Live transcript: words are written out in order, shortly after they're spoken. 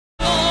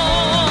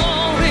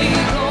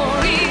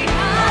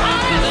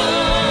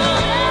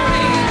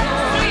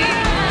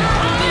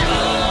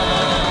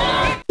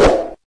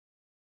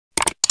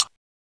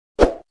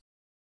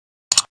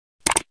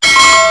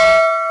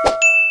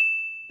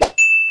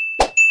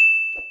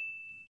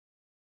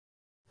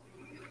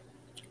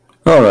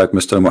All right,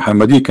 Mr.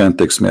 Muhammad, you can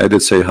text me. I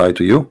did say hi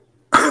to you.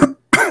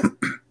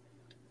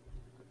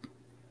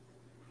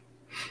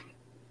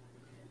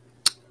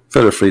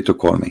 Feel free to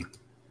call me.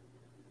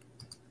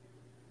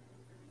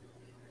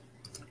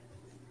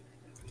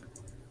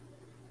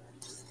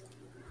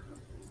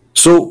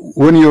 So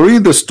when you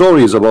read the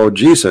stories about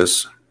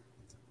Jesus,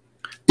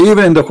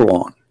 even in the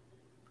Quran,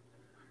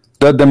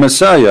 that the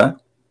Messiah,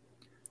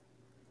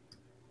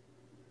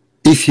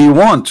 if he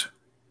wants,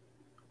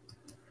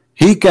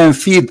 he can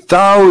feed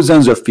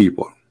thousands of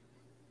people.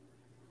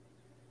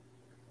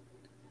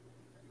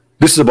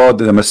 This is about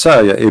the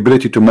Messiah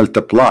ability to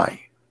multiply.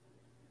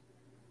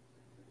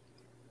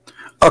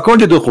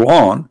 According to the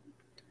Quran,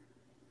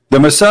 the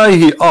Messiah,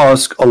 he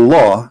asked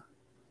Allah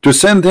to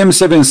send him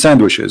 7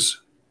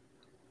 sandwiches,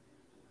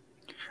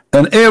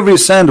 and every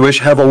sandwich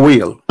have a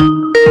wheel.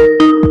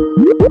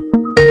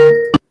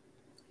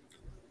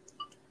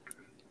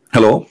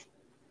 Hello?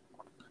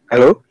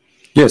 Hello?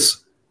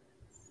 Yes.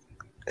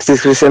 Is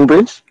this Christian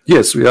Prince?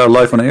 Yes, we are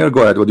live on air.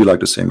 Go ahead. What do you like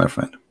to say, my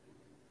friend?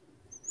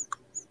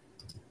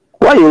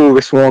 Why you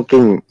always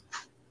mocking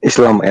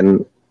Islam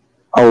and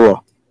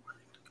Allah?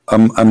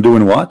 I'm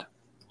doing what?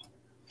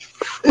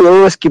 You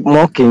always keep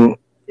mocking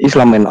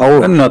Islam and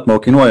Allah. I'm not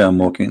mocking. Why I'm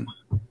mocking?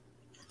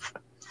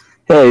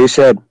 Yeah, you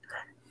said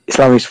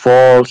Islam is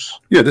false.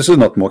 Yeah, this is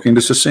not mocking.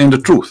 This is saying the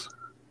truth.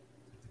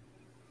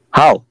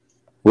 How?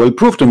 Well,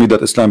 prove to me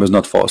that Islam is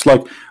not false.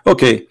 Like,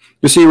 okay,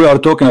 you see, we are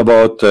talking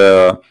about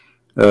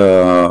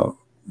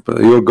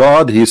your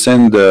God. He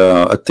sent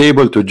a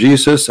table to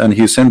Jesus, and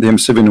he sent him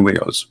 7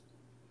 wheels.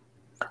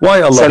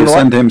 Why Allah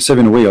sent him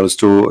 7 wheels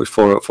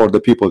for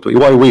the people to?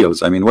 Why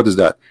wheels? I mean, what is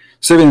that?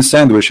 7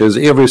 sandwiches.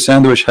 Every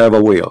sandwich have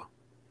a wheel.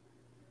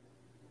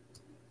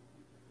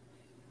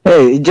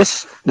 Hey,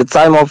 just the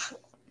time of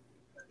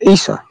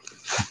Isa.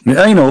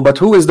 I know, but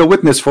who is the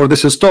witness for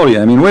this story?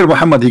 I mean, where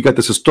Muhammad he got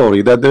this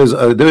story that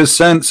there is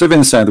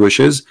 7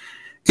 sandwiches,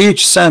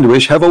 each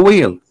sandwich have a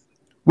wheel?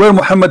 Where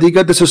Muhammad he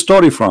got this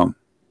story from?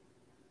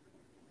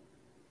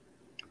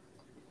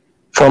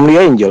 From the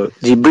angel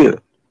Jibril.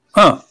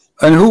 Ah,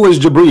 and who is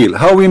Jibril?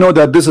 How we know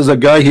that this is a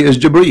guy? He is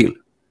Jibril.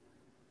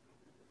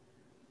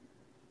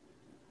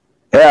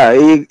 Yeah,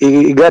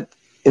 he got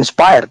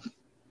inspired.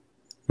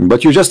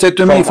 But you just said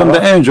to me from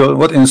the angel,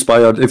 what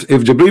inspired? If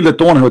Jibril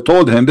the one who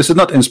told him, this is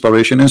not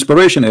inspiration.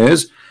 Inspiration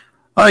is,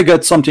 I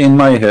got something in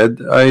my head.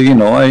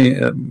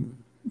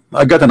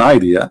 I got an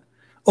idea,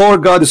 or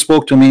God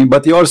spoke to me.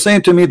 But you are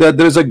saying to me that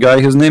there is a guy,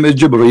 his name is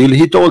Jibril.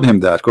 He told him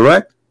that,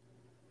 correct?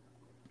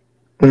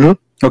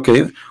 Mm-hmm.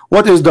 Okay.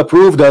 What is the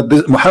proof that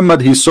this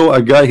Muhammad he saw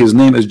a guy? His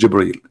name is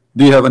Jibril.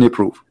 Do you have any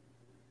proof?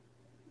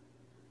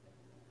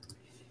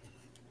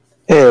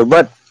 Yeah,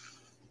 but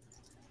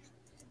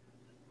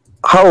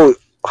how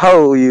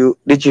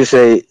did you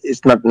say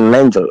it's not an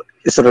angel?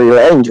 It's a real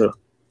angel.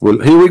 Well,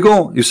 here we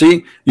go. You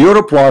see, you're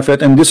a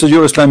prophet, and this is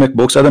your Islamic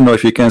books. I don't know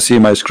if you can see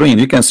my screen.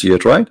 You can see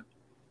it, right?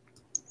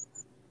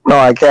 No,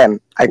 I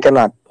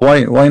cannot.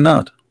 Why? Why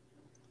not?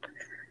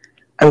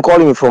 I'm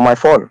calling you from my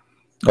phone.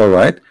 All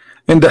right.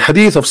 In the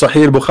hadith of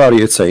Sahih Bukhari,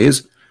 it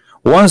says,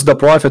 once the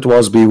prophet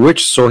was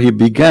bewitched, so he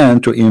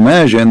began to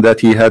imagine that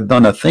he had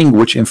done a thing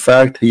which in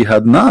fact he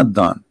had not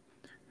done.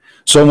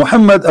 So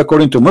Muhammad,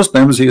 according to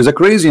Muslims, he is a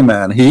crazy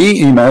man.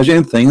 He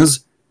imagined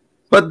things,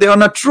 but they are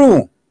not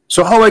true.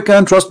 So how I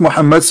can trust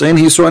Muhammad saying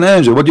he saw an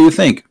angel? What do you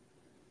think?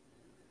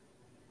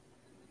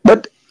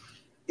 But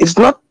it's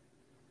not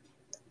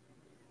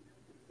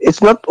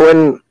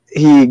when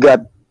he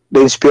got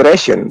the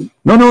inspiration.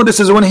 No, this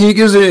is when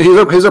he's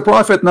a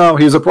prophet now.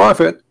 He's a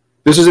prophet.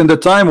 This is in the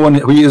time when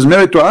he is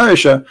married to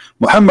Aisha.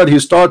 Muhammad, he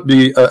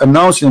started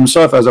announcing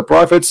himself as a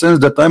prophet since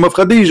the time of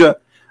Khadija.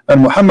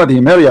 And Muhammad,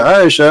 he married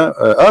Aisha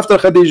after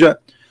Khadija.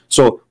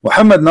 So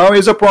Muhammad now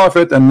is a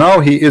prophet, and now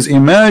he is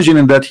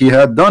imagining that he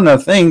had done a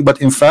thing,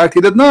 but in fact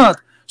he did not.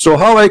 So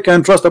how I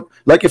can trust him?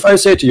 Like if I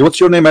say to you, what's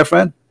your name, my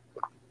friend?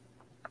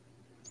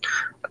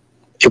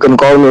 You can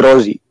call me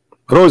Rosie.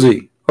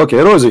 Rosie. Okay,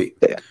 Rosie.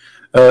 Yeah.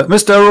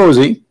 Mr.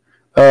 Rosie,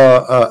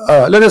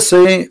 let us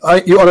say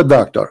you are a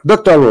doctor,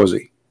 Dr.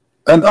 Rosie,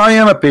 and I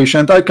am a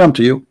patient. I come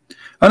to you,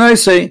 and I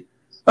say,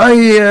 I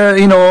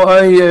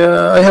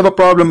have a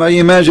problem. I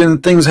imagine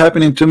things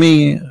happening to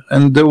me,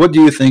 and what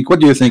do you think? What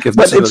do you think if?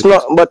 But it's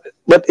not.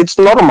 But it's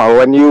normal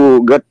when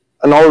you get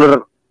an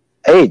older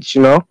age.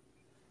 You know.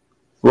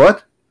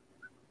 What?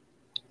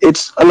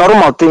 It's a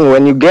normal thing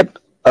when you get.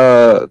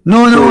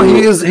 No.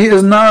 He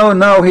is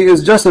now. He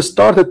is just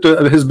started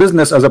his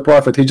business as a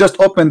prophet. He just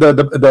opened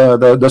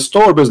the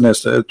store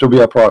business to be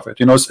a prophet.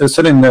 You know,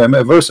 selling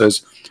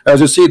verses. As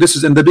you see, this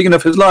is in the beginning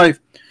of his life.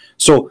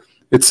 So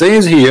it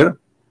says here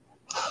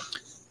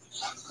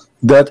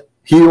that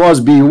he was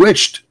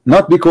bewitched,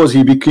 not because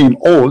he became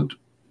old.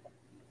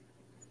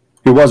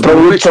 He was from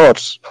bewitched. which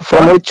source?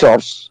 From which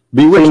source?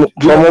 Bewitched.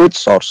 From which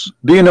source?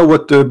 Do you know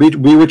what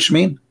bewitched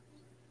mean?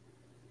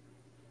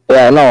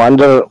 Yeah, no,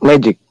 under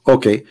magic.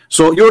 Okay,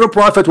 so your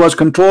prophet was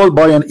controlled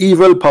by an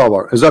evil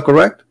power. Is that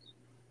correct?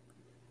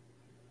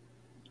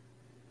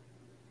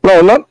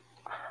 No, not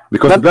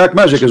because black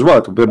magic is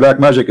what? Black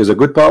magic is a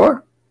good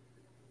power.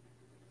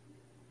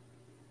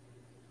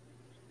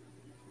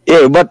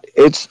 Yeah, but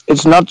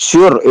it's not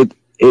sure if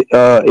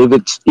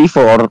it's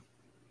evil or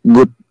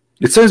good.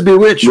 It says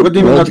bewitched. What do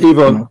you mean not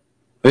evil?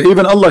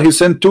 Even Allah, He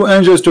sent 2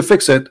 angels to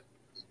fix it.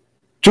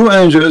 2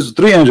 angels,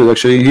 3 angels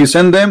actually. He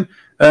sent them,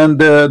 and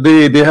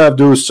they have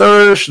to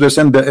search. They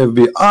send the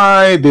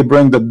FBI. They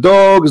bring the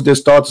dogs. They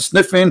start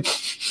sniffing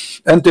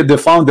until they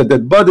found the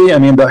dead body. I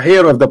mean, the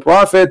hair of the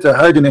prophet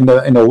hiding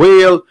in a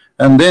whale,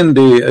 and then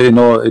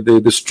they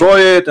destroy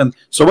it. And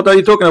so, what are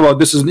you talking about?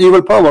 This is an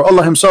evil power.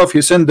 Allah Himself,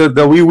 He sent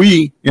the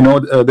wee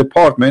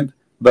department,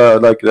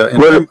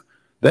 the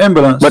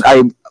ambulance.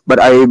 But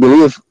I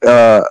believe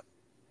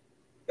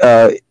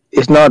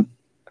it's not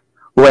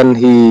when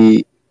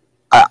he.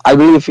 I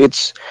believe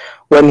it's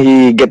when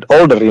he get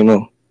older, No.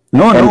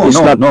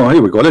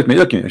 Here we go. Let me.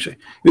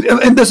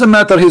 It doesn't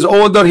matter. He's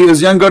older. He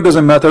is younger.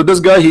 Doesn't matter. This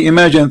guy, he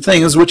imagined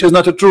things which is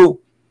not true.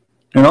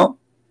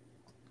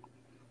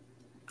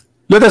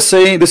 Let us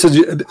say let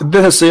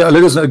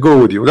us go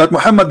with you that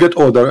Muhammad get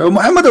older.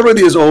 Muhammad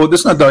already is old.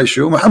 That's not the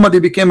issue. Muhammad,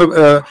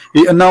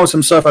 he announced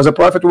himself as a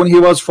prophet when he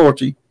was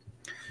 40.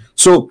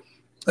 So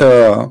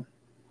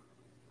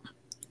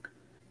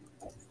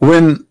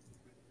when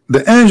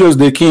the angels,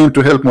 they came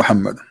to help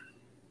Muhammad,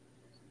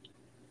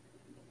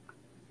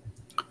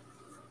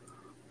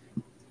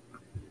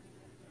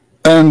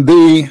 and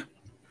they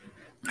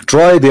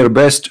try their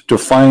best to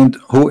find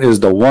who is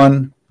the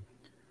one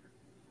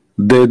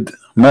did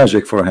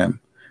magic for him.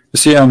 You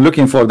see, I'm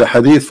looking for the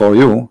hadith for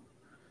you.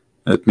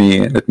 Let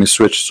me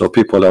switch so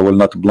I will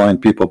not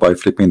blind people by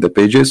flipping the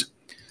pages.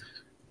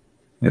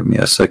 Give me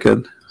a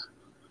second.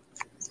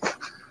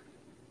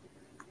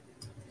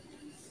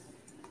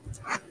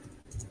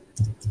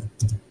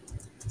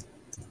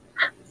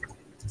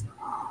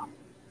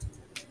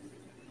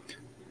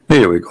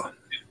 Here we go.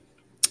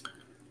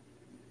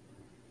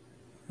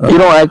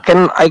 I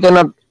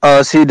cannot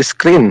see the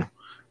screen.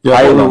 Yeah,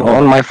 I'm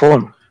on my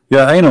phone.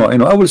 Yeah, I know.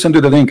 I will send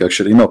you the link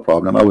actually. No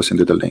problem. I will send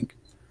you the link.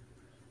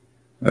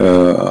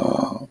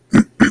 And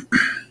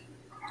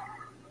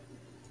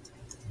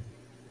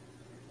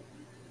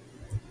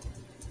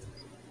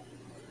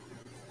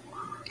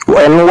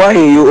why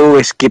you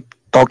always keep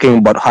talking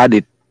about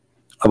hadith?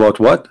 About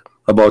what?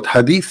 About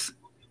hadith?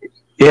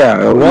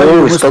 Yeah, why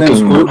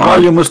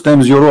you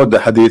Muslims you wrote the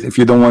hadith if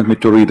you don't want me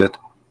to read it?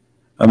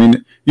 I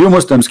mean, you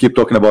Muslims keep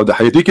talking about the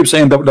hadith. You keep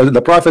saying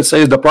the prophet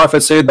says, the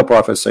prophet said, the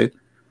prophet said.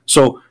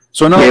 So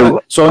now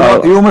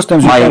you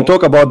Muslims, you can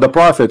talk about the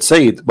prophet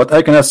said, but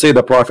I cannot say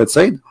the prophet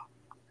said.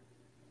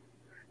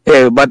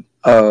 Yeah, but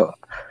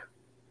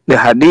the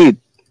hadith.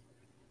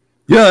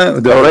 Yeah,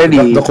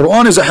 the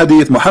Quran is a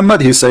hadith. Muhammad,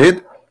 he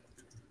said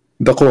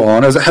the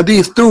Quran is a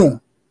hadith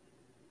too.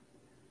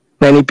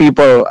 Many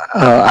people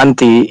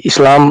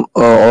anti-Islam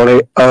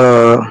or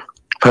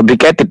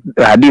fabricated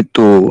hadith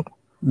to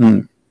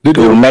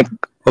make.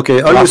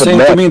 Okay, are you saying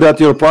to me that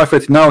your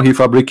prophet now he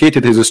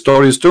fabricated his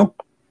stories too?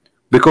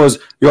 Because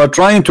you are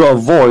trying to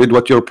avoid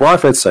what your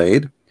prophet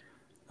said,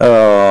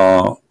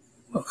 and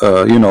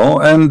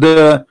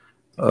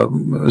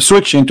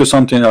switching to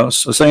something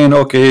else, saying,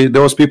 okay,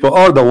 those people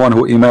are the one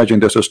who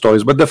imagined those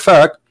stories. But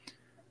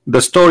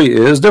the story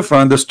is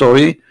different. The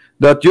story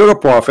that you're a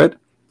prophet,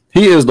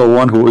 he is the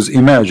one who is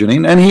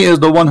imagining, and he is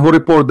the one who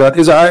reported that.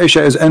 Is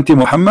Aisha is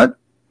anti-Muhammad?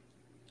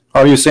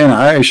 Are you saying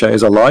Aisha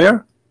is a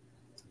liar?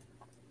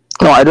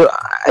 No, I don't.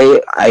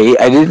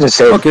 I didn't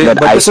say that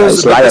Aisha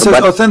is a liar. This is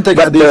authentic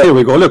hadith. Here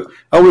we go. Look,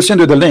 I will send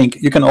you the link.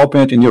 You can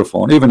open it in your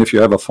phone, even if you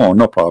have a phone,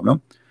 no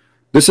problem.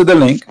 This is the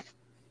link.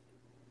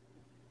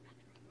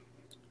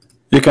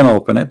 You can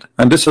open it,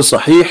 and this is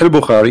Sahih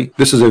al-Bukhari.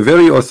 This is a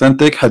very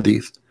authentic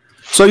hadith.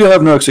 So you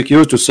have no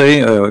excuse to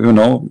say,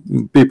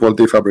 people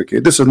they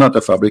fabricate. This is not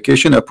a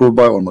fabrication approved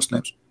by all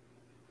Muslims.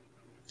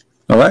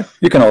 All right,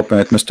 you can open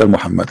it, Mr.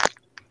 Muhammad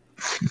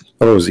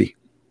Rosie.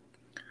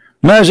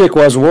 Magic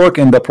was work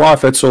in the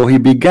prophet, so he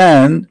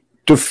began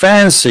to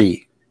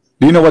fancy.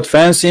 Do you know what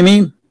fancy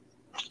mean?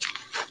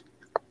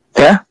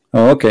 Yeah.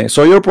 Oh, okay,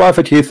 so your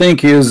prophet, he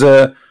think he is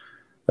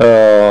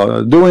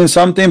doing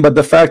something, but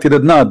the fact he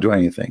did not do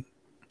anything.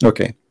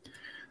 Okay,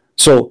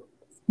 so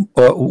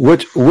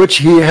which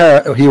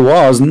he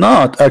was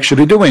not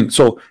actually doing.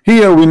 So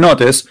here we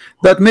notice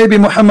that maybe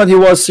Muhammad he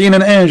was seeing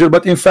an angel,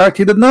 but in fact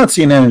he did not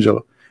see an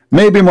angel.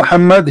 Maybe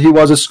Muhammad he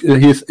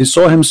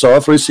saw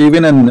himself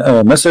receiving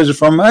a message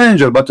from an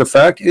angel, but in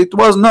fact it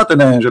was not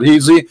an angel.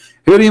 He's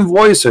hearing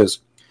voices.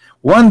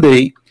 One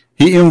day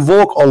he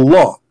invoked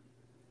Allah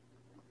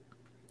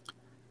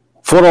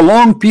for a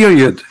long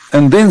period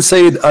and then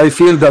said, I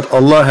feel that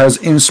Allah has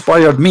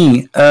inspired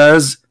me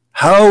as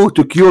how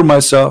to cure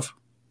myself.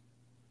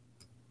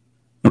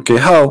 Okay,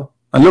 how?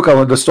 And look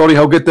at the story,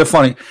 how get there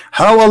funny.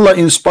 How Allah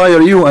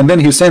inspire you, and then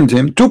he sent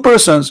him two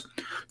persons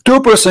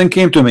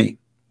came to me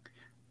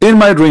in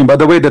my dream. By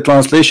the way, the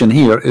translation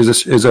here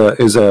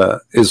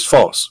is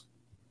false.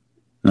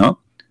 No,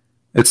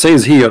 it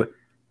says here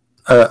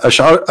I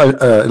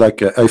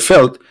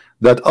felt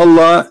that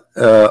Allah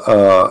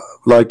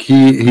like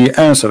he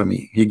answered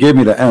me. He gave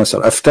me the answer.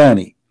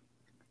 Aftani.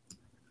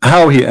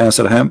 How he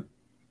answered him?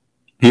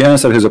 He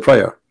answered his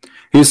prayer.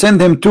 He sent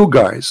him two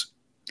guys.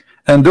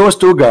 and those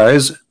two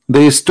guys,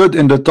 they stood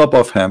in the top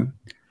of him,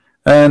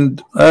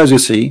 and as you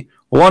see,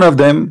 one of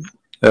them,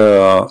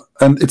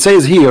 and it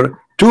says here,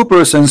 two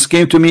persons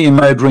came to me in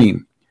my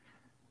dream.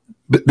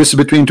 This is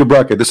between two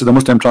brackets. This is the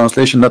Muslim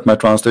translation, not my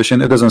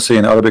translation. It doesn't say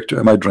in Arabic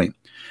to my dream.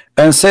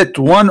 And set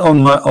one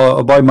on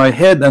my, by my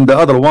head and the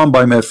other one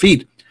by my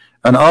feet,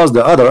 and asked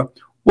the other,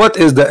 what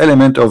is the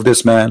element of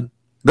this man?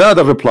 The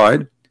other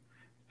replied,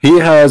 he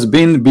has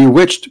been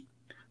bewitched.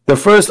 The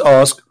first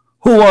asked,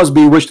 who was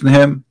bewitched in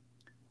him?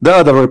 The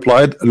other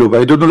replied,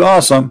 Lubayd ibn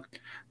al-Asam.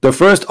 The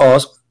first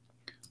asked,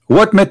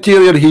 what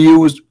material he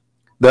used?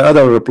 The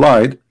other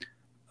replied,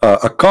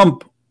 a comb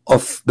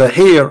of the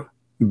hair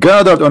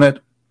gathered on it,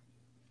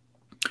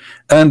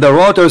 and the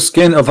router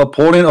skin of a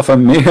pollen of a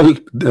male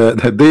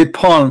date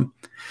palm.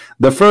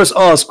 The first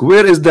asked,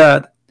 where is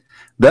that?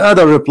 The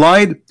other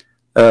replied,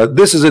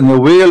 this is in the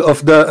whale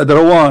of the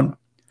Rawan.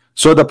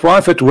 So the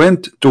prophet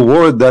went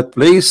toward that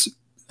place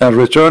and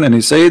returned, and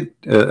he said,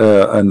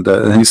 to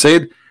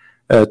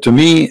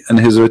me in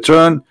his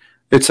return,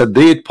 it's a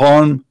date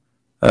palm,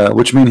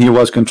 which means he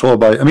was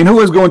controlled by. I mean,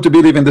 who is going to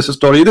believe in this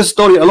story? This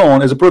story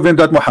alone is proving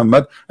that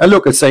Muhammad, and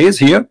look, it says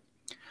here,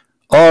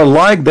 are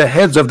like the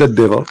heads of the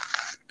devil.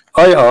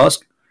 I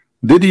ask,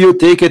 did you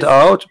take it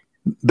out,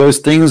 those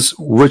things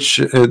which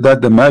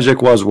that the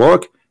magic was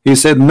work? He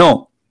said,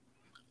 no,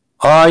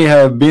 I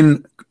have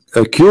been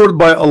cured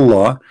by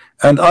Allah,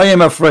 and I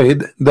am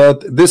afraid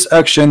that this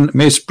action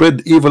may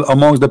spread evil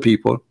amongst the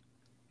people.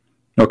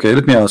 Okay,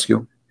 let me ask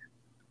you,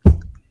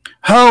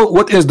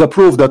 what is the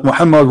proof that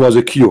Muhammad was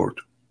cured?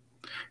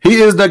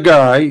 He is the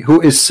guy who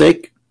is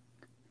sick,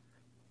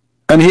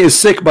 and he is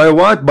sick by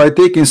what? By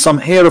taking some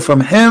hair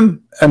from him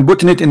and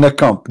putting it in a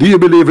comb. Do you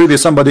believe really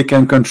somebody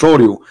can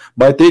control you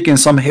by taking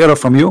some hair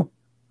from you?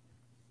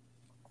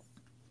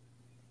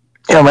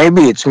 Yeah,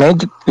 maybe it's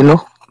magic, you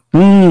know.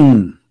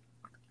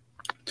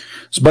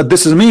 But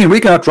this is me. We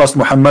cannot trust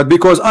Muhammad,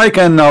 because I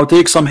can now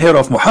take some hair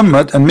of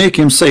Muhammad and make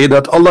him say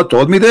that Allah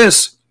told me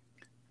this.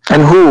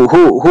 And who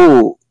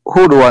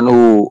the one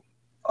who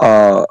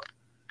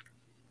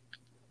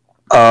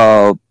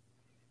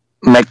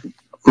made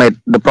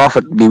the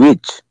prophet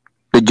bewitched?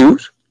 The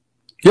Jews?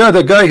 Yeah,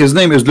 the guy, his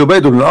name is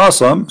Lubayd ibn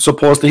al-Asam.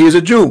 Supposedly he is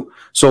a Jew.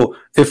 So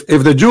if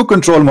the Jew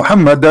control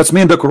Muhammad, that's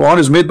mean the Quran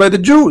is made by the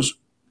Jews,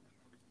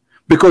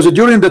 because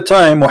during the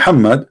time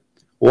Muhammad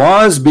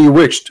was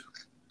bewitched.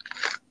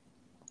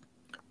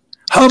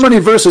 How many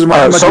verses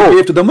Muhammad he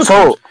gave to the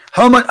Muslims?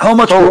 How much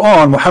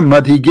Quran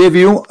Muhammad he gave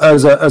you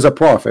as a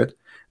prophet,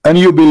 and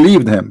you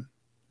believed him,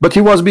 but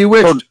he was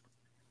bewitched?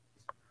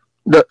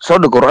 So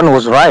the Quran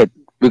was right,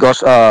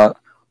 because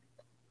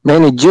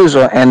many Jews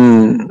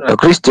and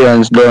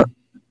Christians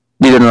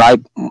didn't like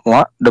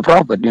the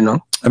prophet, you know.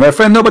 And my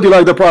friend, nobody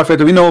liked the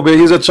prophet. We know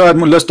he's a child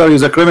molester,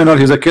 he's a criminal,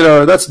 he's a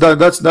killer. That's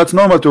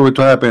normal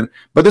to happen.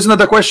 But this is not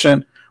the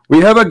question.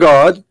 We have a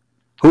God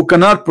who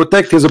cannot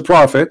protect his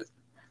prophet,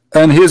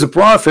 and his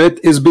prophet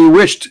is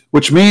bewitched,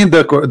 which means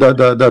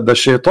the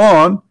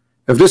shaitan,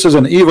 if this is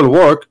an evil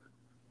work,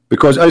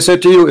 because I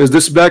said to you, is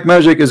this black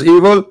magic is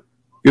evil?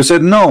 You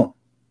said no.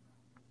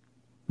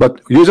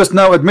 But you just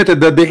now admitted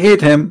that they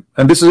hate him,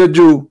 and this is a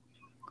Jew.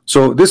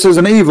 So this is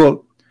an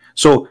evil.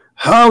 So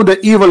how the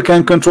evil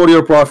can control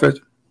your prophet?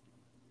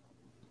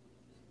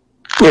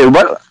 Yeah,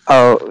 well,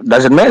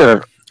 doesn't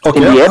matter.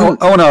 Okay, I want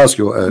to ask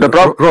you,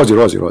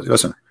 Rosie,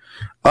 listen.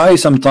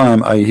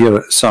 Sometimes I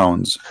hear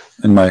sounds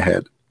in my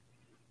head.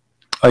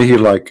 I hear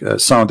like a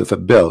sound of a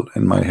bell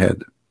in my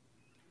head,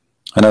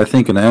 and I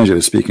think an angel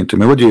is speaking to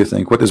me. What do you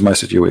think? What is my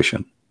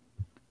situation?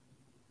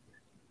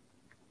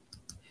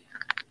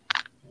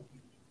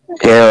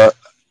 Yeah,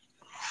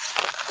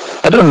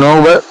 I don't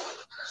know, but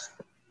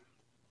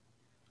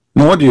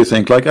no, what do you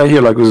think? Like I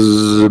hear like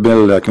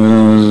bell, like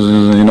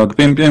you know,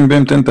 pim pim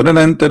pim,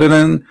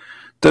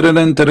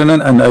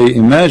 and I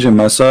imagine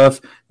myself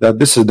that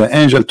this is the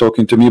angel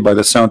talking to me by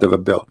the sound of a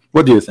bell.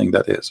 What do you think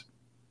that is?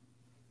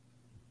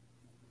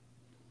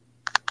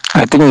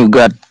 I think you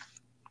got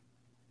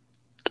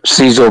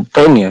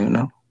schizophrenia, you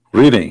know.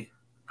 Really?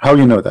 How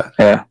you know that?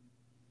 Yeah.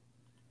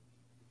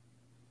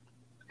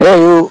 Yeah,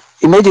 you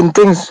imagine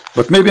things.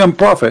 But maybe I'm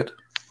prophet.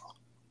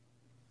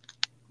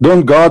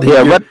 Don't God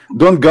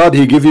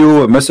he give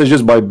you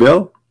messages by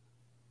bell?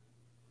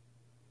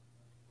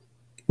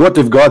 What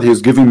if God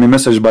is giving me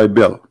message by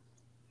bell?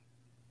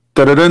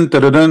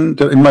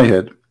 In my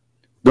head.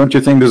 Don't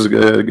you think this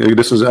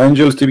is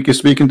angels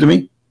speaking to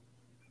me?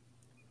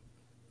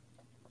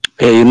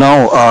 Yeah, you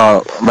know,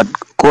 but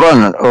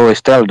Quran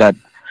always tell that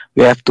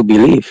we have to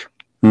believe.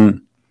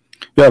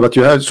 Yeah, but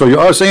you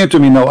are saying to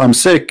me now, I'm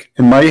sick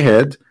in my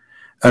head,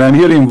 and I'm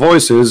hearing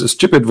voices,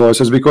 stupid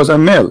voices, because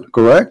I'm male,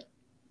 correct?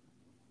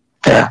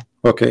 Yeah.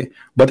 Okay,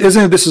 but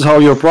isn't this is how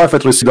your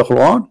prophet received the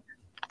Quran?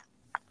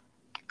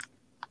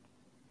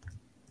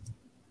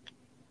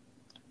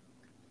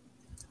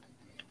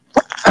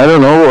 I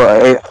don't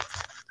know.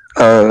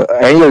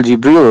 Angel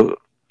Jibril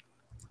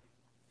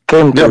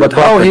came to but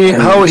how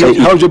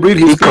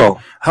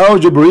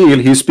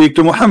Jibril he speak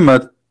to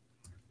Muhammad?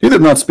 He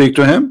did not speak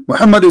to him.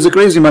 Muhammad is a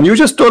crazy man. You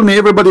just told me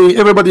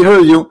everybody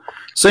heard you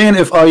saying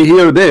if I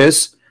hear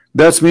this,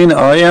 that's mean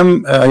I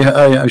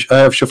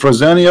have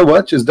schizophrenia.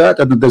 What is that?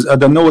 I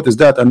don't know what is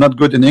that. I'm not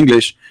good in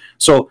English.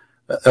 So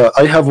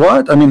I have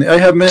what? I mean, I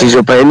have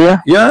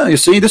schizophrenia. Yeah, you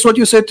see, this is what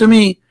you said to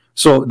me.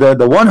 So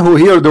the one who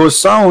hear those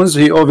sounds,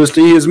 he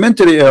obviously is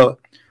mentally ill.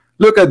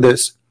 Look at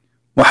this.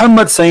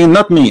 Muhammad saying,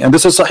 not me, and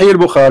this is Sahih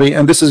Bukhari,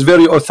 and this is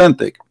very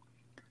authentic.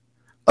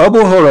 Abu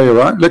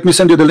Huraira, let me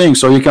send you the link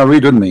so you can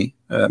read with me,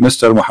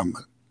 Mr.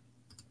 Muhammad.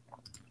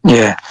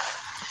 Yeah.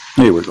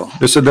 Here we go.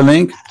 This is the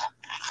link.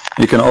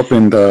 You can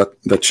open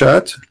the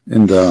chat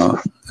in the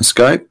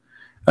Skype,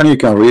 and you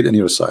can read on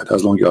your side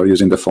as long as you are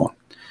using the phone.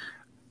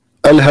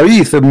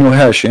 Al-Harith ibn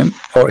Hashim,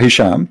 or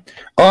Hisham,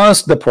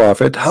 asked the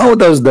Prophet, how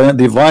does the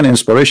divine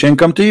inspiration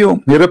come to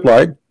you? He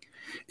replied,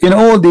 in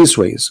all these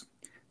ways.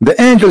 The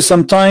angels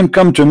sometimes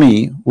come to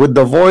me with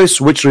the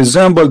voice which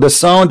resembles the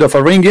sound of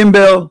a ringing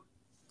bell.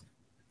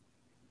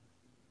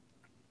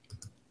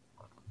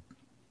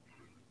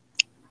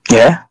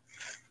 Yeah.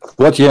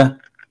 What? Yeah.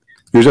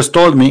 You just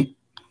told me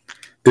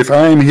if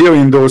I am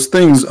hearing those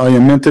things, I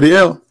am mentally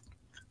ill.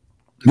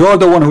 You are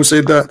the one who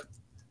said that.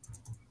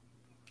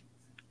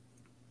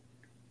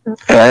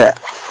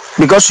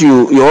 Because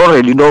you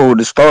already know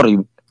the story.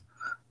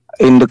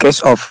 In the case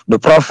of the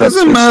prophet,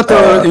 doesn't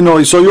matter, you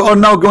know. So you are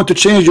now going to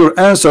change your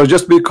answer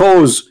just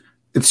because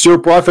it's your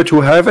prophet who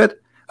have it.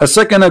 A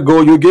second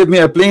ago, you gave me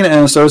a plain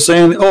answer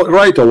saying, oh,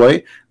 right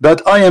away,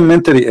 that I am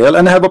mentally ill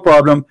and I have a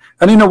problem.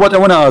 And you know what I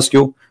want to ask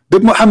you?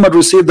 Did Muhammad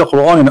receive the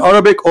Quran in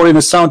Arabic or in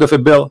the sound of a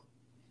bell?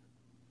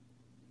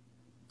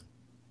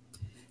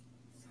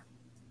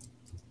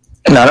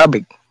 In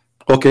Arabic.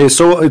 Okay,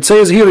 so it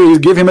says here he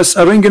gave him a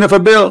ringing of a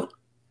bell.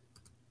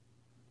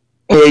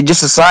 Yeah,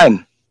 just a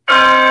sign.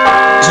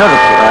 It's not the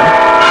Quran.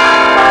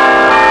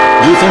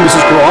 Do you think this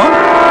is Quran?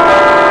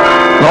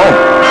 No,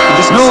 it's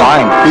just a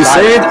sign. He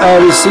said, I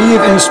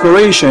received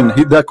inspiration.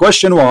 The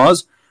question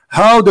was,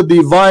 how the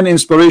divine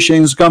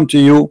inspirations come to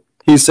you?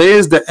 He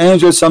says, the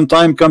angels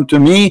sometimes come to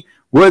me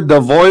with the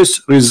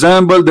voice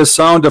resemble the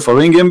sound of a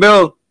ringing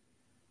bell.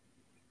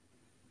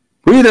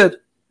 Read it.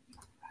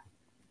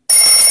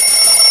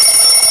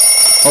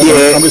 Hold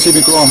on. I'm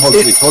receiving Quran.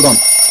 Hold on.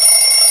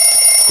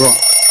 Quran.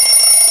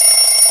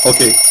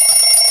 Okay.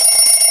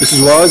 This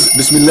was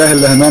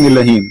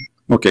Bismillahirrahmanirrahim.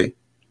 Okay.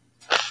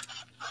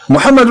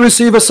 Muhammad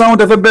received a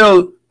sound of a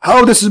bell.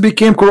 How this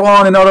became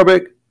Quran in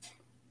Arabic?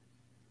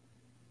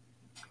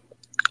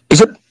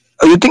 Is it?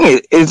 You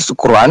think it's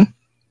Quran?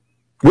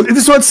 Well, it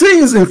is what it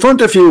says in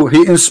front of you.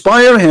 He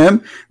inspired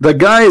him. The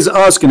guy is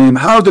asking him,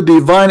 how did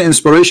divine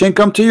inspiration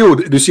come to you?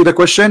 Do you see the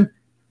question?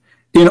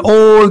 In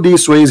all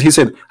these ways, he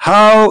said,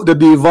 how the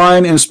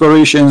divine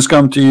inspirations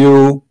come to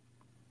you?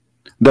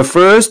 The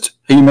first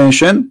he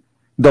mentioned,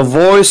 the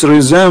voice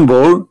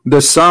resemble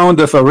the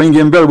sound of a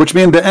ringing bell, which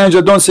means the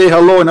angel don't say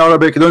hello in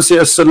Arabic, he don't say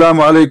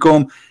assalamu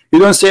alaikum, he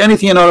don't say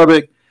anything in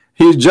Arabic.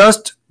 He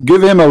just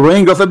give him a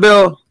ring of a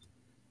bell.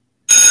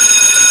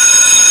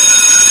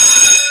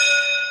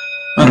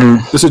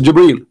 This is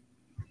Jibreel.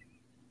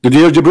 Did you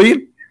hear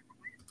Jibreel?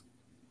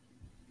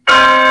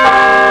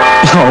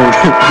 No.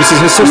 This is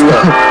his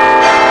sister.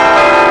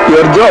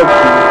 You're joking.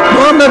 No,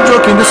 I'm not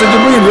joking. This is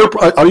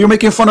Jibreel. Are you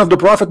making fun of the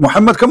Prophet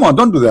Muhammad? Come on,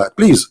 don't do that,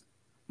 please.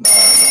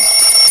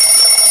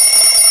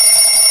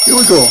 Here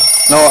we go.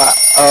 No,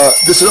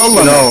 this is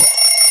Allah. No,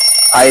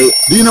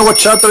 do you know what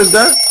chapter is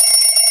that?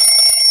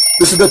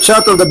 This is the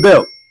chapter of the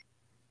bell.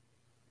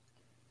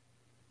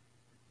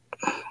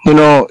 You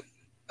know,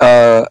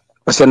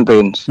 Christian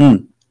Prince.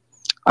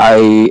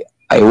 I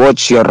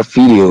watched your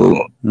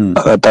video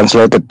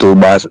translated to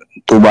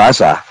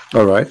bahasa.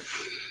 All right.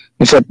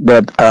 You said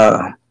that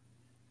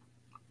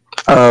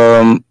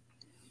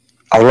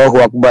Allahu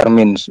Akbar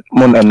means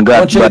moon and God.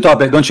 Don't change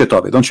topic. Don't change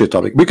topic. Don't change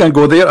topic. We can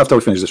go there after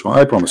we finish this one.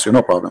 I promise you,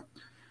 no problem.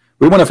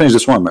 We want to finish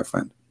this one, my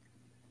friend.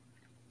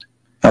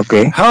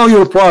 Okay. How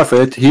your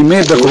prophet, he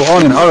made the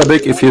Quran in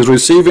Arabic if he's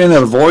receiving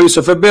a voice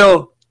of a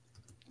bell?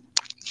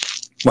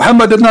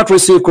 Muhammad did not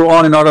receive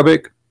Quran in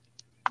Arabic.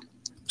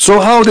 So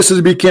how this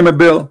became a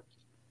bell?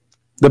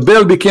 The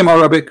bell became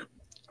Arabic.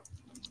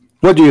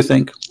 What do you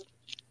think?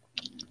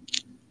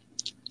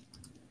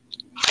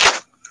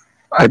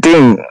 I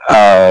think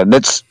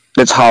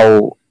that's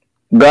how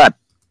God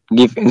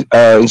give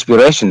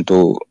inspiration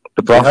to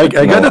the prophet.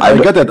 I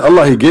get it.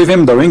 Allah, he gave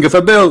him the ring of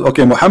a bell.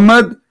 Okay,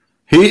 Muhammad,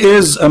 he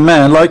is a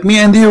man like me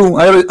and you.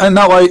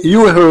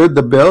 You heard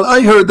the bell,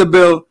 I heard the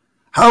bell.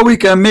 How we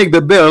can make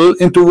the bell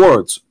into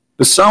words?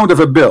 The sound of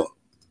a bell.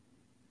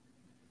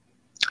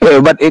 Yeah,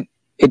 but you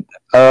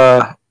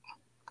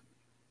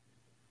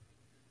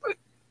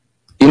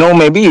know,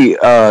 maybe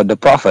the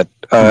prophet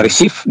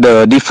received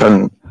the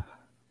different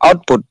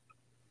output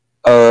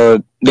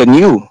than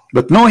you.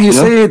 But no, he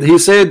said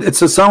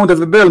it's a sound of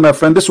a bell, my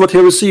friend. This is what he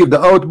received.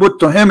 The output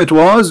to him, it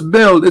was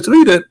bell. Let's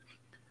read it.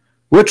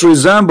 Which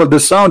resembled the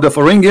sound of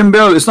a ringing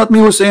bell. It's not me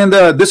who's saying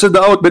that. This is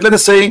the output. Let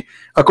us say,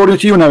 according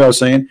to you now, you're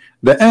saying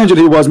the angel,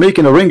 he was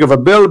making a ring of a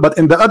bell, but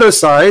in the other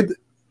side,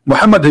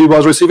 Muhammad, he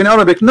was receiving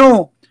Arabic.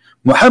 No,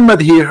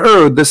 Muhammad, he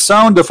heard the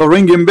sound of a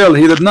ringing bell.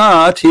 He did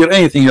not hear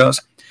anything else.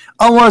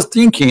 I was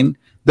thinking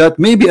that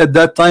maybe at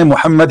that time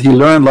Muhammad, he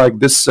learned like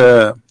this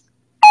do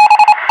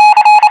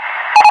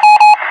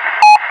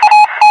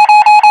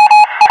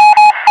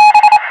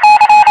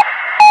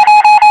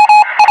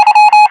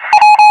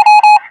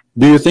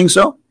you think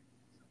so?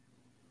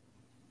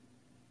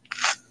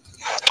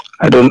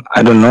 I don't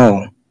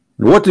know.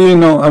 What do you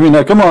know? I mean,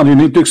 come on, you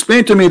need to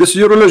explain to me. This is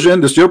your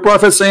religion, this is your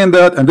prophet saying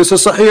that, and this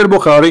is Sahih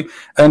al-Bukhari,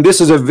 and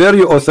this is a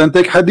very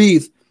authentic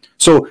hadith.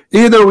 So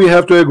either we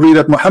have to agree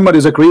that Muhammad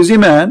is a crazy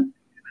man,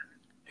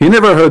 he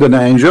never heard an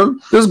angel.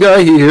 This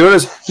guy, he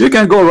hears. You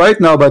can go right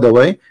now, by the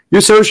way,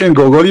 you search in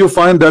Google, you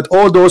find that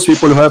all those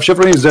people who have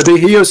shifrings, that they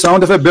hear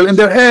sound of a bell in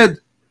their head.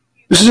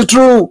 This is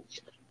true.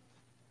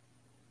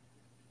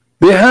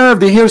 They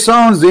hear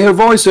sounds, they hear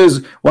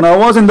voices. When I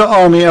was in the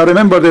army, I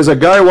remember there's a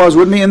guy was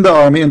with me in the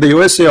army, in the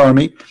USA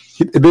Army.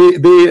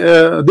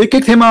 They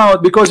kicked him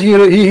out because he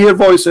hear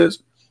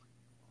voices.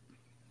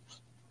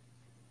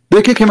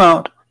 They kick him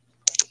out.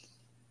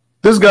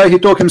 This guy, he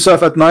talked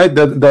himself at night.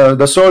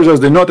 The soldiers,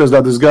 they noticed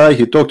that this guy,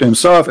 he talked to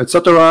himself,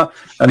 etc.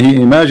 And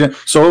he imagined,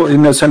 so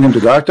they sent him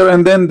to the doctor,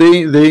 and then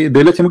they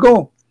let him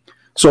go.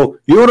 So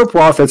you're a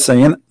prophet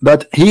saying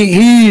that he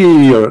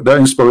hear the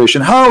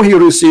inspiration. How he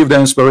received the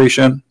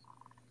inspiration?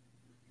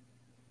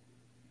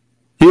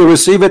 He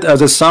received it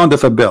as a sound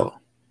of a bell.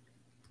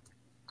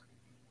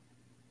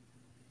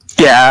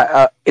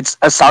 Yeah, it's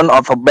a sound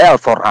of a bell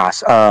for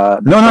us. No.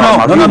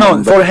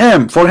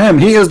 For him,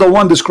 he is the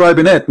one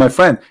describing it, my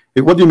friend.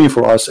 What do you mean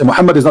for us?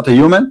 Muhammad is not a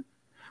human.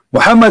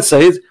 Muhammad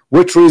says,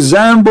 which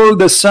resemble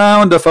the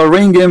sound of a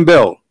ringing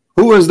bell.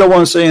 Who is the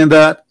one saying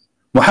that?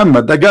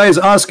 Muhammad. The guy is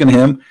asking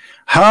him,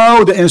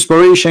 how the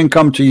inspiration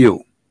come to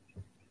you?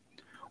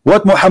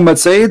 What Muhammad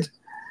said?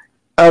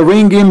 A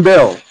ringing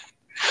bell.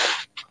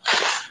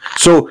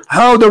 So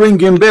how the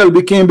ringing bell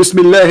became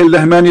Bismillahir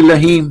Rahmanir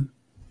Rahim,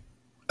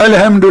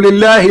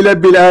 Alhamdulillahi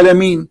Rabbil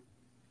Alameen.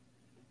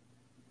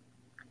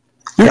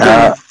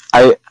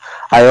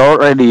 I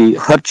already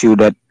heard you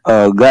that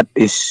God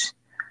is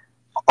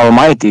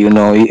Almighty. You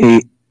know,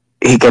 he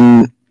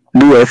can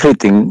do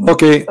everything.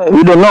 Okay,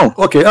 we don't know.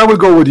 Okay, I will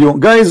go with you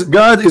guys.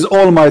 God is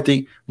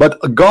Almighty, but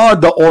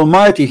God the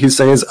Almighty, he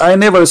says, I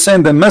never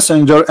send a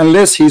messenger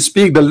unless he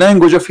speak the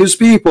language of his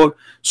people.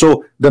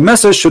 So the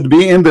message should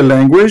be in the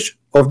language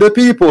of the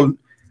people.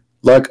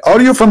 Like,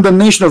 are you from the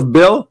nation of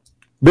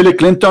Billy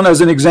Clinton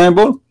as an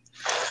example?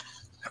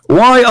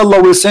 Why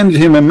Allah will send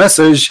him a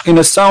message in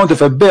a sound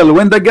of a bell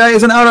when the guy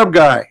is an Arab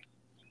guy?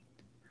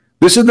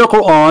 This is the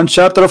Quran,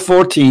 chapter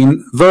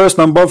 14, verse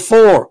number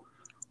 4.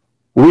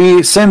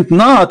 We sent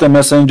not a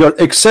messenger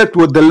except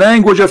with the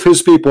language of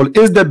his people.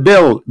 Is the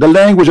bell the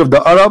language of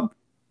the Arab?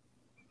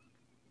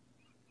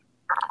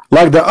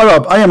 Like the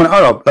Arab, I am an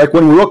Arab. Like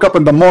when we woke up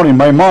in the morning,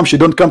 my mom, she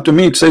don't come to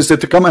me, says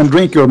to come and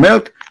drink your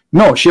milk.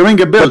 No, she ring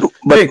a bell.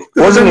 But hey,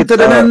 wasn't it,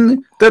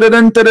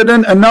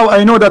 and now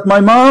I know that my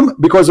mom,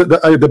 because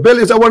the bell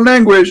is our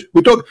language.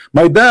 We talk.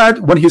 My dad,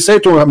 when he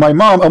said to my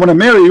mom, I want to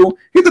marry you,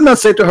 he did not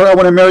say to her, I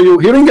want to marry you.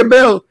 He ring a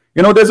bell.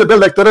 You know, there's a bell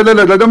like, and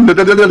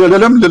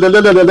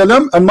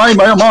my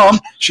mom,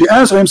 she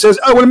answered him, says,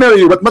 I will marry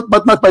you, but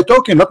not by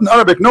talking, not in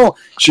Arabic. No,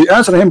 she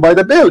answered him by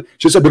the bell.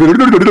 She said,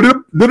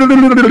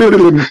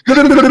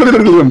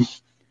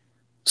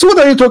 so what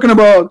are you talking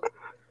about?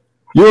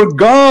 Your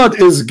God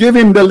is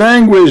giving the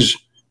language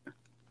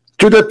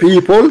to the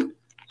people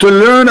to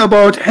learn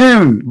about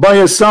him by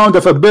a sound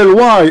of a bell.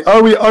 Why?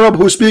 Are we Arab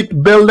who speak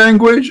bell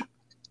language?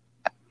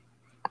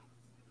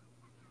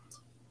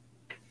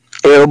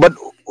 Yeah, but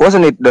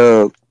wasn't it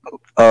the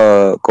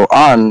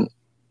Quran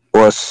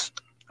was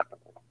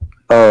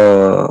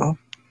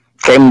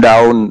came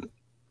down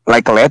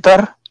like a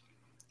letter?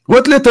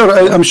 What letter?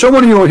 I'm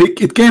showing you.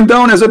 It came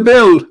down as a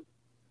bell.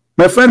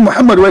 My friend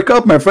Muhammad, wake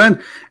up, my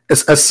friend.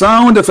 It's a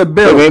sound of a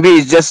bell. So maybe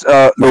it's just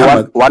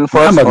one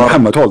verse.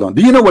 Muhammad, hold on.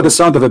 Do you know what the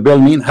sound of a bell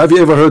mean? Have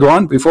you ever heard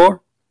one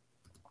before?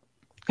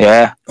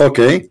 Yeah.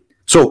 Okay.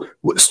 So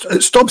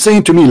stop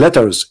saying to me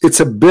letters. It's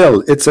a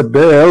bell. It's a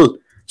bell.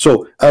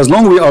 So as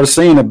long we are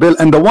saying a bell,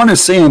 and the one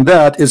is saying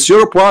that, it's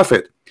your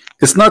prophet.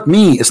 It's not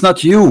me. It's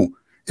not you.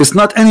 It's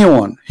not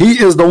anyone. He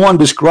is the one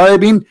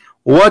describing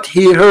what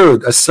he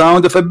heard, a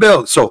sound of a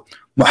bell. So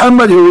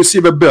Muhammad, he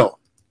received a bell.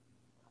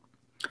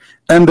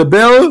 And the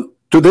bell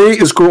today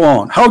is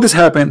Quran. How this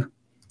happen?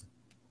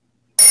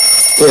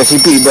 Yes,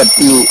 but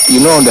you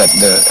know that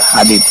the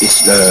hadith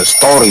is the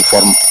story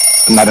from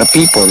another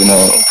people, you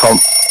know, from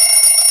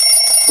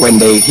when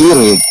they hear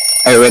it,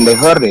 when they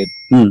heard it,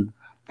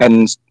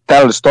 and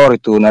tell the story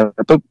to another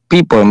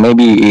people.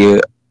 Maybe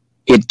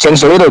it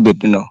changed a little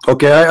bit, you know.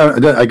 Okay,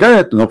 I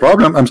get it. No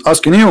problem. I'm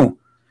asking you.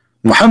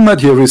 Muhammad,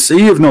 he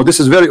received. No, this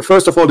is very.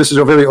 First of all, this is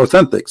very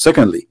authentic.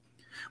 Secondly,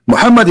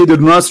 Muhammad, he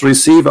did not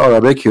receive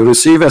Arabic. He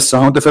received a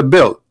sound of a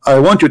bell. I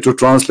want you to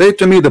translate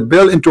to me the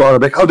bell into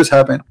Arabic. How this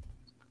happen?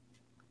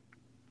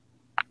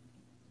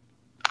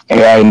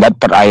 Yeah, in that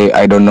part,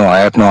 I don't know. I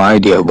have no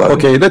idea about it.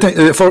 Okay,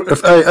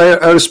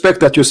 I respect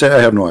that you say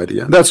I have no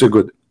idea. That's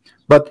good.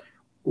 But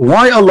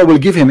why Allah will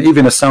give him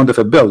even a sound of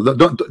a bell?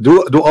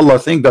 Do Allah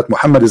think that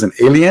Muhammad is an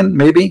alien?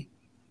 Maybe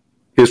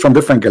he's from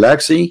different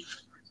galaxy.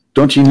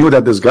 Don't you know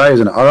that this guy is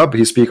an Arab?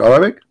 He speaks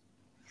Arabic.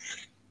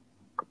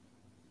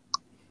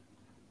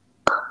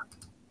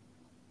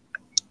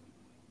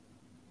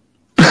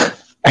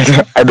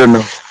 I don't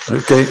know.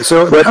 Okay,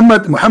 so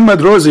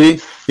Muhammad Rosie,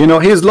 you know,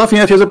 he's laughing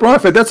at his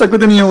prophet. That's a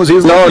good news.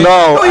 He's laughing.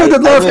 Oh, you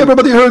did laugh.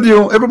 Everybody heard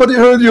you. Everybody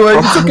heard you.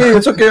 It's okay.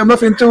 It's okay. I'm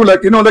laughing too.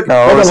 Like, you know, like,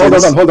 no,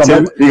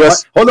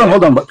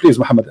 hold on. But please,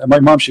 Muhammad, my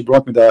mom, she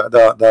brought me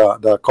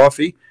the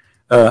coffee,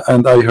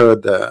 and I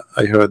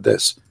heard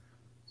this.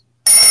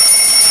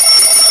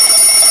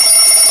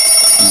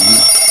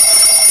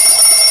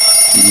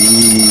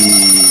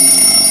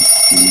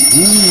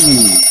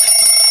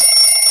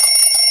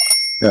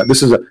 Yeah,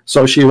 this is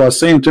so she was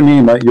saying to me,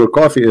 your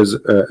coffee is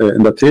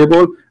in the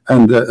table,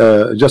 and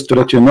just to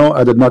let you know,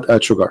 I did not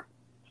add sugar.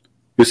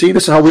 You see,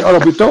 this is how we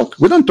Arab we talk.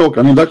 We don't talk.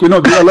 I mean, like, we know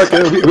we are like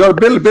we are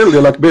Bill.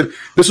 You're like Bill.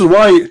 This is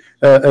why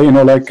you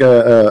know, like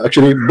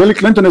actually, Bill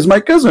Clinton is my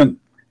cousin,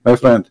 my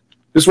friend.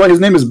 This is why his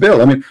name is Bill.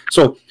 I mean,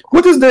 so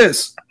what is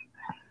this?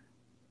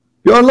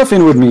 You are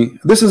laughing with me.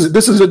 This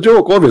is a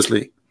joke,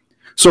 obviously.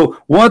 So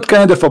what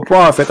kind of a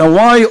prophet, and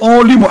why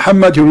only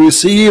Muhammad who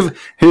received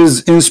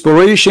his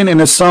inspiration in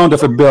the sound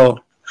of a bell?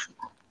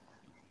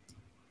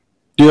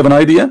 Do you have an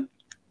idea?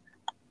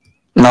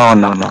 No.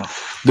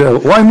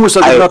 Why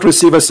Musa did not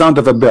receive a sound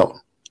of a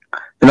bell?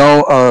 You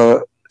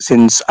know,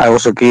 since I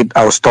was a kid,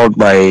 I was taught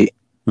by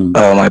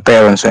my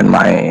parents and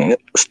my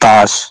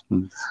stars.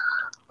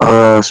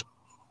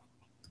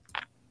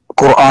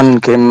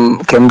 Quran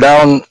came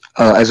down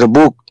as a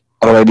book,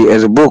 already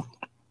as a book.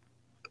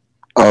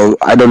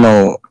 I don't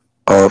know,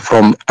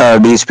 from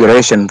the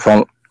inspiration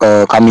from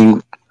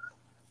coming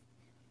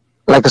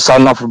like a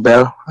sound of a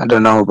bell. I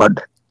don't know about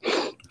that.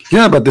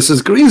 Yeah, but this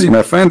is crazy,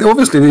 my friend.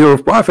 Obviously, your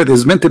prophet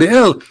is mentally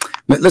ill.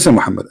 Listen,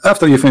 Muhammad,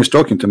 after you finish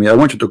talking to me, I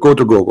want you to go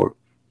to Google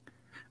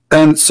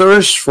and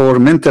search for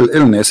mental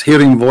illness,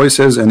 hearing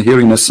voices and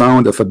hearing the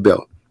sound of a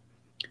bell.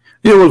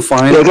 You will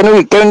find.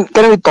 Yeah,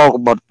 can we talk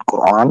about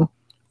Quran?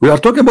 We are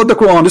talking about the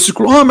Quran. This is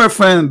Quran, my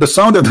friend. The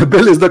sound of the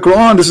bell is the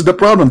Quran. This is the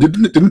problem.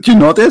 Didn't you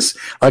notice?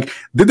 Like,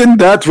 didn't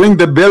that ring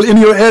the bell in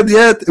your head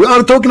yet? We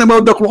are talking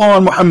about the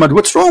Quran, Muhammad.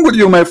 What's wrong with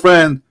you, my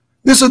friend?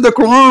 This is the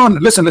Quran.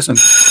 Listen.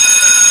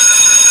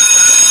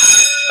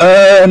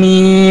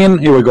 Ameen.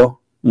 Here we go.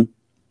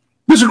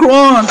 This is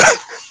Quran.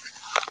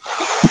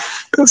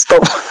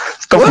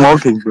 Stop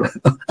mocking, bro.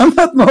 I'm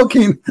not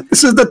mocking.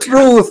 This is the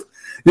truth.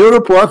 You're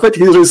a prophet.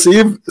 He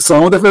received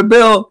sound of a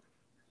bell.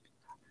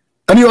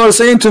 And you are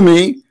saying to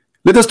me,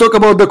 let us talk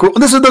about the Quran.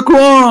 This is the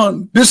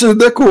Quran. This is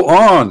the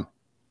Quran.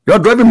 You are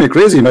driving me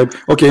crazy, man.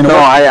 Okay, you know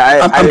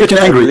what? I'm getting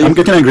angry. I'm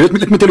getting angry.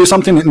 Let me tell you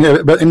something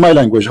in my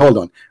language. Hold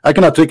on. I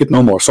cannot take it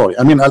no more. Sorry.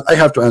 I mean, I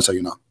have to answer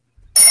you now.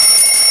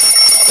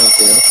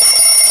 Okay.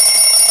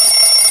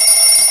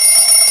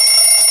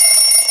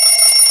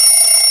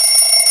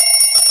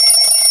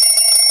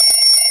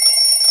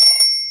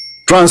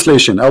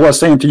 Translation. I was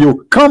saying to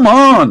you, come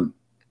on.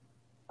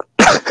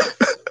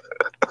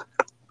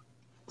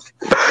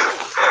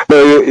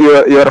 No,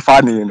 you're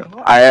funny, you know.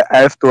 I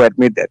have to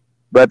admit that.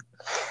 But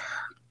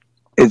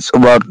it's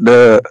about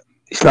the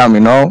Islam,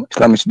 you know.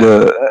 Islam is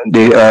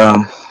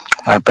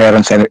my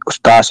parents and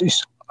ustaz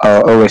is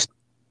always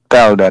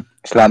tell that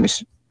Islam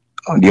is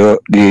the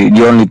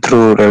only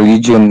true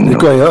religion.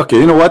 Okay.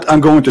 You know what?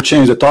 I'm going to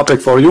change the topic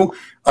for you.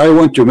 I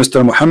want you,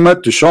 Mr.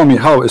 Muhammad, to show me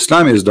how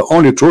Islam is the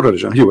only true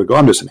religion. Here we go.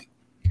 I'm listening.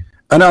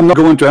 And I'm not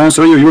going to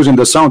answer you using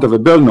the sound of a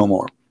bell no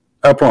more.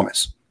 I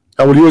promise.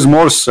 I will use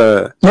Morse.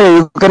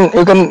 Yeah,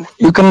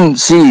 you can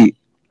see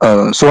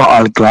Surah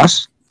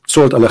Al-Ikhlas.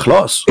 Surah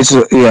Al-Ikhlas.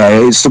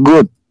 It's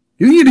good.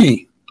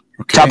 Really?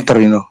 Okay.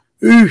 Chapter, you know.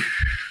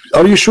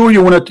 Are you sure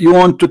you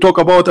want to talk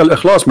about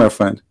Al-Ikhlas, my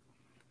friend?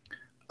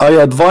 I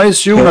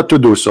advise you not to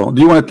do so.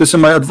 Do you want to listen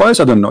to my advice?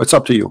 I don't know. It's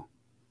up to you.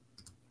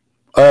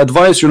 I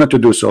advise you not to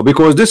do so,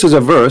 because this is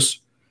a verse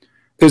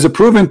is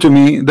proven to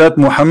me that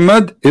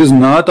Muhammad is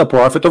not a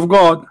prophet of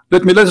God.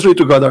 Let's read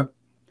together.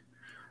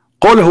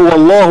 قُلْ هُوَ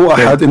اللَّهُ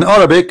أَحَدٍ. In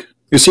Arabic,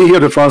 you see here,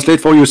 to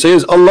translate for you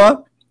says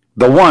Allah,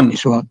 the one.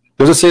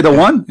 Does it say the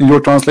one in your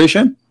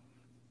translation?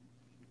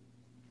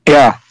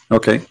 Yeah.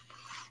 Okay.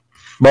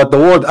 But the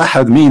word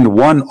ahad means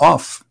one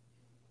of.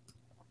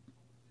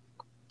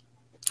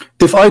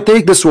 If I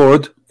take this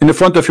word in the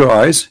front of your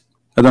eyes,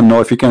 I don't know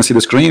if you can see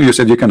the screen. You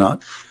said you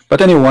cannot.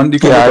 But anyone, you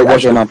can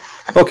watch it.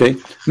 Okay.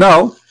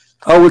 Now,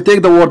 I will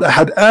take the word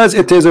ahad as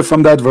it is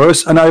from that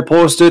verse, and I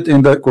post it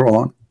in the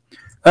Quran.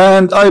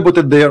 And I put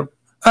it there.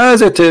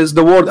 As it is,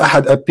 the word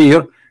ahad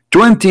appear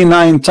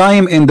 29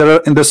 times in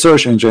the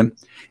search engine.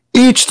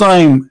 Each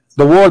time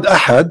the word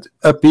ahad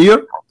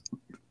appear,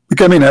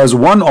 coming as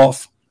one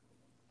of.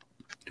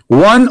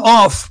 One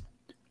of.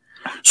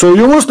 So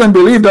you Muslim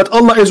believe that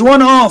Allah is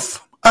one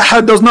of.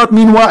 Ahad does not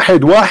mean wahid.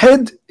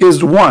 Wahid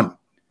is one.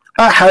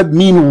 Ahad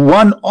mean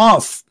one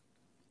of.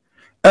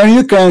 And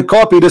you can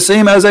copy the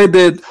same as I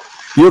did.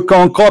 You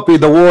can copy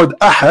the word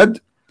ahad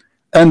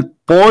and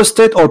post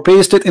it or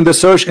paste it in the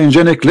search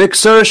engine. Click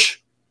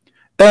search,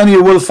 and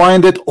you will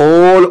find it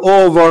all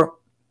over.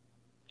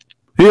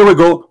 Here we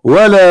go.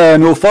 وَلَا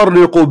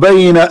نُفَرِّقُ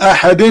بَيْنَ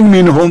أَحَدٍ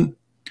مِّنْهُمْ.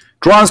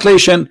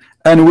 Translation,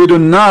 and we do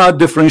not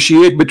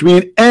differentiate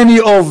between any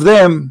of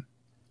them.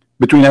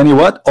 Between any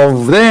what?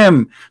 Of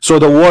them. So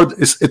the word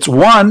is, it's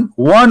one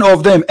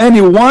of them,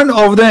 any one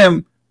of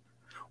them.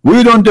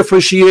 We don't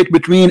differentiate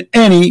between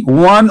any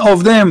one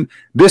of them.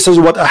 This is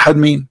what ahad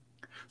mean.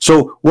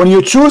 So when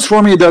you choose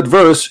for me that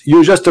verse,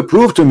 you just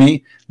prove to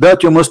me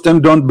that you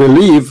Muslim don't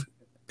believe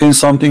in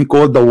something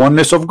called the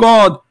oneness of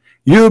God.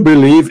 You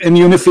believe in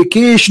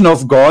unification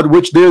of God,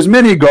 which there's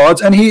many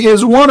gods and he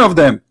is one of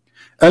them.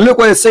 And look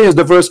what it says,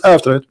 the verse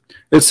after it.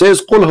 It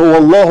says, قُلْ هُوَ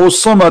اللَّهُ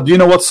الصَّمَدُ. Do you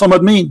know what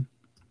samad mean?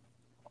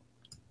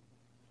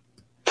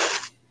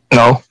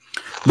 No.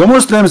 The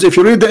Muslims, if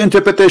you read the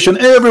interpretation,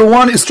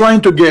 everyone is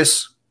trying to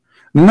guess.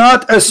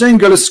 Not a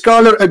single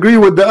scholar agree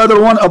with the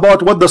other one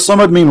about what the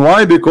samad mean.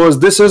 Why? Because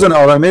this is an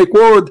Aramaic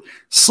word.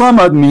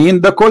 Samad mean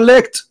the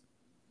collect.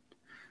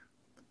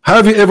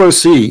 Have you ever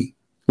seen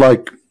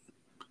like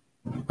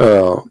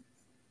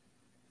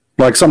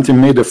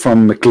something made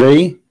from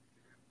clay,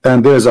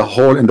 and there's a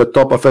hole in the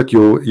top of it,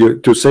 you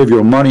to save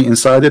your money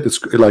inside it?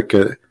 It's like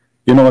you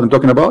know what I'm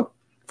talking about?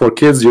 For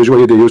kids,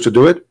 usually they used to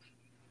do it.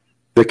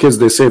 The kids,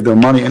 they save their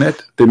money in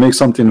it. They make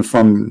something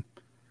from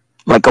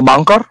like a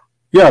bunker.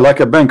 Yeah, like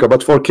a banker,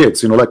 but for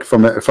kids, you know, like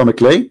from a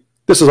clay.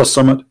 This is a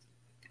samad,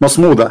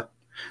 masmuda.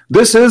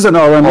 This is an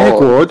Aramaic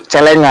word.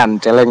 Celengan.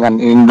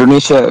 In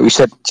Indonesia, we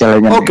said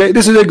celengan. Okay,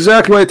 this is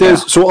exactly what it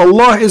is. So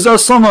Allah is a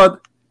samad.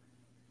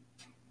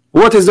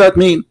 What does that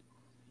mean?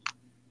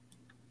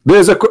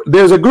 There's a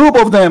group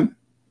of them,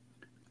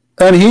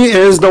 and He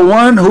is the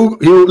one who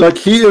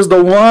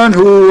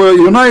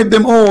unite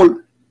them all.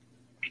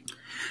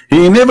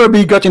 He never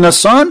begotten a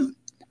son,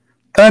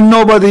 and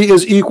nobody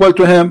is equal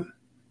to Him.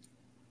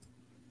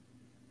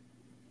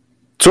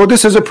 So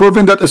this is a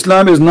proving that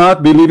Islam is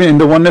not believing in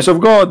the oneness of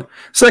God.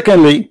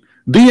 Secondly,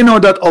 do you know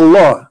that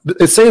Allah,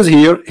 it says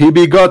here, He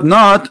begot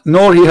not,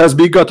 nor He has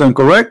begotten,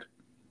 correct?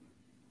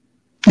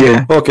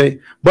 Yeah. Okay.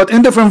 But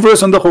in different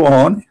verse in the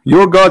Quran,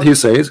 your God, He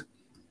says,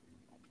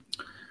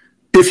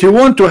 if you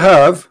want to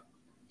have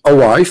a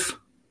wife,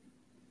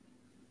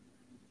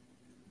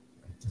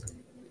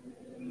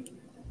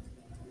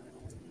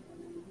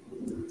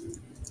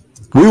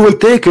 we will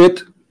take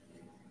it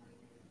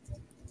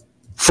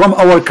from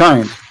our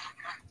kind.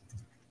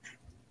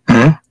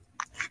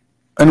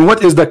 And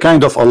what is the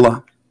kind of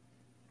Allah?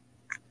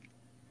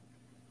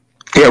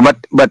 Yeah,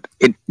 but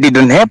it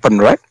didn't happen,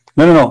 right?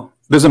 No.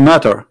 Doesn't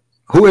matter.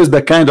 Who is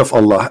the kind of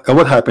Allah? And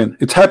what happened?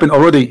 It happened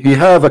already. He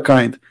have a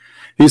kind.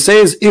 He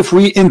says, if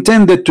we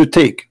intended to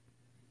take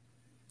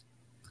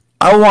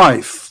a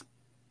wife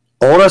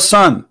or a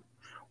son,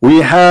 we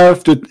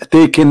have to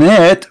take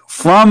it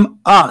from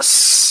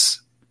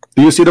us.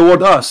 Do you see the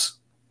word us?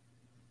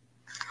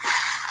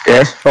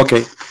 Yes.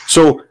 Okay.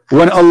 So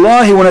when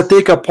Allah, He want to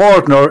take a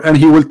partner, and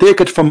He will take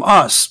it from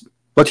us,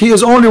 but He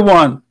is only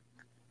one.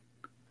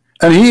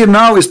 And He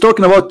now is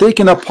talking about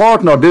taking a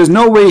partner. There's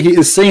no way He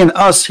is saying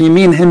us. He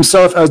mean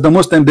Himself, as the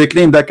Muslim they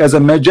claim, that as a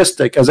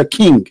majestic, as a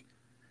king.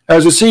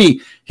 As you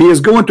see, He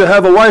is going to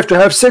have a wife to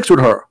have sex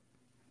with her.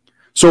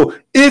 So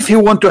if He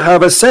want to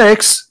have a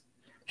sex,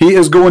 He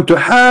is going to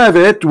have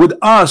it with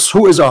us.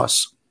 Who is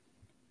us?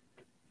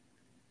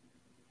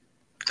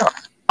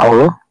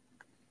 Allah.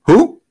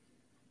 Who?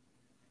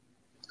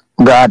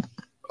 God.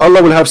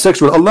 Allah will have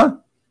sex with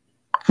Allah?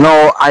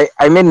 No,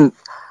 I mean,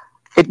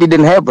 it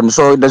didn't happen,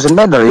 so it doesn't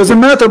matter. It doesn't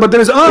matter, but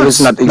there is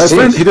us. Not My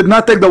friend, He did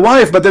not take the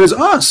wife, but there is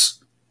us.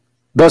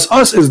 Thus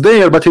us is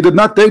there, but He did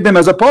not take them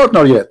as a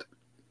partner yet.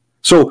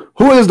 So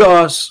who is the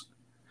us?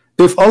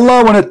 If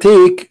Allah want to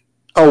take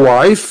a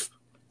wife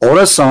or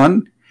a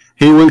son,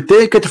 He will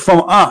take it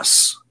from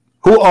us.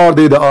 Who are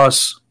they, the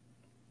us?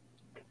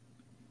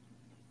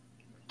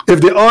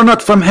 If they are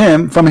not from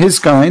Him, from His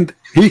kind,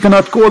 He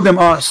cannot call them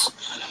us.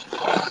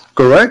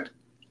 Correct?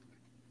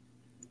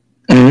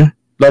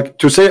 Like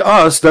to say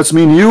us, that's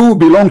mean you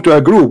belong to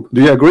a group.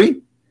 Do you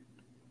agree?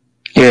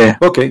 Yeah.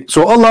 Okay.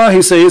 So Allah,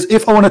 He says,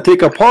 if I want to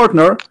take a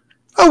partner,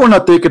 I will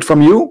not take it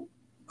from you.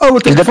 I will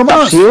take it from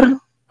us. Tafsir?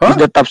 Huh? Is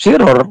that tafsir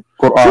or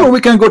Quran? Sure,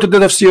 we can go to the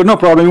tafsir. No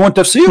problem. You want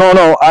tafsir?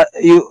 No.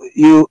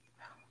 You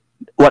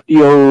what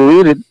you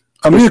read it?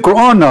 I'm reading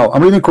Quran now.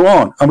 I'm reading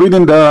Quran. I'm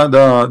reading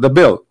the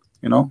bill.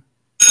 You know.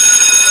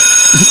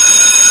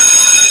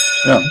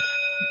 Yeah.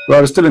 We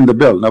are still in the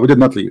bill. Now we did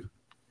not leave.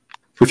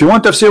 If you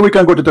want tafsir, we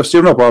can go to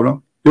tafsir. No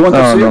problem. You want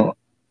tafsir?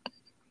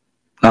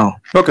 No.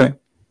 Okay.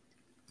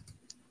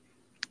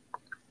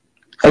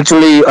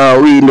 Actually,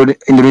 we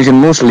Indonesian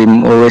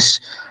Muslim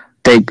always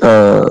take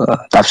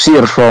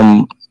tafsir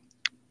from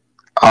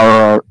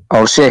our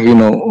sheikh. You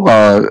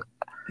know.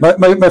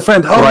 My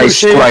friend,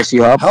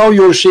 how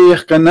your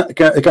sheikh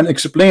can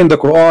explain the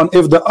Quran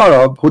if the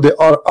Arab, who they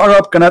are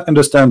Arab, cannot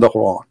understand the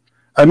Quran?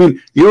 I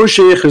mean, your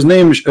sheikh, his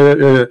name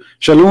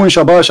Shalun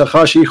Shabash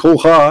Khashi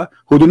Khokha,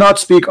 who do not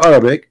speak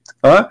Arabic,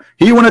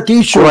 he want to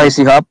teach you. Quraish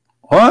Shihab.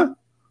 Huh?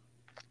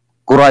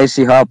 Quraish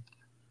Shihab.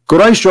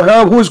 Quraish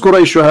Shihab. Who is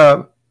Quraish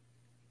Shihab?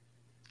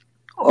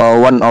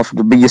 one of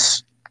the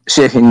biggest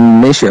sheikh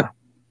in Asia.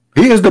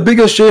 He is the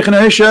biggest sheikh in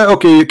Asia.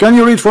 Okay, can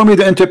you read for me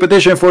the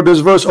interpretation for this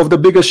verse of the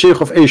biggest sheikh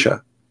of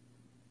Asia?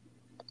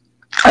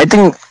 I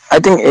think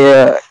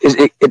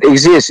it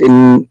exists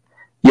in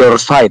your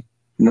site.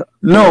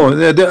 No,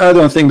 I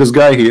don't think this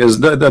guy he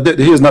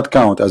is not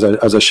count as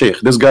a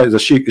sheikh. This guy is a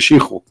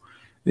sheikhu.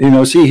 You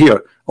know, see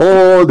here,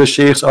 all the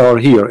sheikhs are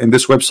here in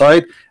this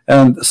website,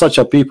 and such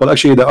a people.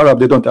 Actually, the Arab,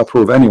 they don't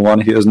approve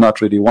anyone. He is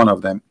not really one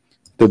of them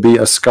to be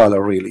a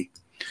scholar, really.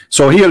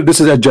 So here,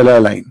 this is a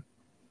Jalalain,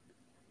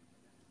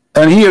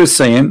 and here is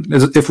saying,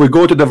 if we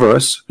go to the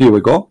verse, here we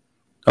go.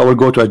 I will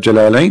go to a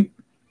Jalalain,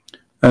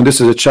 and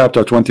this is a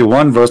chapter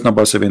 21, verse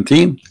number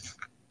 17.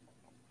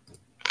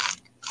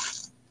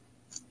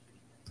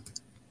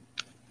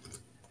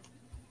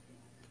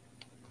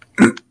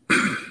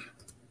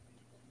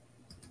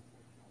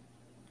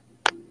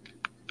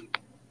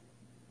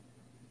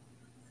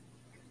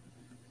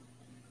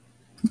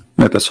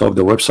 Let us hope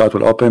the website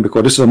will open,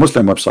 because this is a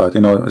Muslim website.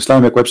 You know,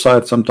 Islamic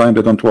websites sometimes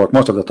they don't work.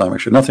 Most of the time,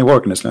 actually, nothing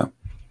works in Islam.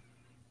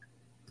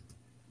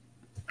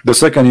 The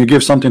second you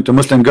give something to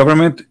Muslim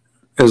government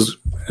is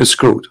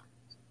screwed.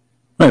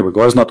 There we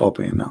go. It's not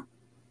opening now.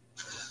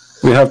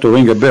 We have to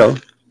ring a bell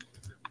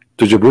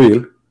to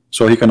Jibril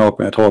so he can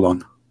open it. Hold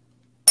on.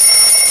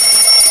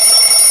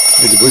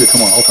 Hey, Jibril,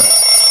 come on, open it.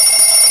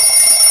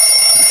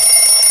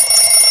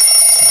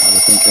 I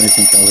don't think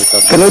anything can wake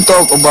up. Can we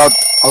talk about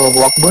Allahu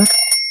Akbar?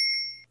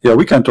 Yeah,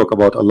 we can talk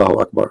about Allahu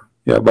Akbar.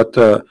 Yeah, but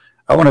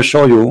I want to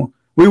show you.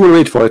 We will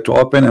wait for it to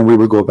open and we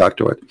will go back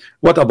to it.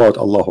 What about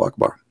Allahu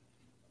Akbar?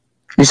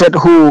 You said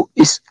who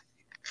is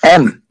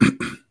N?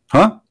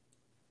 Huh?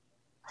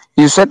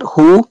 You said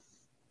who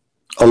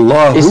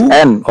Allahu is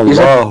N?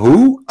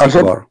 Allahu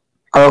Akbar.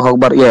 Allahu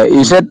Akbar. Yeah,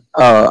 you said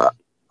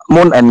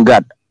moon and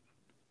God.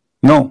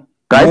 No,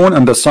 right? Moon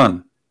and the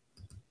sun.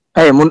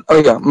 Hey, moon. Oh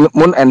yeah,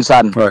 moon and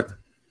sun. Right.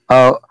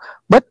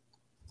 But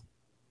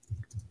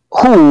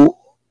who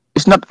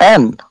is not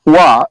N?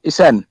 Wa is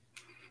N.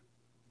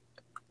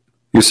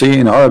 You see,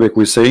 in Arabic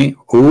we say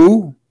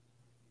who.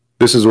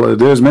 This is what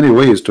there's many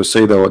ways to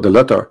say the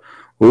letter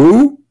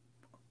who.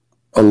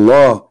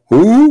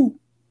 Allahu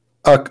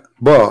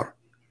Akbar.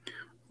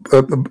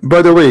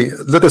 By the way,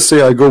 let us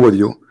say I go with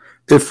you.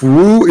 If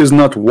who is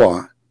not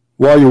wa,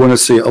 why you want to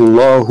say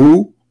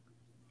Allahu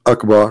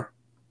Akbar?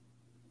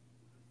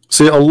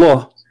 Say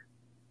Allah.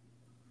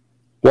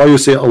 Why you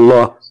say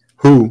Allah?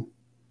 Who?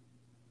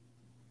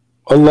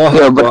 Allah.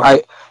 Yeah, Akbar. but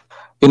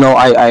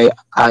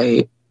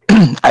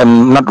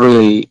I'm not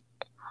really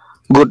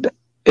good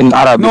in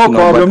Arabic. No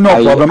problem,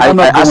 no problem. I'm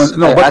not doing.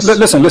 No, but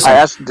listen.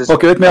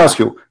 Okay, let me ask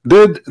you.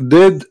 Did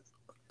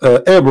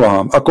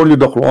Abraham, according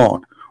to the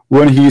Quran,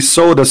 when he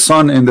saw the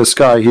sun in the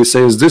sky, he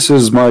says, "This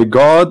is my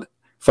God."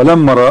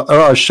 فلما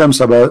رأى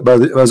الشمس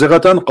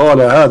بازغة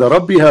قال هذا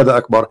ربي هذا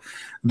أكبر.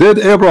 Did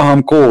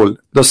Abraham call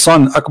the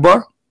sun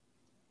Akbar?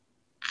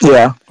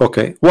 Yeah.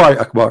 Okay. Why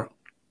Akbar?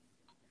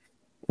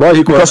 Why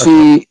he called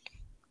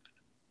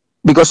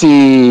because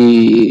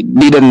he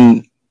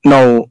didn't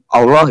know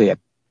Allah yet.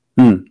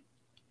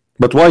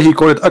 But why he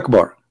called it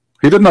Akbar?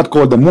 He did not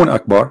call the moon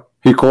Akbar.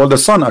 He called the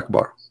sun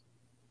Akbar.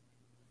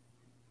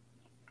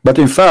 But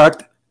in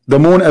fact, the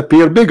moon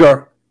appeared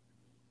bigger.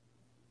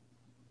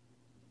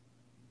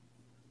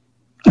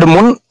 The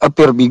moon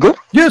appear bigger?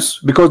 Yes,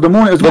 because the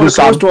moon is very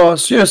close to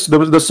us. Yes,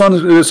 the sun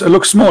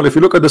looks small. If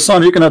you look at the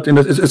sun, you cannot.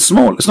 It's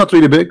small. It's not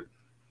really big.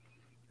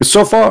 It's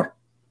so far.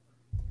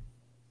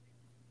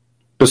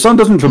 The sun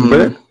doesn't look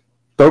big.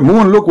 The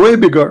moon look way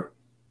bigger.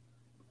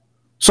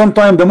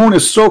 Sometimes the moon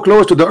is so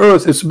close to the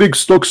earth, its big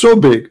looks so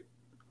big.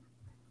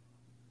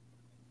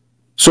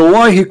 So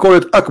why he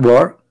called it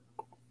Akbar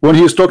when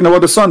he is talking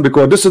about the sun?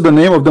 Because this is the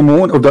name of the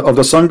moon of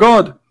the sun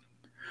god.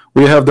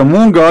 We have the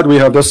moon god, we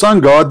have the sun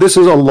god. This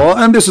is Allah,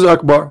 and this is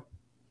Akbar.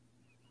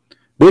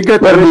 They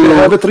get married. They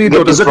have three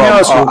daughters.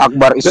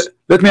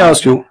 Let me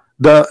ask you.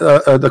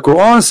 The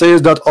Quran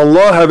says that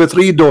Allah have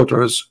three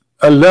daughters,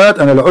 Allat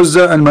and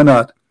Al-Uzza and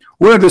Manat.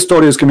 Where the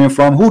story is coming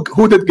from?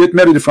 Who did get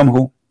married from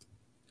who?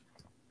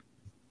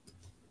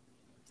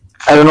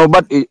 I don't know,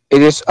 but it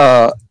is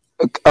a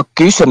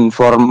question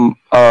from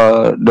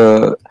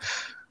the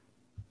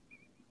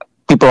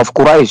people of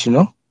Quraysh, you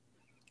know.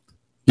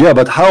 Yeah,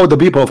 but how the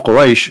people of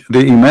Quraysh,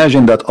 they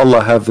imagine that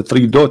Allah have the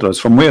three daughters?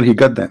 From where he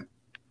got them?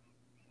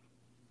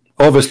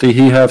 Obviously,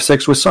 he have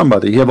sex with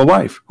somebody. He have a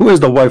wife. Who is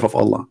the wife of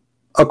Allah?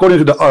 According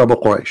to the Arab of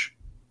Quraysh.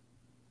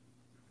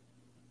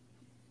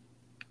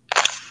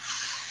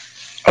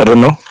 I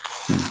don't know.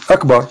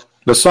 Akbar,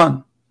 the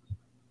sun.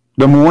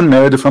 The moon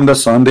married from the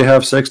sun. They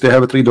have sex. They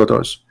have three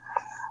daughters.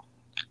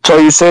 So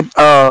you said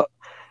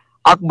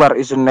Akbar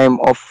is the name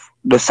of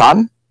the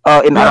sun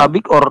in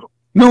Arabic or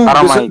no?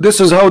 This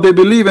is how they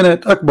believe in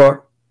it.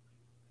 Akbar.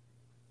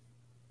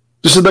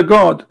 This is the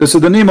God. This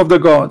is the name of the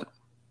God.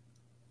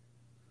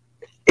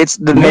 It's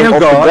the name of the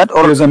God,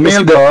 or there's a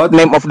male God,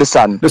 name of the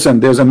sun? Listen,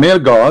 there's a male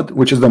God,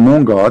 which is the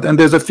moon God, and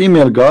there's a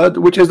female God,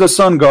 which is the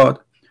sun God.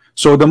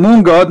 So the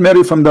moon God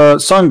married from the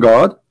sun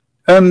God,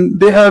 and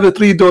they have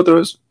three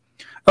daughters.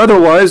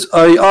 Otherwise,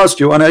 I ask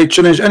you, and I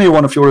challenge any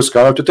one of your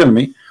scholars to tell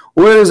me,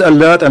 where is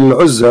Allah and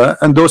Al-Uzza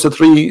and those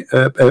three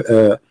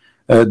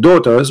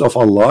daughters of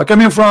Allah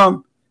coming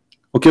from?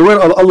 Okay, where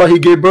Allah He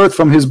gave birth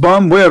from His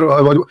bomb? Where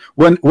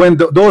when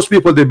those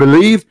people they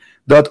believe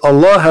that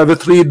Allah have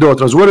three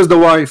daughters, where is the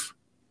wife?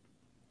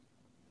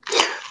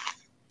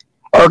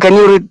 Can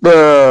you read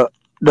the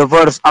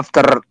verse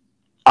after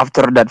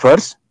that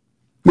verse?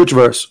 Which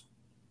verse?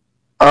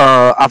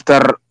 After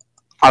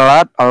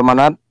Alat,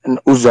 Al-Manat, and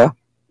Uzza.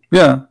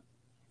 Yeah.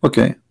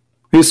 Okay.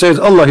 He says,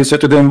 Allah, He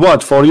said to them,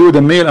 what? For you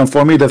the male and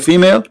for me the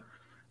female?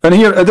 And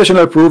here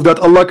additional proof that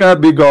Allah cannot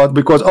be God,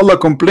 because Allah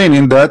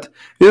complaining that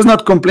He is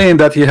not complaining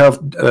that He have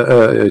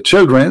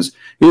children.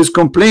 He is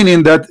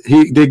complaining that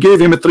they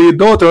gave Him three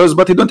daughters,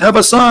 but He don't have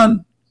a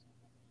son.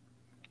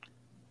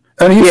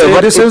 And He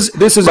said, this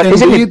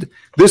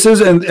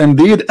is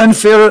indeed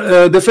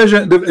unfair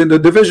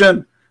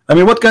division. I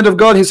mean, what kind of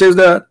God He says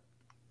that?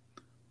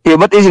 Yeah,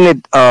 but isn't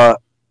it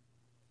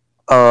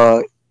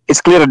it's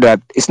clear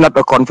that it's not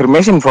a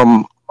confirmation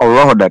from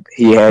Allah that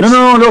He has.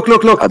 No, look.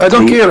 I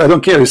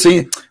don't care. You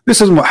see, this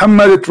is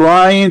Muhammad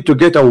trying to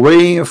get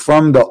away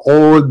from the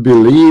old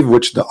belief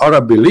which the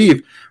Arab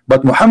believe,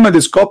 but Muhammad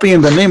is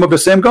copying the name of the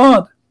same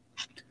God.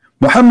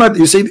 Muhammad,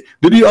 you see,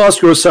 did you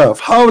ask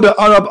yourself how the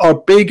Arab are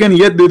pagan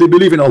yet do they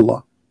believe in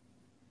Allah?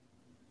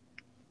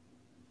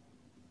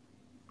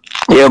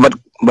 Yeah,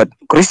 but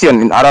Christian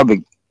in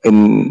Arabic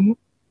in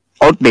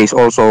old days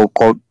also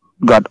called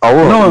God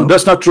Allah. No,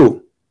 that's not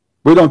true.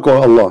 We don't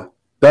call Allah.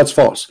 That's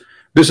false.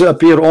 This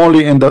appear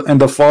only in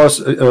the false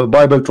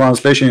Bible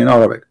translation in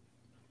Arabic.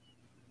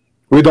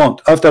 We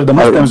don't. After the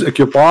Muslims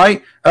occupy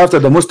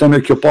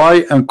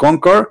and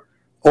conquer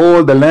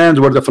all the lands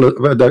where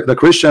the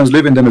Christians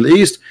live in the Middle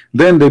East,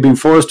 then they've been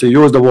forced to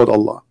use the word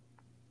Allah.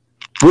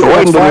 We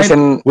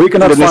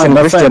cannot find,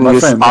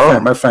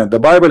 my friend. The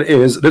Bible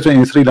is written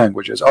in three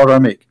languages: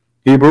 Aramaic,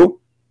 Hebrew,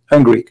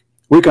 and Greek.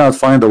 We cannot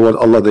find the word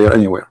Allah there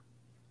anywhere.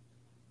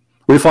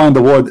 We find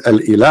the word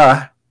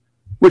Al-Ilah,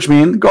 which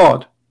means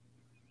God.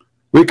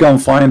 We can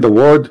find the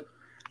word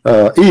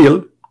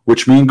El,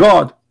 which means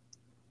God,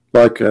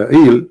 like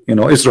El,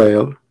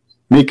 Israel,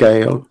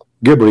 Mikael,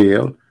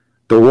 Gabriel.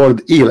 The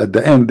word El at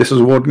the end, this is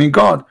the word mean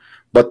God,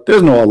 but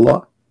there's no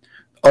Allah.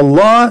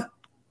 Allah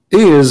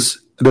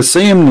is the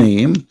same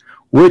name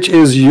which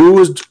is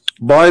used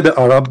by the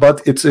Arab,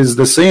 but it is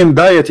the same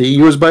deity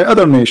used by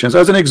other nations.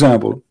 As an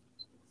example,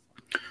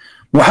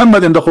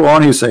 Muhammad in the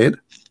Quran, he said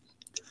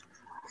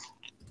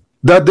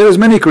that there is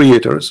many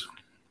creators.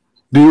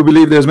 Do you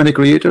believe there's many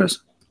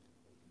creators?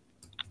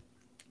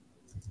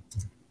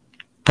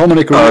 How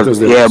many creators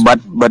there is?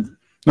 But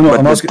no,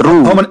 I'm asking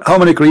how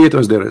many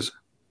creators there is?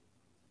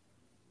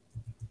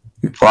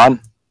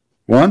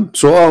 One.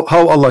 So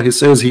how Allah He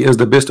says He is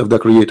the best of the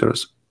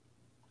creators?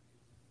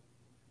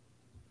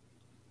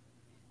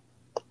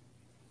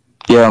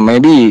 Yeah,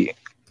 maybe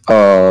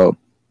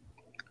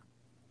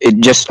it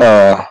just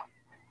for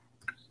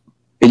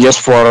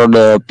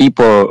the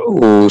people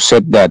who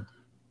said that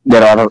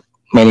there are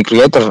many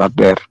creators out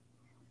there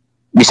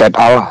beside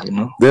Allah,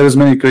 There is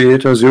many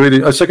creators. You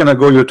really, a second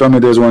ago you told me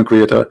there's one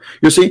creator.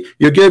 You see,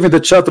 you gave me the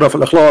chapter of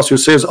Al-Ikhlas. You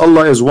says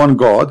Allah is one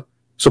God,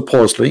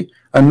 supposedly,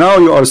 and now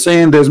you are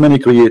saying there's many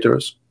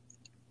creators.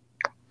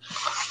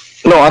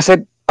 No, I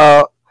said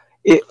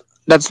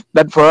that's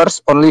that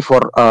verse only for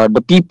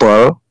the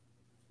people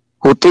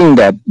who think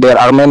that there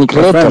are many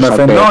creators. My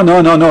friend,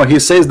 no. He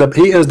says that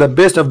He is the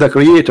best of the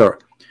creator.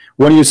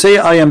 When you say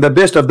I am the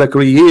best of the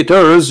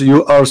creators,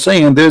 you are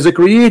saying there's a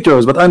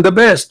creators, but I'm the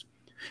best.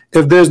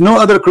 If there's no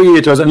other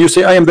creators and you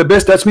say I am the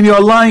best, that's mean you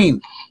are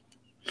lying.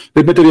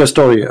 Let me tell you a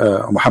story,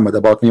 Muhammad,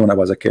 about me when I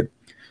was a kid.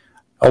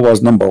 I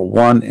was number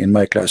 1 in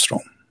my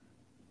classroom.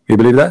 You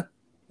believe that?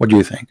 What do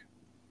you think?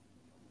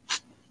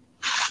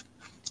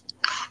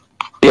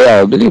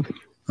 Yeah, I believe it.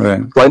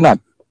 Right. Why not?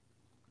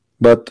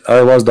 But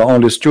I was the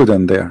only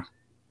student there.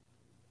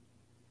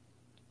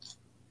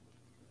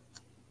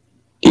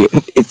 Yeah,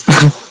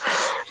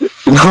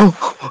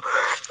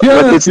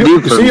 it's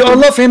you see, you're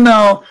laughing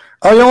now.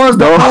 I was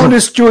the only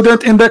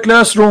student in the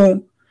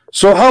classroom.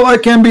 So how I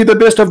can be the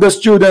best of the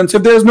students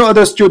if there's no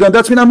other student?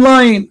 That's mean I'm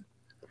lying.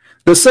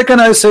 The second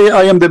I say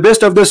I am the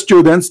best of the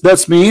students,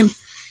 that's mean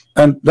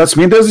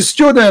there's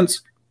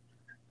students.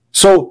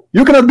 So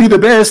you cannot be the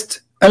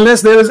best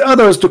unless there is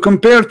others to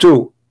compare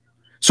to.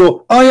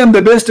 So I am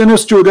the best in the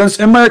students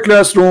in my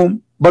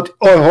classroom, but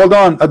hold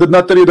on, I did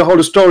not tell you the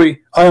whole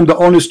story. I am the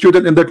only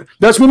student in the.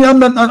 That's mean I'm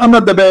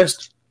not the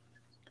best.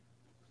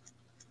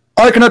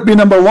 I cannot be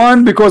number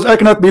 1 because I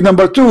cannot be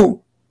number 2.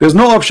 There's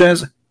no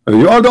options.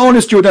 You are the only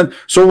student.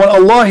 So when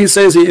Allah He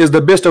says He is the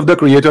best of the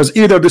creators,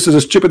 either this is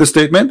a stupid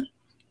statement,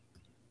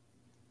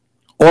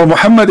 or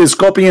Muhammad is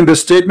copying the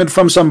statement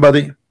from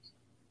somebody.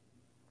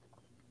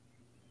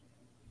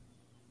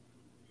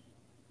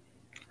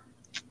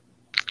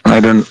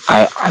 I'm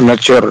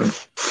not sure.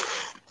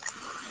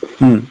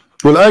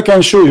 Well, I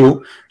can show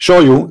you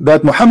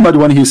that Muhammad,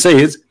 when he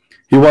says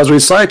he was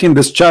reciting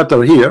this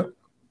chapter here,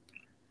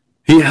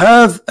 he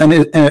have an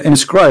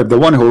inscribed, the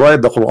one who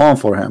write the Quran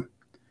for him.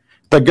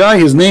 The guy,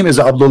 his name is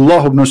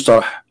Abdullah ibn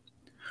Starh.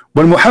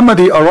 When Muhammad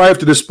he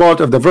arrived to this part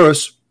of the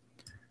verse,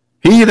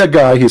 the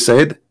guy, he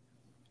said,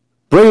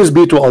 praise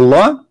be to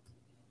Allah,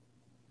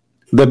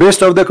 the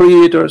best of the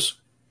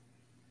creators.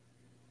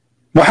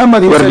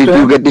 Muhammad, he Where said did to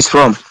you him, get this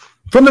from?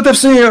 from the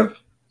tafsir.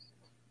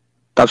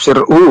 Tafsir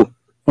who?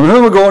 Well,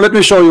 here we go, let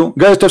me show you.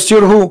 Guys,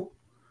 tafsir who?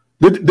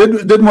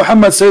 Did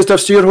Muhammad say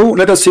tafsir who?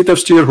 Let us see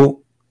tafsir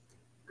who.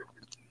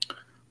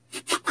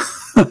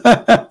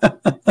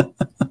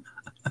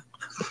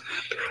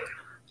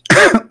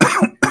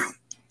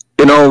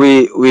 You know,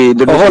 we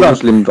the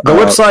Muslim. The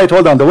website,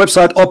 hold on, the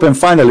website open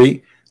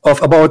finally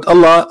of about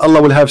Allah.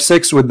 Allah will have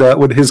sex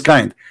with his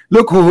kind.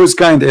 Look who his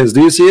kind is.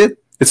 Do you see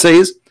it? It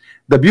says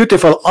the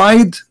beautiful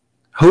eyed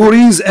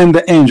Huris and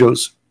the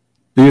angels.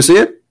 Do you see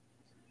it?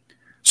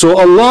 So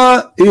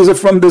Allah is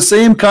from the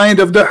same kind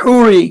of the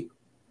Huri,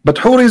 but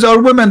Huris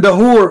are women, the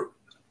Hur.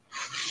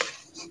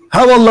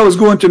 How Allah is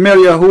going to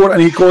marry a Hur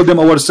and he called them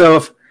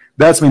ourselves?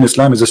 That's mean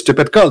Islam is a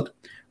stupid cult.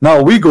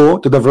 Now we go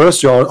to the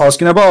verse you are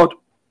asking about.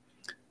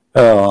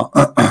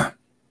 About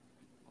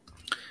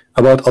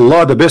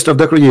Allah, the best of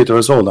the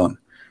creators. Hold on.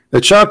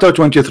 The chapter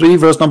 23,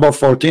 verse number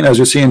 14, as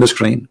you see in the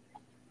screen.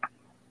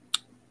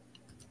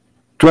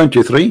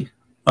 23.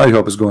 I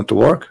hope it's going to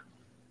work.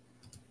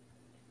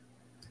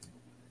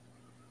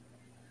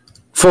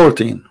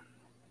 14.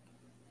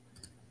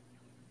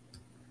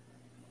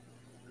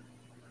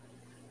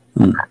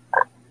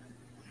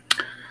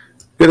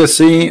 Let us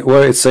see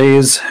where it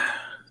says.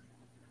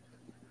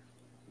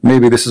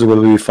 Maybe this is where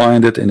we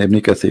find it in Ibn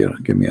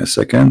Kathir. Give me a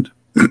second.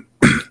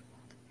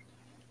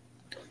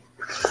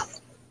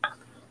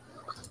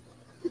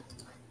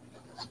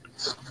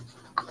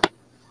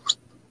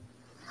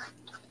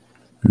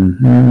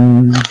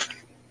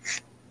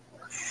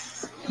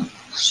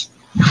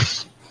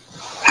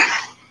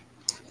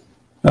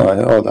 All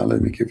right, hold on.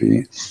 Let me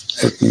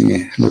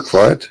look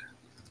for it.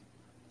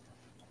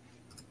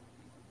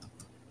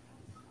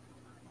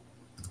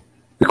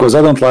 Because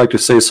I don't like to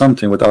say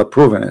something without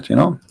proving it, you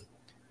know.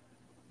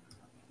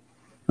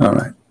 All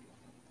right.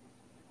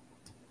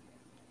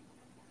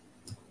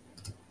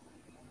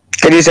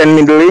 Can you send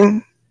me the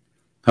link?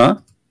 Huh?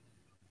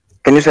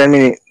 Can you send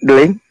me the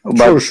link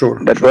about Sure.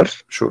 that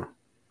verse? Sure.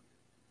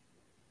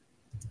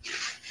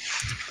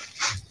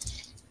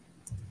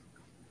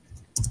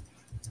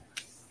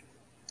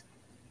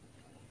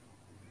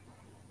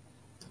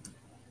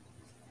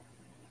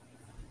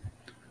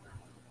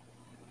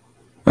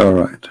 All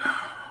right.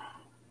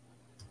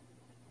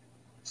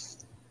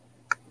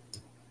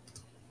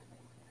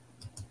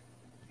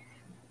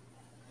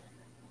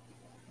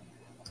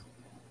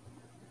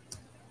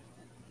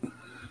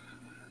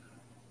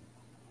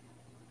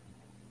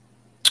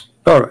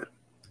 All right.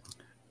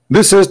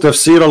 This is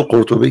Tafsir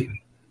al-Qurtubi.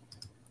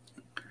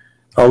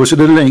 I will show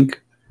the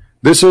link.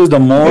 This is the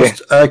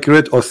most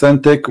accurate,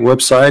 authentic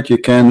website you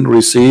can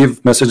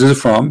receive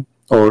messages from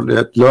or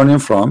learning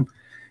from.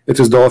 It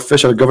is the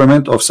official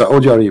government of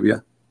Saudi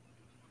Arabia.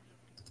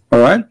 All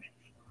right.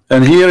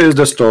 And here is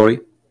the story.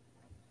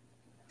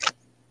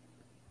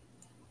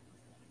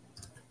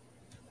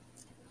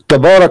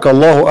 تبارك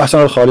الله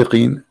أحسن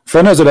الخالقين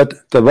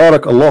فنزلت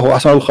تبارك الله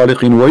أحسن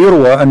الخالقين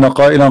ويروى أن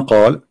قائلا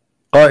قال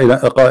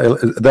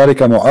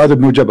ذلك معاذ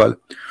بن جبل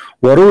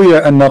وروي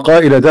أن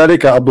قائل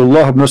ذلك عبد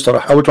الله بن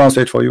سرح. I will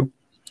translate for you.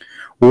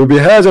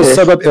 وبهذا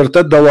السبب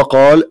ارتد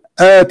وقال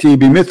آتي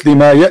بمثل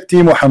ما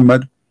يأتي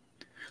محمد.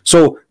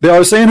 So they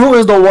are saying who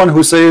is the one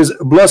who says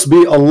blessed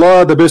be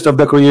Allah, the best of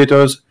the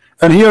creators,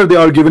 and here they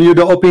are giving you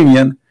the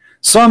opinion.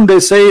 Some they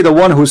say the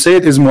one who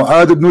said is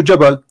Mu'adh ibn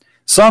Jabal,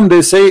 some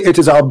they say it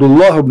is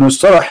Abdullah ibn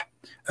Sarh,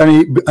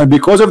 and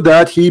because of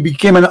that he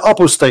became an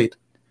apostate,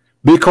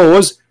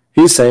 because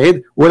he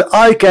said, well,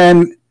 I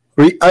can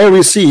make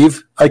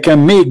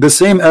the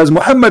same as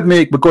Muhammad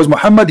make, because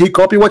Muhammad he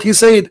copied what he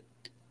said.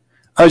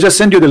 I just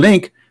send you the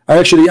link.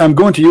 I'm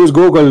going to use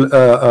Google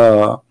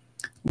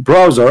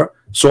browser,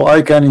 so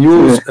I can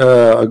use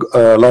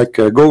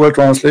Google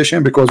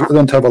translation, because we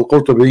don't have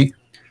Al-Qurtubi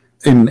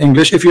in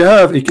English. If you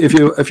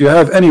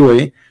have any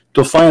way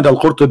to find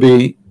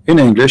Al-Qurtubi in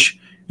English,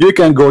 you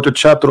can go to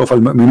chapter of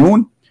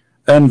Al-Mu'minun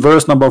and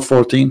verse number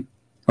 14.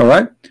 All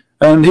right.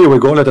 And here we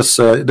go. Let us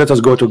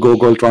go to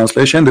Google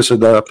translation. This is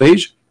the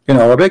page in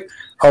Arabic.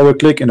 I will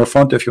click in the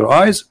front of your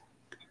eyes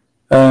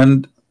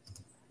and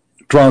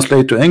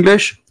translate to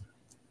English.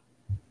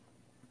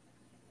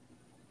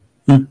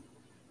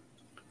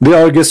 They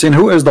are guessing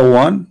who is the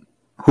one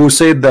who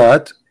said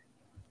that.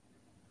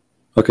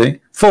 Okay.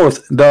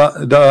 Fourth,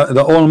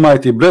 the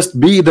Almighty, blessed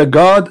be the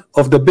God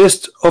of the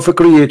best of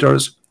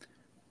creators.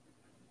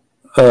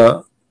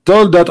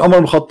 Told that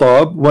Umar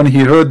al-Khattab, when he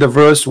heard the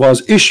verse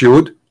was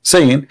issued,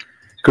 saying,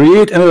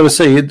 create another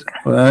said,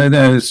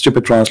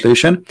 stupid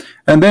translation,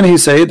 and then he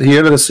said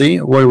here, let us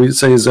see where it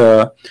says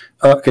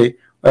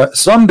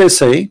some they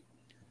say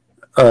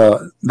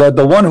that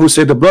the one who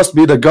said the blessed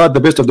be the God, the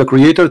best of the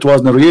creator, it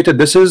was narrated,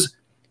 this is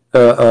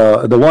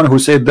the one who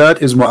said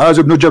that is Mu'az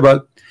ibn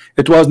Jabal.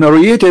 It was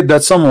narrated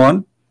that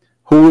someone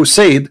who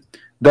said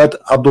that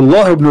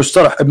Abdullah ibn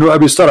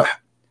Abi Sarh,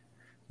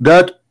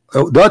 that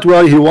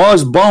why he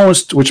was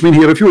bounced, which means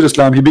he refused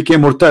Islam. He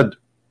became murtad.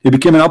 He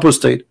became an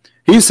apostate.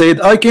 He said,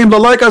 I came the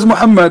like as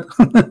Muhammad.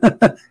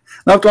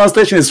 Now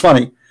translation is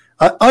funny.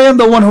 I am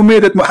the one who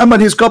made it.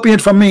 Muhammad, he's copying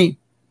it from me.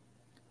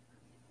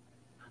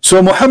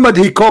 So Muhammad,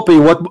 he copied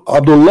what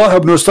Abdullah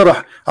ibn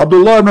Sarah.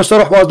 Abdullah ibn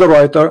Sarah was the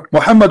writer.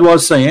 Muhammad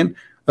was saying,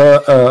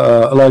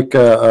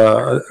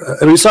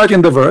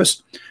 reciting the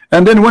verse.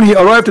 And then when he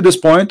arrived to this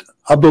point,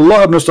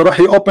 Abdullah ibn Sarah,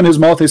 he opened his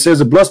mouth. He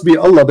says, blessed be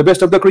Allah, the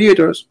best of the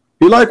creators.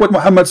 He liked what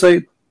Muhammad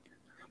said.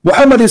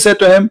 Muhammad, he said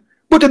to him,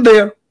 put it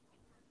there.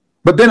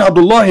 But then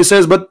Abdullah, he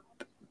says, but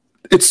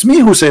it's me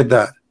who said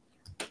that.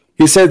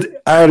 He said,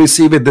 I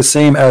receive it the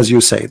same as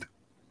you said.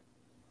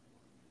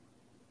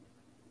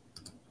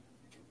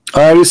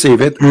 I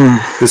receive it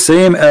the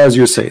same as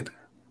you said.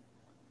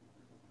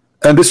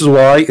 And this is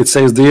why it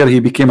says there he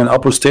became an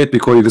apostate,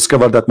 because he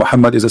discovered that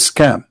Muhammad is a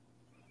scam.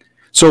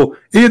 So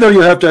either you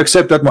have to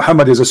accept that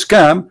Muhammad is a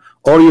scam,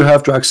 or you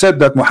have to accept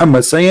that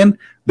Muhammad saying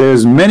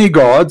there's many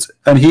gods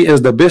and he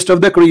is the best of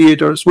the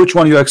creators. Which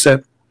one you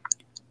accept?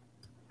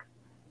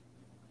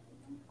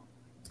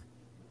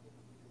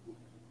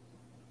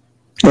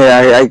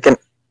 Yeah, I can.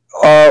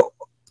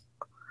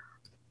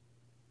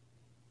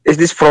 Is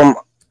this from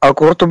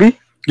Al-Qurtubi?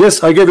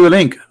 Yes, I gave you a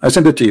link. I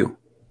sent it to you.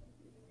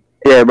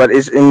 Yeah, but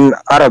it's in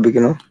Arabic,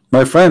 you know.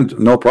 My friend,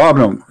 no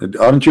problem.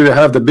 Aren't you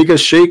have the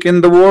biggest sheikh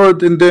in the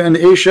world in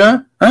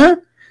Asia? Huh?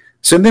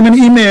 Send him an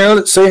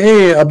email. Say,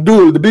 hey,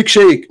 Abdul, the big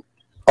sheikh,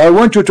 I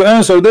want you to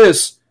answer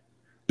this.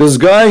 This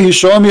guy, he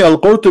showed me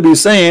Al-Qurtubi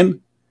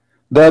saying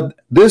that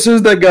this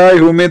is the guy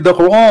who made the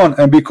Quran,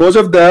 and because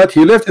of that,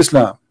 he left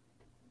Islam.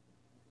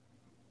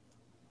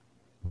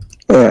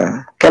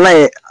 Yeah. Can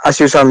I ask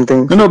you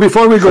something? No,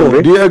 before we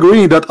go, do you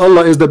agree that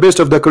Allah is the best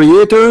of the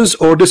creators,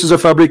 or this is a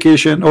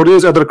fabrication, or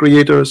there's other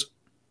creators?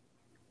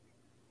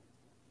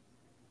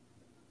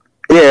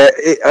 Yeah,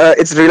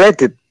 it's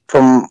related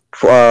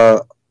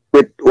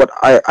with what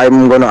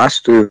I'm going to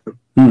ask to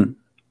you.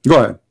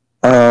 Go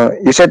ahead.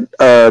 You said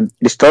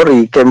the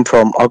story came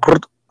from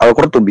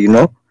Al-Qurtubi,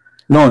 no?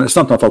 No, it's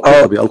not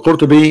Al-Qurtubi.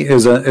 Al-Qurtubi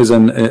is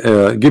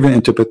an given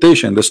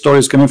interpretation. The story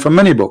is coming from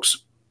many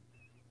books.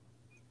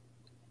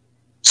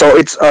 So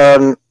it's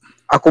an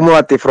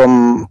accumulative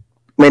from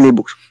many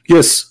books.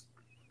 Yes.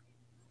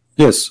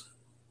 Yes.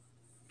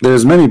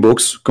 There's many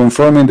books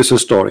confirming this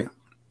story.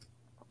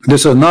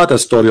 This is not a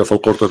story of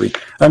Al-Qurtubi.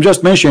 I'm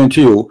just mentioning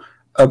to you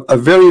a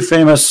very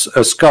famous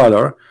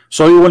scholar,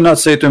 so you will not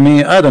say to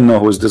me, I don't know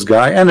who is this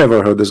guy. I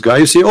never heard this guy.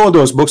 You see all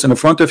those books in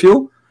front of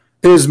you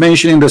is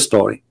mentioning the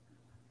story.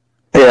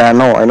 Yeah, I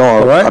know.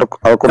 All right?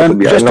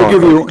 Al-Qurtubi.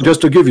 Just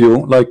to give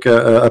you like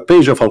a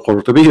page of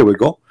Al-Qurtubi. Here we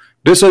go.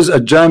 This is a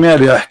Jamia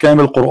li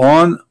Ahkam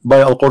al-Quran by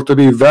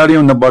Al-Qurtubi,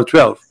 volume number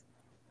 12.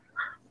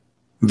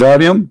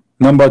 Volume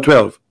number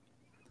 12.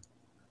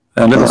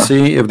 And let's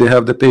see if they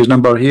have the page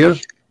number here.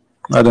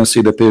 I don't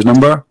see the page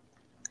number.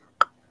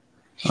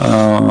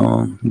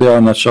 They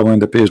are not showing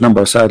the page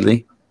number,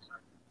 sadly.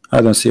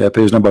 I don't see a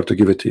page number to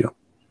give it to you.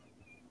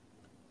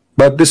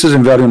 But this is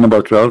in volume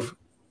number 12,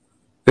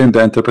 in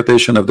the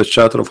interpretation of the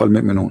chapter of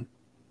Al-Mu'minun.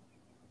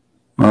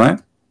 All right?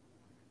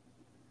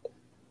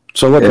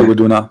 So what do we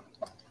do now?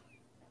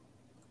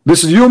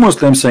 This is you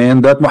Muslims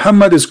saying that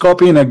Muhammad is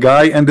copying a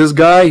guy, and this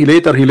guy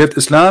later he left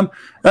Islam,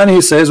 and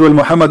he says, well,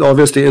 Muhammad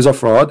obviously is a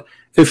fraud.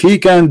 If he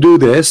can do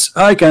this,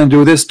 I can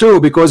do this too,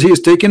 because he is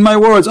taking my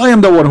words. I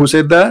am the one who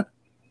said that.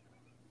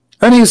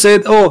 And he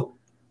said, oh,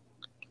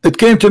 it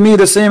came to me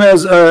the same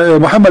as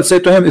Muhammad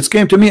said to him, it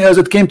came to me as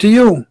it came to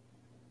you.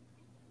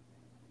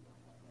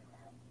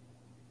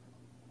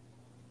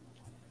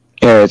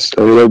 Yeah, it's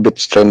a little bit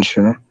strange,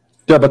 you know.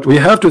 Yeah, but we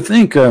have to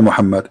think,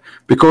 Muhammad,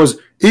 because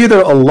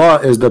either Allah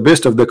is the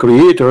best of the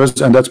creators,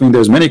 and that means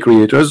there's many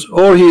creators,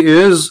 or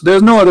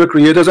there's no other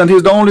creators, and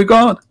he's the only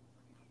God.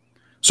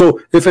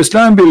 So if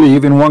Islam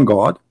believe in one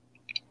God,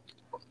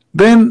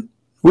 then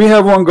we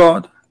have one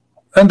God,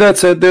 and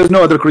that's it. There's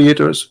no other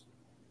creators.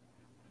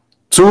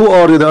 So who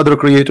are the other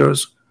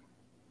creators?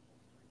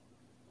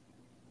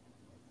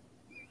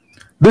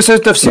 This is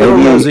Tafsir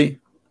al-Razi.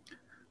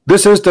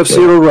 This is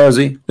Tafsir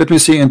al-Razi. Let me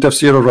see in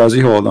Tafsir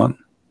al-Razi. Hold on.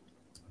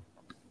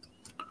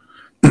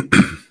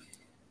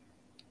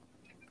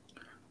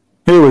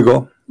 Here we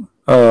go.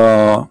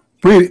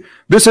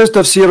 This is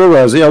Tafsir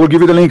al-Razi. I will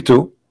give you the link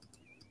too.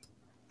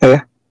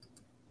 Yeah.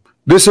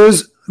 This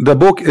is the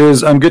book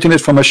is I'm getting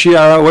it from a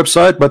Shia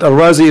website, but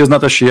al-Razi is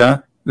not a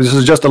Shia. This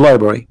is just a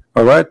library.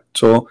 All right.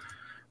 So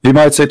he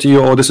might say to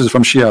you, "Oh, this is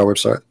from Shia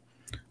website."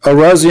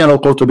 Al-Razi and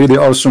Al-Qurtubi, they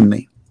are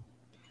Sunni.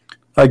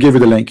 I give you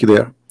the link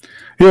there.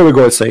 Here we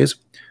go. It says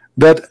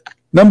that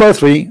number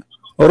 3.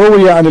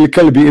 روي عن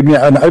الكلبي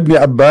ابن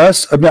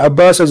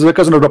عباس is the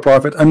cousin of the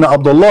Prophet أن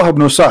عبد الله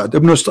بن سعد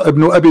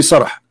ابن أبي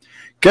سرح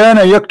كان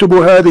يكتب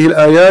هذه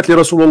الآيات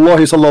لرسول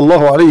الله صلى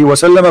الله عليه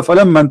وسلم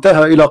فلما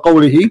انتهى إلى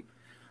قوله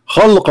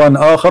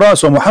خلقا آخر.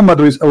 So Muhammad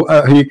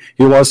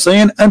he was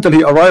saying until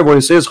he arrived where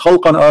he says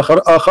خلقا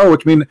آخر,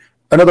 which means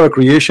another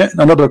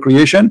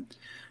creation.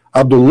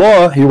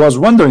 Abdullah, he was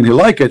wondering, he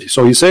liked it,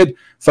 so he said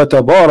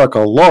فتبارك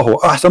الله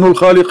أحسن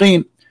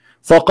الخالقين.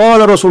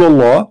 فقال رسول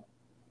الله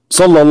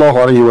صلى الله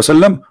عليه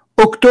وسلم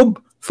اكتب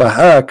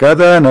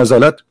فهكذا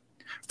نزلت.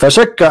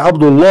 فشك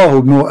عبد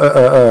الله بن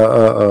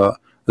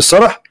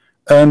السرح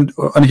and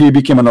he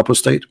became an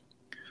apostate.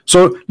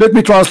 So let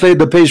me translate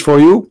the page for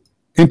you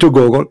into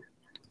Google.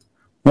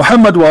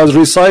 Muhammad was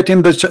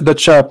reciting the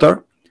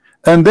chapter,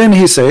 and then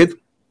he said,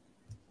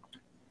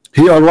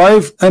 he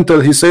arrived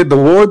until he said the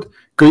word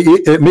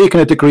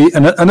making it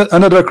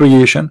another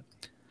creation.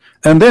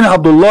 And then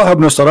Abdullah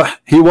ibn Sarah,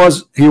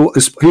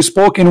 he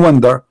spoke in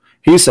wonder.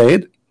 He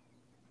said,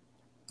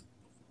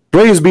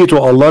 praise be to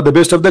Allah, the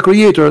best of the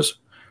creators.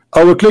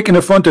 I will click in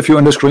the front of you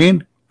on the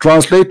screen,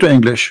 translate to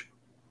English.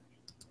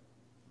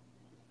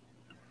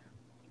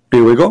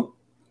 Here we go.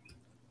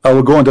 I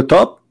will go on the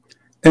top.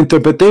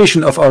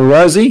 Interpretation of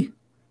Al-Razi,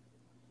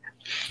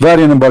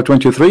 variant number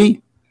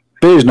 23,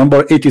 page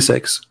number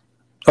 86.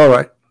 All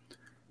right.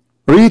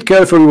 Read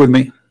carefully with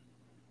me.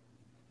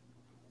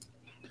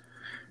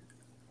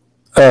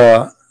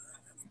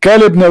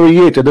 Caleb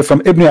narrated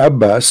from Ibn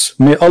Abbas,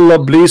 may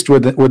Allah pleased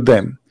with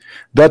them,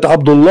 that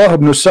Abdullah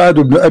ibn Sa'd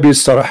ibn Abi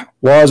Sarh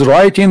was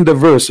writing the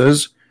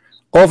verses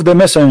of the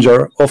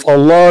messenger of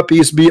Allah,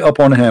 peace be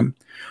upon him,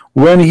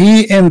 when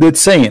he ended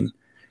saying,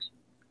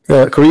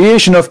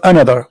 creation of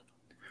another.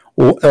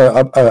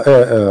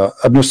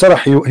 Ibn Sarh,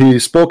 he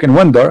spoke in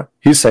wonder.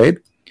 He said,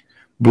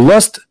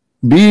 blessed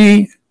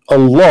be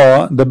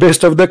Allah, the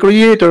best of the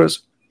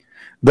creators.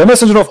 The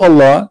messenger of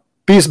Allah,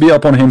 peace be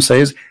upon him,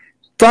 says,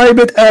 type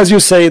it as you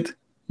said.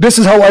 This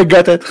is how I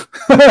got it.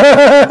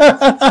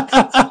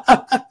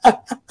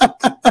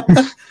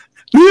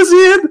 Do you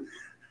see it?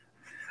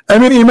 I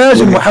mean,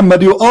 imagine,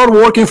 Muhammad, you are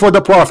working for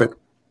the Prophet,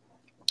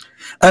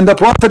 and the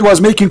Prophet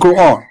was making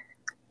Quran,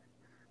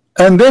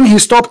 and then he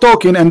stopped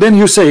talking, and then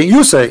you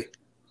say,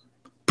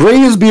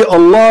 praise be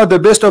Allah, the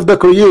best of the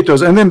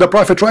creators, and then the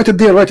Prophet write it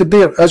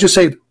there, as you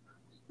said.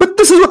 But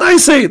this is what I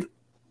said.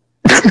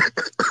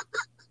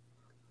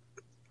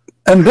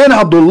 And then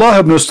Abdullah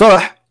ibn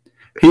Sarh,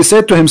 he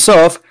said to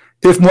himself,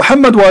 if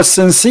Muhammad was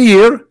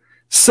sincere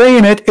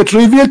saying it, it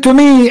revealed to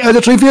me as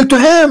it revealed to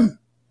him.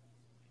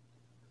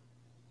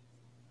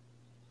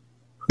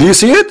 Do you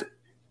see it?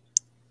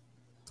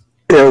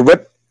 Yeah,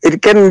 but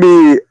it can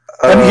be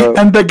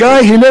and the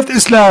guy, he left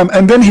Islam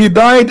and then he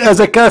died as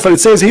a kafir. It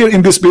says here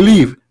in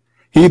disbelief,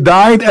 he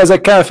died as a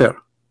kafir.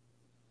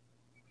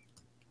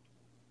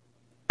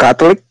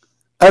 Catholic?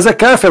 As a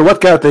kafir. What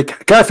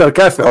Catholic? Kafir.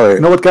 Oh, yeah. You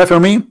know what kafir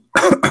mean?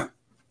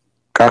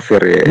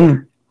 Kafir, yeah.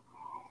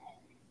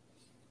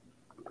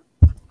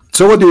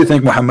 So what do you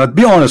think, Muhammad?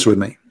 Be honest with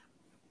me.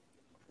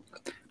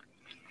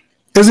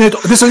 Isn't it?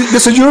 This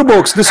is your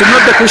books. This is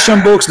not the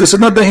Christian books. This is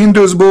not the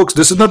Hindus books.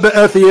 This is not the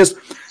atheists.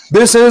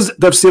 This is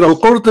Tafsir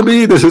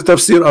al-Qurtubi. This is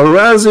Tafsir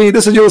al-Razi.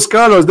 This is your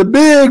scholars, the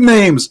big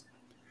names,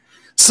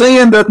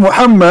 saying that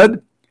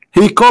Muhammad,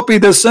 he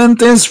copied the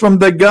sentence from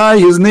the guy.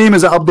 His name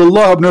is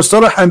Abdullah ibn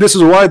Sarh, and this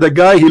is why the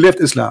guy, he left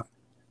Islam.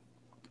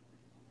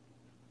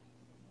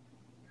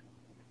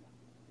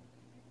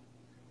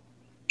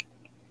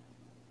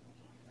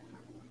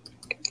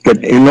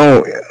 But you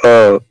know,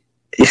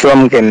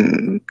 Islam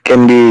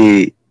can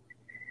be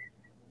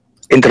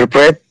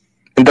interpreted.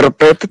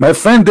 My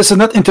friend, this is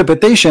not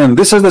interpretation.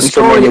 This is the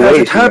story as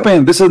it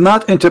happened. This is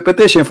not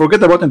interpretation.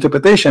 Forget about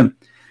interpretation.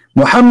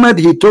 Muhammad,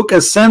 he took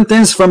a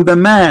sentence from the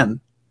man,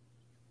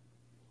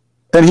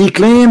 and he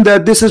claimed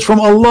that this is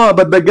from Allah,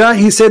 but the guy,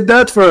 he said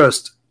that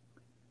first.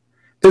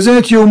 Isn't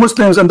it you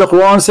Muslims and the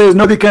Quran says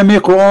nobody can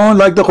make Quran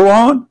like the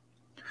Quran?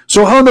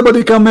 So how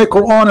nobody can make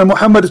Quran and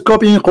Muhammad is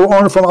copying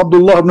Quran from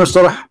Abdullah ibn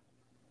Sarh?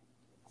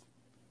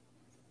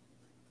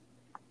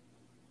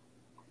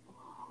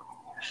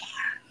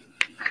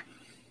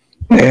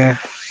 Yeah.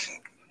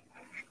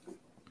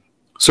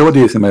 So what do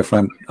you think, my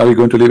friend? Are you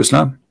going to leave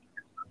Islam?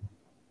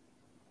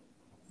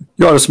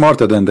 You are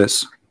smarter than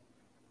this.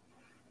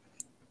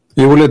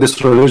 You will let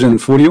this religion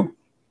fool you?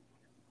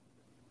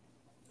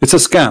 It's a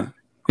scam.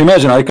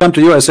 Imagine I come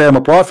to you, I say I'm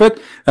a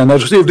prophet and I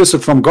receive this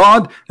from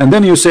God, and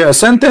then you say a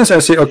sentence, I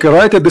say okay,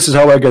 write it, this is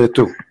how I get it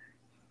too.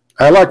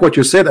 I like what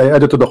you said, I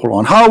added to the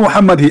Quran. How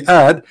Muhammad, he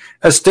add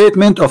a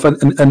statement of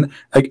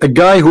a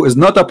guy who is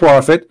not a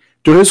prophet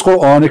to his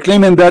Quran,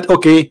 claiming that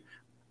okay,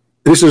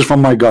 this is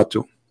from my God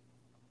too.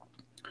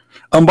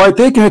 And by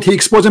taking it, he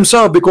exposed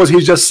himself, because he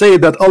just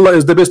said that Allah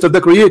is the best of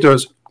the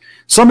creators.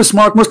 Some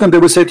smart Muslim, they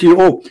will say to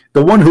you, oh,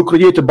 the one who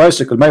created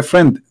bicycle. My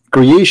friend,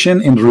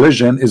 creation in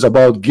religion is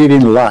about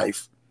giving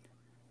life.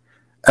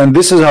 And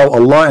this is how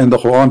Allah in the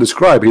Quran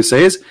describe. He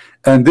says,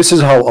 and this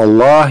is how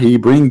Allah, he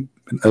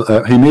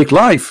make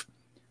life.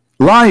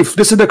 Life,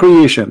 this is the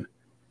creation.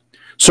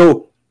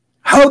 So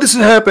how does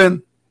it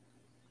happen?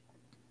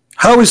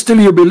 How is still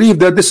you believe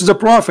that this is a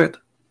prophet?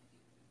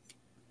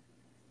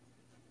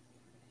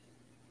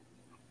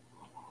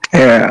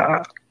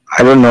 Yeah,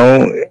 I don't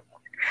know.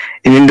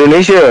 In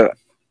Indonesia,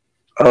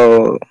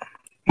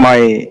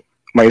 my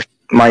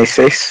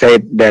sect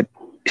said that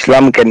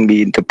Islam can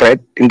be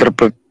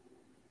interpreted.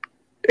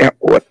 Yeah,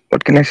 what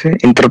can I say?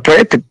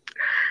 Interpreted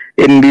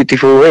in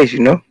beautiful ways,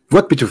 you know.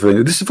 What beautiful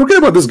way? Forget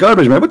about this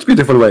garbage, man. What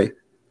beautiful way?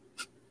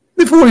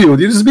 They fool you.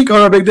 You speak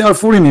Arabic, they are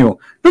fooling you.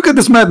 Look at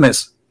this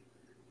madness.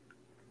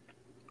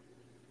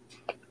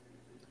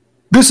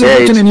 This is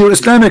written in your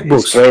Islamic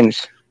books.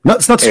 Strange. No,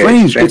 it's not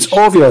strange. It's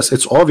obvious.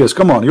 It's obvious.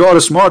 Come on, you are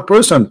a smart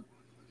person.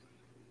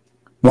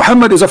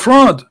 Muhammad is a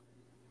fraud.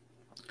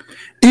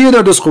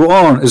 Either this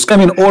Quran is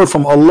coming all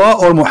from Allah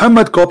or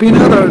Muhammad copying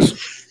others.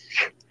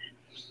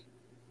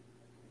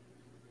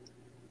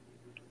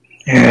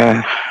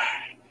 Yeah.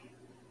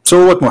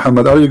 So what,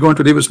 Muhammad? Are you going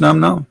to leave Islam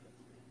now?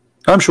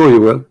 I'm sure you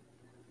will.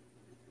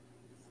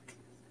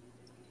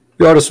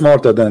 You are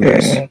smarter than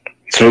this.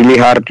 It's really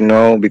hard to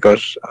know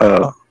because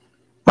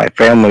my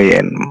family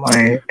and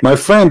my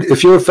friend,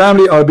 if your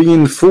family are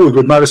being fooled,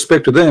 with my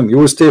respect to them, you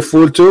will stay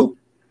fooled too?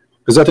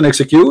 Is that an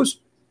excuse?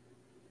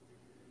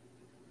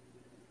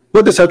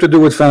 What does this have to do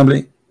with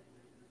family?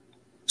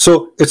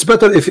 So it's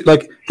better if,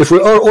 like, if we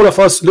are all of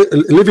us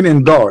living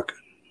in dark,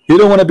 you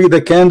don't want to be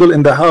the candle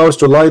in the house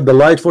to light the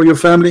light for your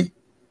family?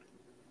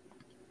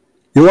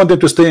 You want them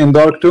to stay in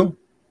dark too?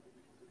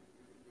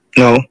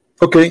 No.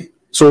 Okay,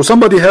 so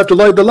somebody have to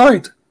light the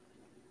light.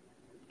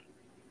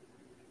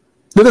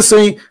 Let us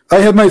say I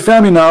have my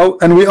family now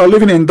and we are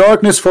living in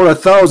darkness for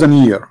 1,000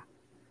 years.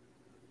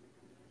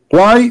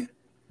 Why?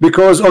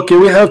 Because, okay,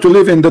 we have to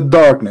live in the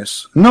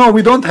darkness. No,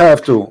 we don't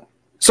have to.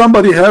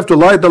 Somebody have to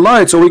light the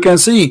light so we can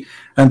see,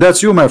 and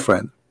that's you, my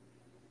friend.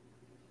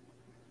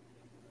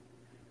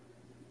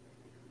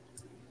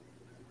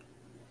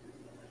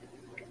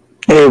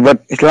 Hey,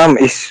 but Islam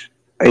is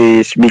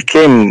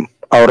became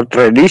our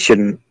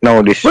tradition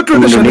nowadays. What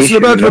tradition? It's a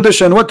bad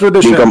tradition. What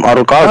tradition? Become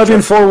our culture.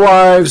 Having 4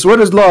 wives.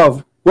 What is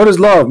love? What is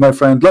love, my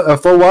friend?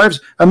 4 wives.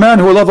 A man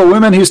who loves a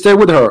woman, he stay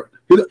with her.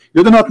 You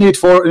do not need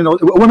 4. You know,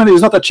 a woman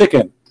is not a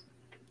chicken.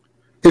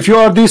 If you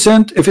are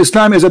decent, if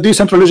Islam is a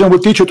decent religion, will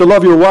teach you to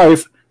love your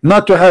wife,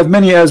 not to have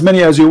many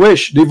as you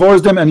wish.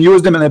 Divorce them and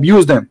use them and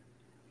abuse them.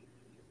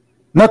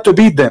 Not to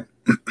beat them.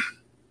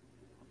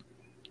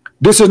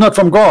 This is not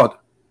from God.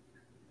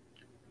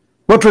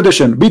 What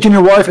tradition? Beating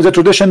your wife is a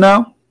tradition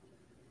now?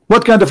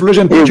 What kind of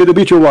religion teach you to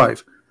beat your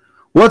wife?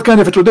 What kind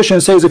of a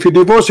tradition says if you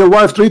divorce your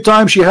wife 3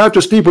 times, she have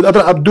to sleep with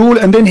other Abdul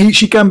and then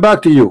she come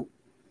back to you?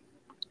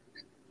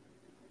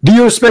 Do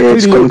you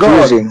respect your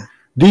God?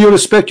 Do you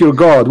respect your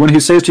God when he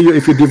says to you,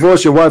 if you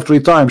divorce your wife 3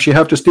 times, she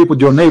have to sleep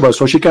with your neighbor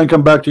so she can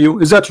come back to you?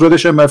 Is that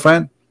tradition, my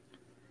friend?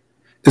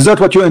 Is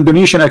that what you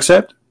Indonesian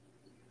accept?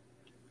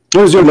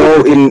 What is your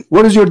dignity?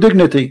 What is your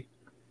dignity?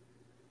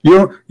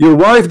 Your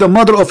wife, the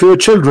mother of your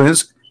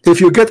children's, if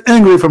you get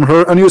angry from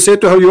her and you say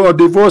to her you are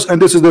divorced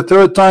and this is the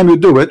 3rd time you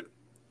do it,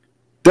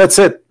 that's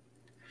it.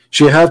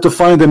 She have to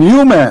find a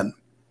new man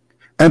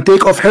and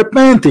take off her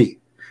panty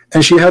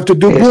and she have to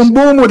do boom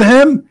boom with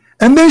him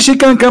and then she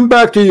can come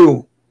back to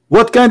you.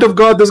 What kind of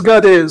God this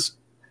God is?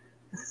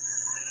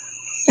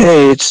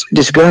 Hey, it's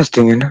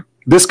disgusting, you know.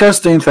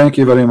 Disgusting, thank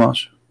you very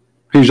much.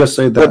 He just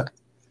said that.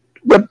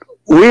 But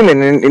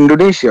women in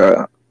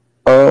Indonesia,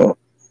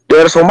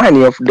 there are so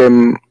many of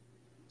them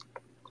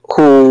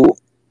who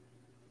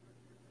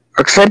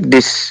accept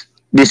this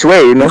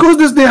way, you know.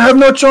 Because they have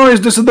no choice.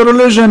 This is the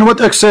religion.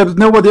 What accept?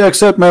 Nobody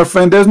accept, my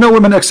friend. There's no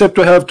women accept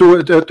to have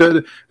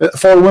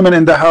 4 women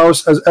in the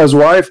house as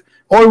wife.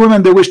 All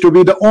women, they wish to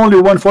be the only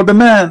one for the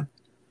man.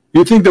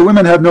 You think the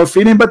women have no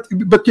feeling, but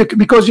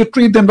because you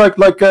treat them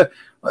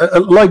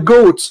like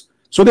goats,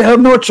 so they have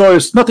no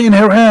choice. Nothing in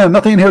her hand,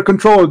 nothing in her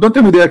control. Don't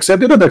tell me they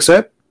accept. They don't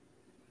accept.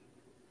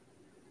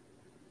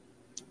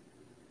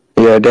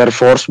 Yeah, they're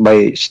forced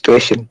by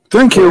situation.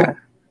 Thank you. Yeah.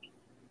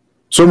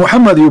 So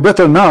Muhammad, you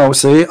better now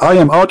say, I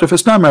am out of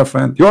Islam, my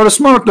friend. You are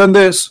smart than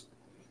this.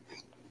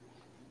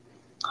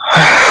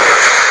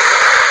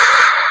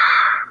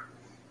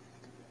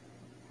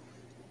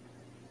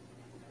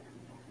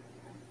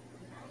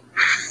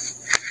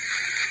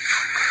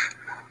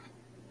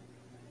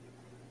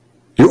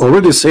 You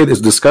already said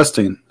it's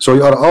disgusting, so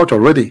you are out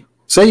already.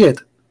 Say it.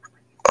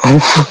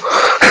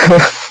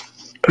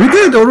 You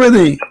did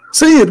already.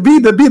 Say it. Be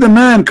the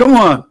man. Come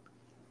on.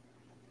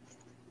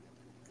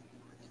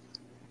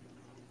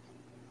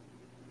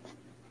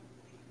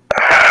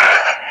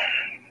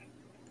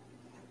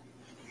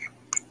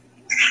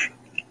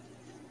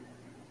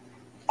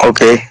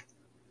 Okay.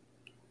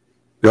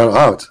 You are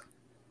out.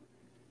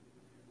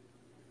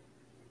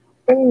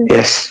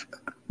 Yes.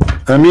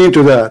 I mean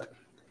to that.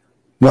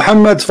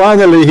 Muhammad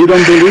finally, he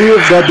don't believe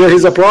that there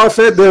is a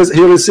prophet.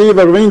 He received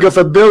a ring of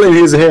a bill in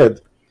his head.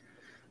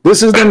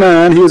 This is the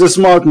man. He is a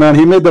smart man.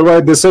 He made the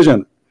right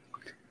decision.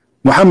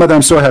 Muhammad,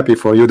 I'm so happy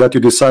for you that you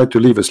decide to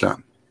leave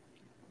Islam.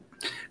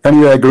 And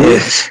you agree.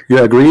 Yes. You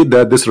agreed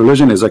that this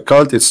religion is a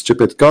cult. It's a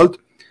stupid cult.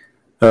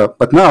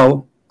 But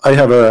now I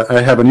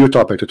have a new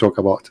topic to talk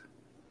about.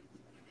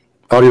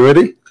 Are you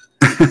ready?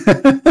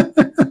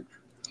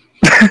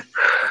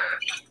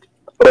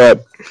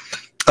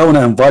 I want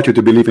to invite you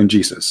to believe in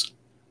Jesus.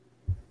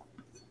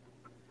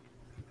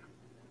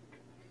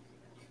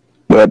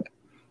 But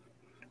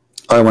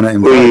I want to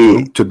invite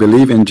you to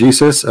believe in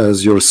Jesus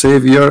as your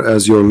Savior,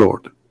 as your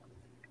Lord.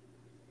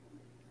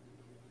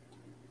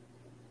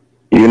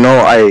 You know,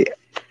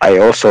 I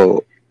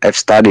also have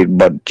studied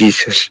about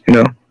Jesus, you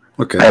know.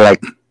 Okay. I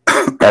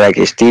like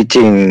his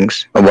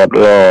teachings about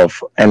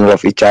love and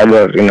love each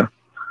other.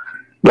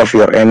 Love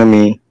your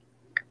enemy.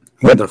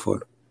 Wonderful.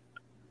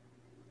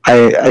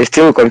 I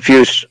still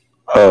confused.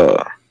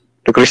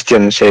 The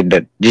Christians said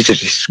that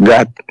Jesus is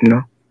God.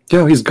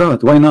 Yeah, he's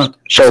God. Why not?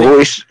 So who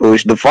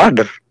is the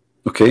Father?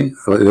 Okay,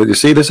 you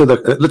see, this is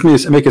let me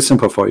make it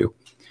simple for you.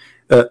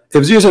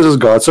 If Jesus is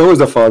God, so who is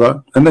the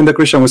Father? And then the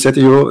Christian will say to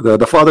you,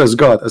 the Father is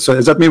God. So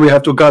does that mean we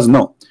have two gods?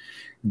 No.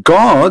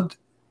 God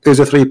is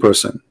a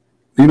three-person.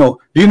 You know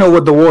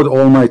what the word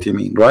Almighty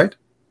mean, right?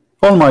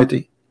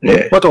 Almighty.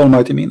 Yeah. What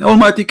Almighty mean?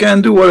 Almighty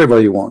can do whatever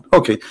he want.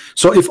 Okay,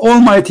 so if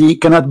Almighty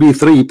cannot be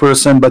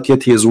three-person, but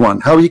yet he is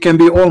one, how he can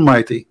be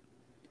Almighty?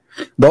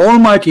 The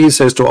Almighty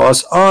says to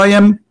us, I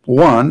am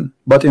one,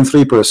 but in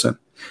three-person.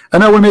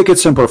 And I will make it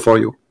simple for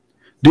you.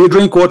 Do you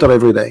drink water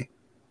every day?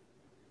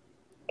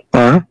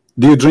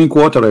 Do you drink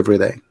water every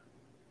day?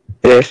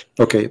 Yes.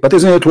 Okay, but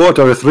isn't it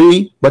water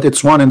three, but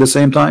it's one in the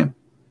same time?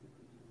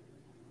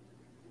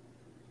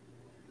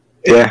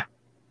 Yeah.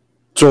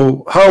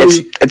 So how it's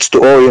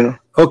H2O,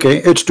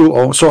 Okay,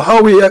 H2O. So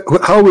how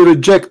we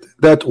reject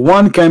that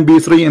one can be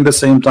three in the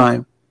same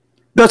time?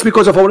 That's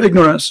because of our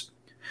ignorance.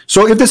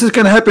 So if this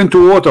can happen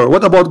to water,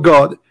 what about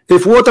God?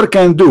 If water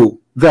can do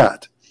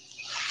that,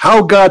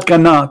 how God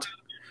cannot?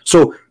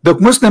 So the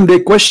Muslim, they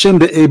question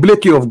the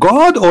ability of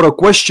God, or are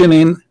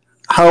questioning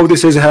how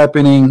this is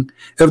happening.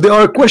 If they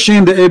are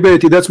questioning the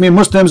ability, that means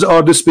Muslims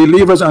are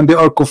disbelievers and they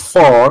are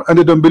kuffar and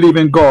they don't believe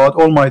in God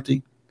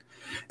Almighty.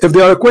 If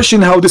they are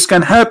questioning how this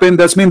can happen,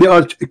 that means they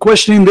are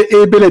questioning the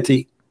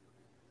ability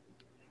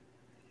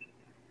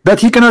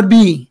that he cannot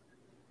be,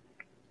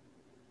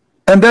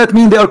 and that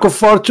means they are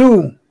kuffar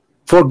too.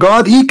 For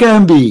God, he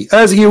can be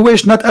as he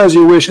wish, not as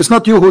you wish. It's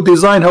not you who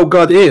design how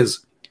God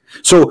is.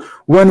 So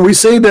when we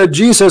say that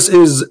Jesus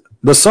is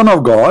the Son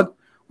of God,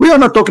 we are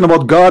not talking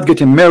about God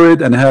getting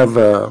married and have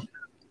a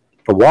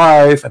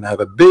wife and have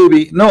a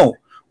baby. No,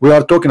 we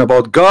are talking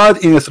about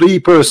God in a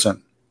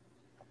three-person.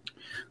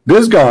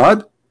 This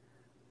God,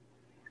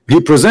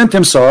 he presents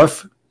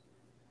himself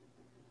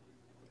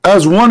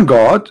as one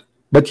God,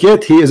 but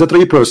yet he is a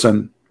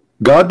three-person.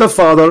 God the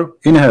Father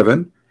in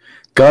heaven,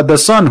 God the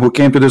Son who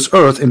came to this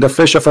earth in the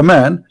flesh of a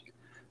man,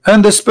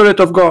 and the Spirit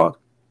of God.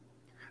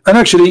 And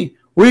actually,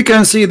 we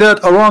can see that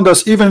around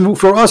us, even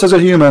for us as a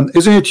human.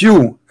 Isn't it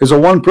you is a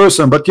one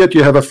person, but yet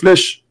you have a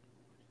flesh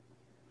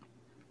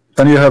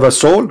and you have a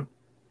soul?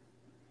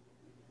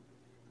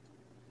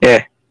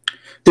 Yeah.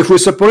 If we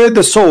separate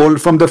the soul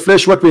from the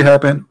flesh, what will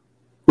happen?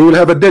 We will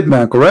have a dead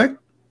man, correct?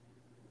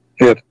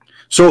 Yeah.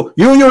 So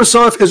you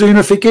yourself is a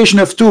unification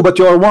of two, but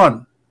you are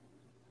one.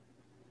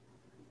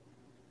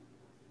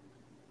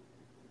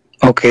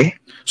 Okay.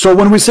 So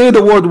when we say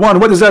the word one,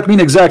 what does that mean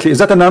exactly? Is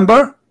that a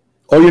number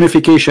or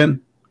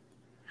unification?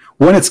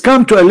 When it's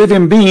come to a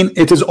living being,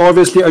 it is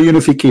obviously a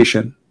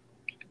unification.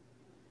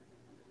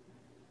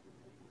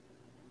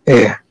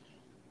 Yeah.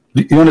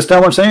 You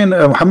understand what I'm saying,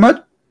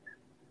 Muhammad?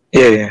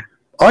 Yeah.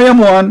 I am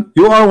one,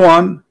 you are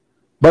one,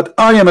 but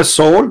I am a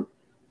soul,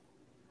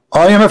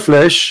 I am a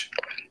flesh,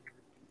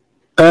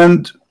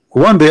 and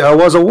one day I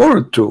was a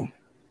word too,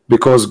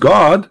 because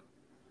God,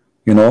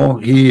 he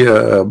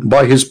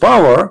by his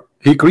power,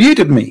 he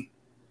created me.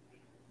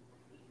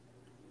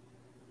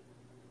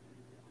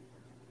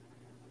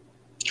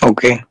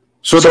 Okay.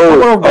 So the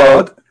power of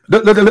God.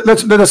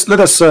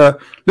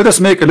 Let us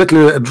make a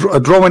little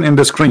drawing in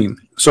the screen,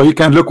 so you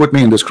can look with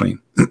me in the screen.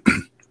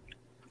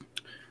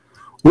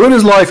 Where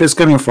his life is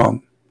coming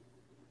from?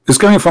 It's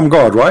coming from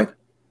God, right?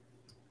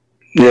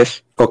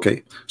 Yes.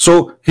 Okay.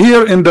 So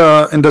here in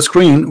the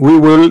screen, we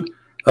will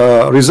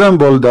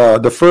resemble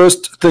the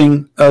first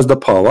thing as the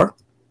power.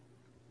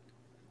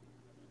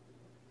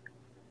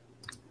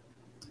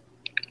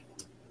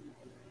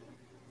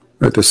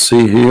 Let us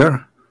see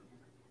here.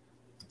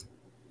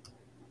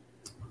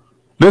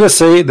 Let us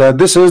say that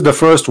this is the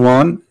first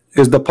one,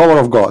 is the power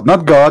of God.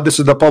 Not God, this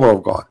is the power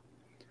of God.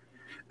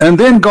 And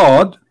then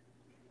God,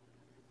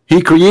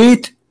 he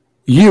create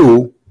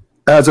you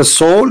as a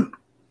soul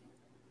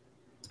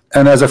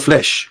and as a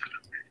flesh.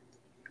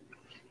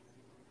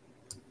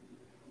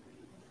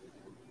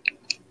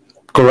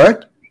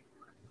 Correct?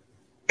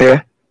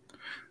 Yeah.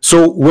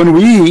 So when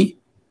we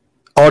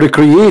are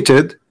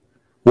created,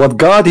 what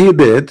God he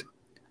did,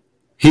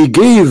 he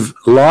gave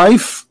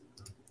life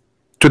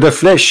to the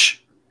flesh.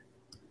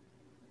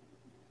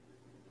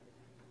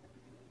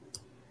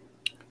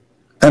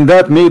 And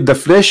that made the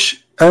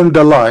flesh and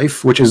the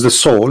life, which is the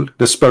soul,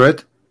 the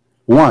spirit,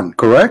 one,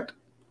 correct?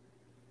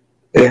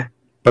 Yeah.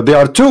 But they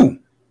are two.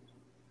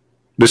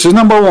 This is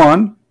number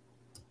one,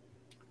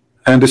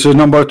 and this is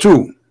number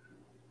two.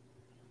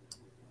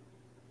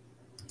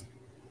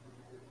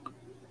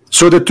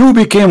 So the two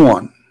became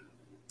one.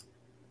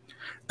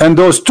 And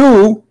those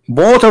two,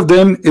 both of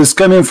them is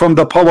coming from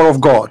the power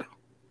of God,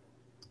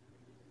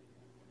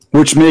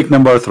 which make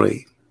number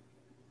three.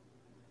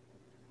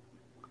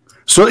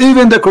 So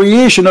even the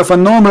creation of a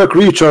normal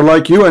creature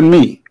like you and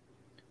me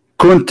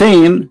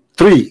contain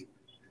three: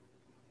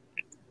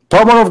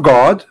 power of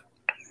God,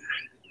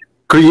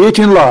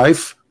 creating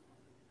life,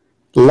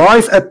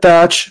 life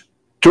attached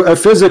to a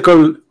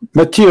physical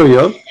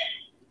material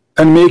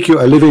and make you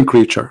a living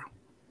creature.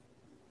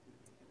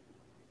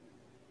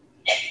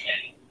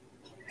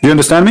 You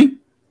understand me?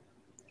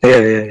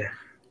 Yeah.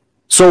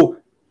 So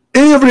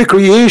every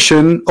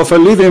creation of a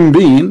living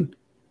being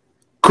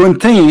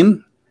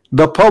contain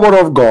the power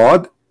of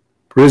God,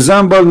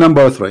 resemble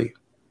number 3.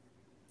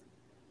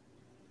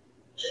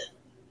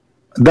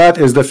 That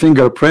is the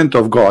fingerprint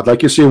of God.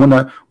 Like you see, when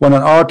an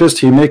artist,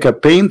 he make a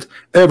paint,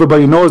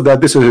 everybody knows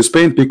that this is his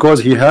paint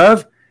because he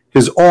have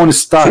his own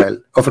style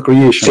of a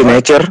creation.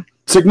 Signature.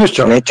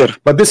 Signature.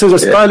 But this is a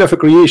style of a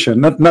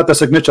creation, not a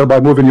signature by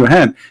moving your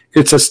hand.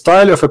 It's a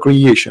style of a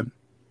creation.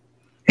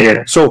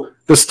 Yeah. So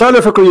the style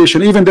of a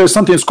creation, even there's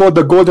something it's called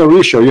the golden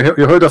ratio. You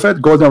heard of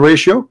it? Golden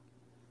ratio?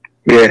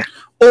 Yeah.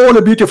 All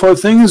the beautiful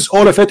things,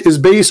 all of it is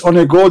based on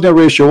a golden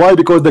ratio. Why?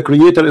 Because the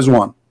creator is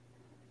one.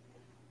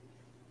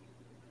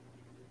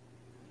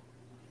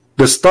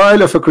 The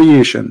style of a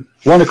creation,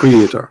 one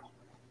creator.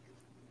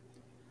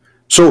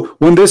 So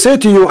when they say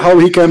to you how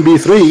he can be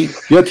 3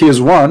 yet he is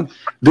 1,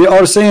 they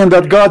are saying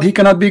that God, he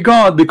cannot be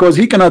God because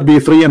he cannot be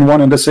 3 and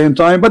 1 at the same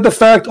time. But the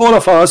fact, all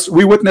of us,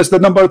 we witness the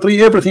number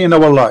 3 everything in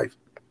our life.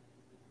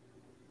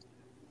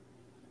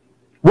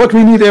 What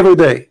we need every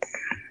day,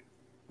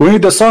 we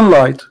need the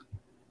sunlight,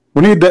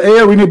 we need the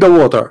air, we need the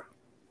water.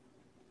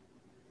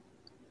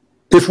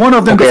 If one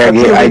of them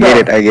disappear,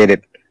 I get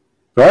it.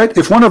 Right?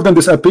 If one of them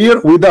disappear,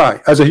 we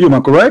die as a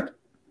human, correct?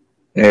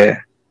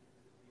 Yeah.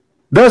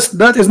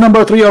 That is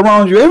number 3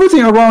 around you.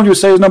 Everything around you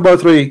says number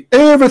 3.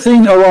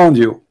 Everything around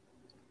you.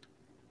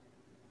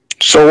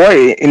 So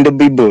why in the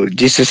Bible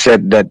Jesus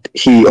said that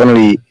he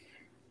only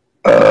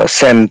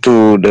sent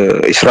to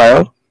the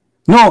Israel?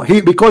 No,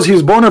 because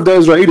he's born of the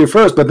Israeli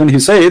first, but then he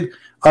said,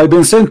 I've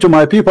been sent to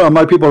my people and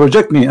my people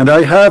reject me, and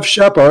I have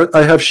sheep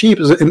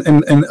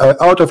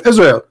out of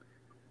Israel.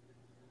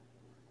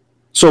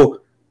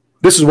 So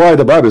this is why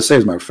the Bible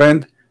says, my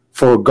friend,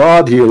 for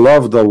God he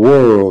loved the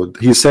world,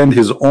 he sent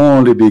his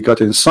only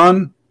begotten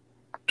son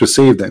to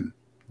save them,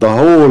 the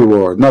whole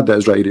world, not the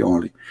Israeli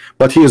only.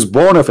 But he is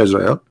born of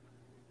Israel,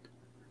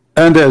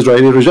 and the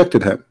Israeli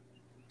rejected him.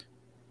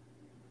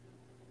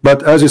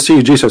 But as you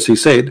see, Jesus, he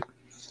said,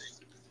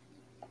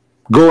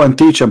 go and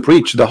teach and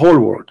preach the whole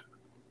world,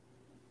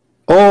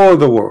 all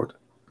the world.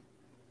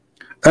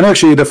 And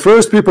actually the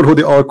first people who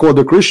they are called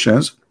the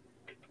Christians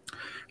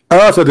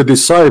after the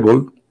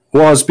disciple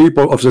was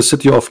people of the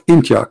city of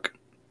Antioch.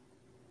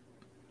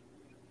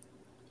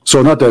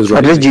 So not the Israelis.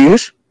 Are they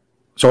Jews?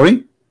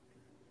 Sorry?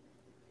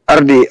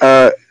 Are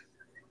the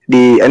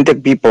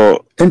Antioch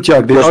people?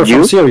 Antioch, they are Jews?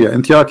 from Syria.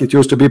 Antioch, it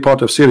used to be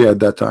part of Syria at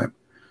that time.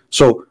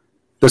 So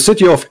the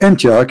city of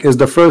Antioch is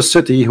the first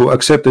city who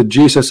accepted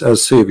Jesus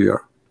as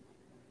Savior.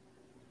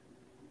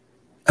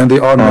 And they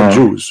are not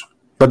Jews.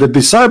 But the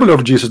disciple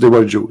of Jesus, they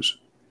were Jews.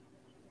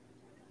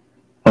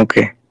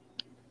 Okay.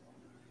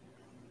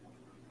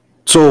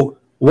 So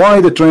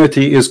why the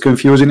Trinity is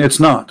confusing? It's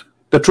not.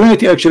 The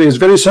Trinity actually is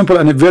very simple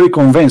and very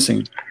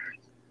convincing.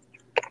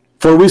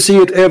 For we see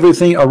it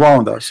everything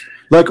around us.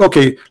 Like,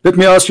 okay, let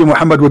me ask you,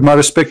 Muhammad, with my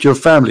respect, your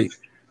family.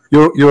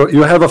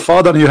 You have a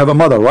father and you have a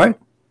mother, right?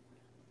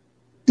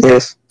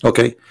 Yes.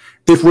 Okay.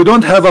 If we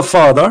don't have a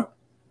father,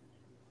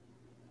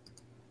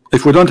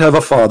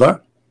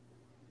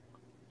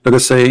 let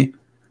us say,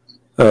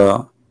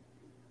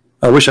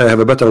 I wish I have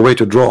a better way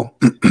to draw.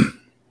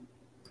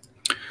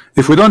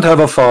 If we don't have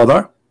a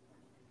father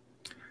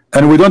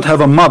and we don't have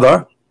a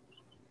mother,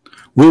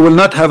 we will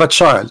not have a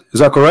child.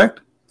 Is that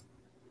correct?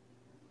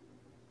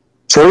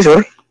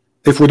 Sorry.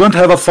 If we don't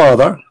have a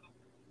father,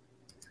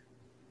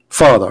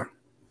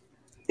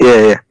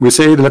 Yeah. we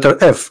say the letter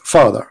F,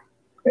 father.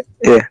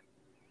 Yeah.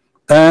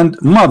 And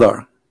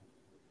mother.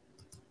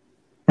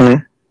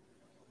 Hmm.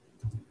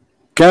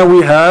 Can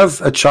we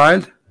have a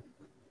child?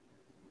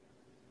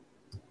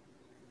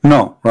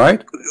 No,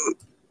 right?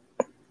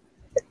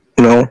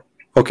 No.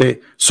 Okay,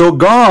 so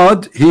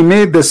God, he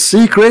made the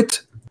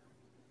secret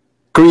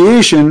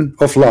creation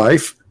of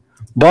life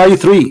by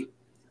 3.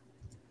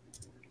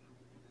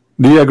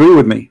 Do you agree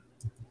with me?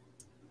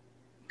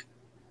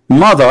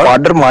 Mother,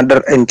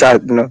 Mother, and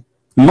child. No.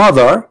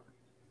 mother,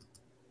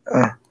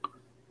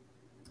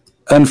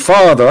 and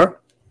father,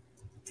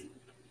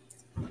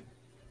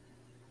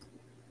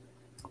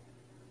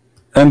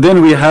 and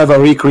then we have a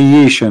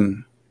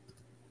recreation,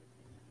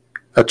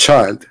 a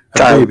child, a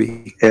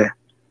baby. Yeah.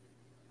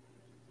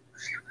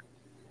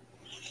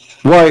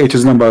 Why it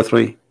is number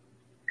 3?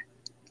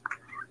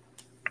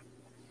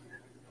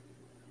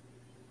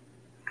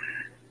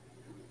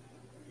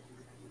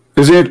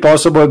 Isn't it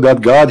possible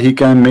that God, he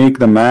can make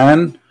the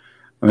man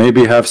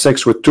maybe have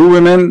sex with 2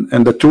 women,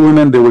 and the 2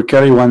 women, they will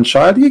carry 1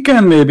 child? He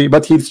can maybe,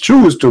 but he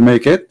choose to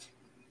make it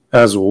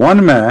as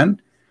 1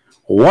 man,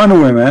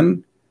 1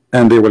 woman,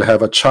 and they will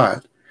have a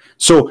child.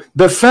 So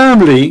the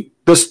family,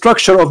 the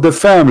structure of the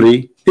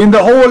family in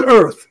the whole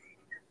earth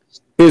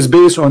is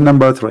based on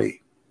number 3.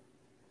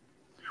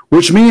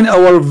 Which means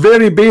our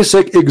very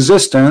basic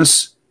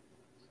existence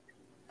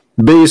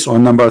based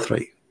on number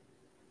 3.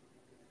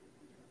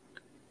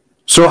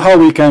 So how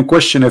we can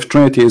question if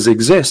Trinity is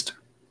exist?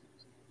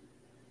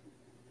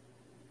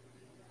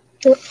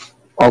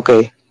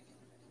 Okay.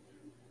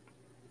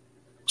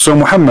 So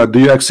Muhammad, do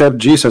you accept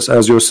Jesus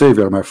as your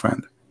savior, my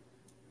friend?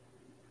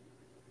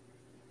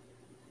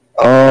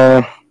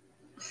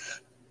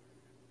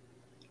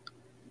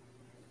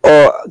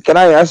 Can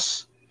I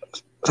ask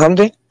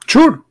something?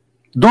 Sure.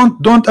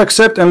 Don't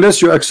accept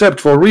unless you accept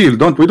for real.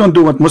 We don't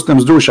do what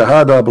Muslims do,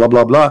 shahada, blah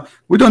blah blah.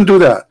 We don't do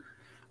that.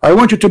 I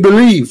want you to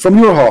believe from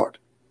your heart.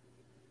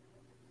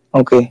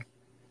 Okay.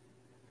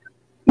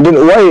 Then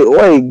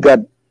why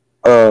God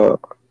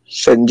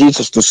sent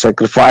Jesus to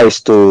sacrifice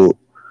to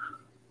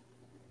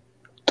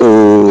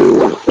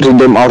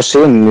redeem our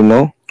sin, you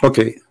know?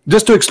 Okay,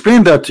 just to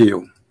explain that to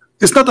you,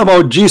 it's not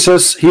about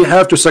Jesus. He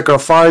have to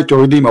sacrifice to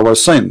redeem our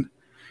sin.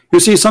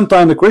 You see,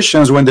 sometimes the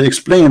Christians, when they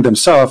explain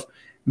themselves,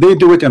 they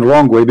do it in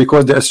wrong way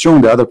because they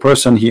assume the other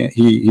person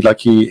he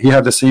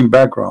have the same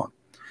background.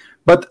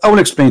 But I will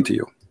explain to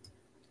you.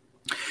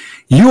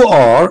 You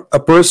are a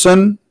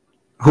person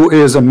who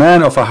is a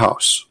man of a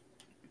house.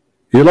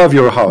 You love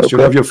your house. Okay.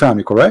 You love your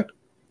family, correct?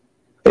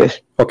 Yes.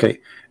 Okay.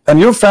 And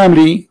your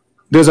family,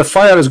 there's a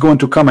fire is going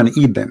to come and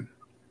eat them.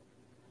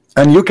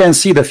 And you can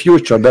see the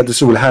future that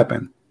this will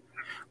happen.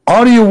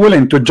 Are you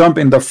willing to jump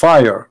in the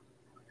fire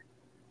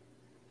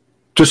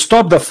to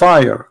stop the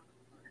fire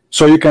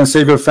so you can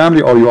save your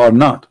family, or you are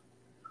not?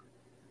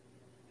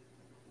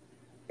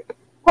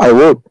 I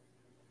would.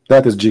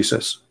 That is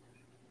Jesus.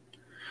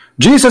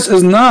 Jesus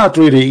is not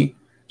really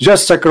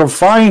just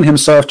sacrificing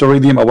himself to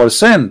redeem our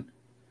sin.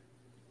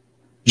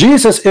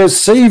 Jesus is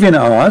saving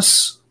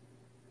us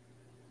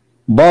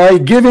by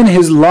giving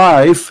his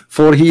life,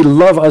 for he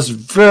loves us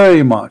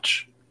very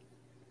much.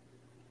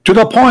 To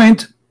the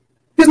point,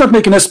 he's not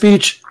making a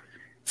speech,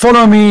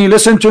 follow me,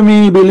 listen to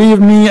me,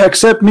 believe me,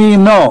 accept me.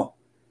 No.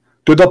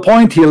 To the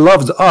point he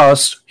loves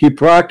us, he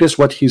practiced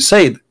what he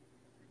said.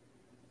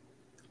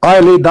 I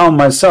laid down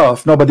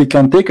myself, nobody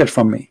can take it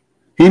from me.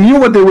 He knew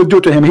what they would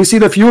do to him. He see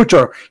the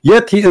future,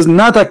 yet he is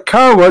not a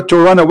coward to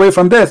run away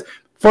from death.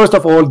 First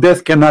of all,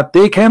 death cannot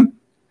take him,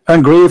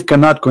 and grave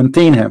cannot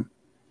contain him.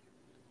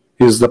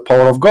 He is the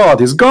power of God.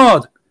 He's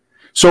God.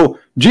 So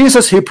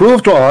Jesus, he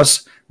proved to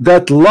us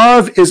that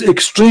love is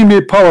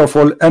extremely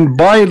powerful, and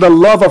by the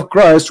love of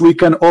Christ we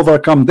can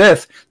overcome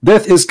death.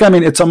 Death is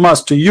coming. It's a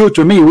must to you,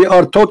 to me. We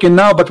are talking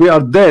now, but we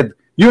are dead.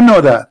 You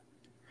know that.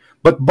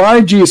 But by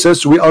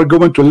Jesus we are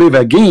going to live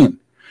again.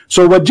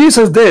 So what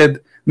Jesus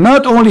did,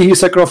 not only he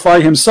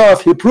sacrificed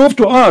himself, he proved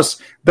to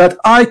us that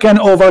I can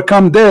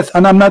overcome death,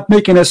 and I'm not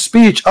making a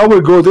speech. I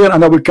will go there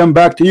and I will come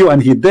back to you.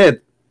 And he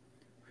did.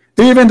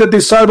 Even the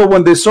disciples,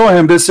 when they saw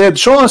him, they said,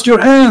 show us your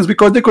hands,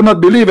 because they could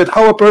not believe it.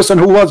 How a person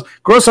who was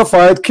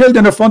crucified, killed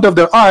in the front of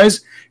their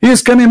eyes, he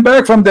is coming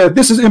back from death.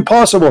 This is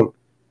impossible.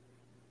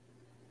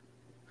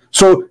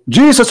 So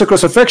Jesus'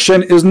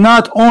 crucifixion is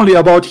not only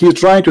about he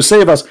trying to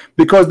save us,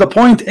 because the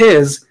point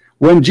is,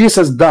 when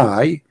Jesus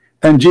died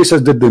and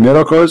Jesus did the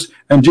miracles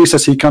and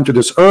Jesus he come to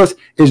this earth,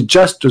 is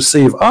just to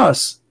save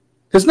us.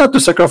 It's not to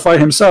sacrifice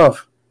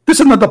himself. This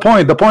is not the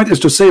point. The point is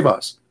to save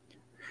us.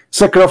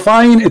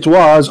 Sacrificing it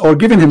was, or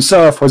giving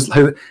himself,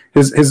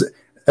 his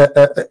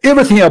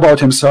everything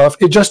about himself,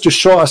 is just to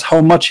show us how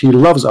much he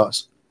loves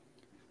us.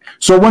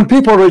 So when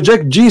people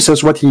reject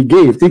Jesus, what he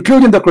gave,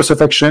 including the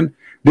crucifixion,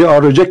 they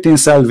are rejecting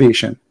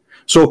salvation.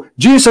 So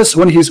Jesus,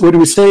 when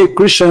we say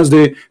Christians,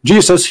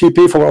 Jesus he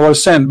paid for our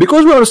sin,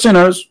 because we are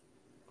sinners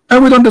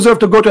and we don't deserve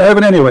to go to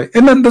heaven anyway.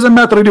 And it doesn't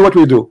matter really what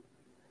we do.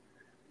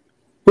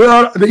 We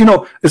are,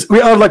 we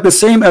are like the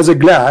same as a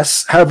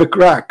glass, have the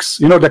cracks.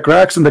 You know, the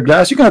cracks in the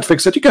glass, you cannot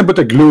fix it. You can put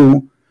a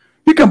glue,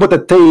 you can put a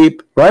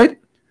tape, right?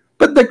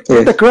 But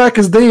the crack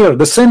is there,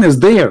 the sin is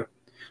there.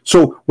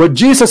 So what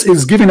Jesus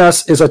is giving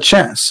us is a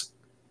chance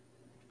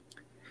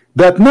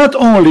that not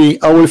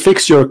only I will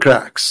fix your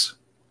cracks,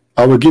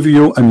 I will give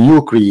you a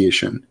new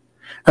creation.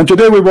 And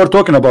today we were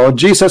talking about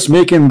Jesus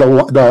making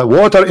the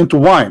water into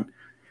wine.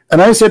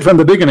 And I said from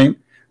the beginning,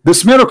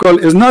 this miracle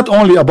is not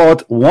only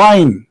about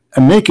wine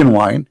and making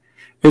wine,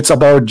 it's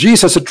about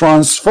Jesus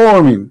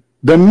transforming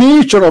the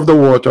nature of the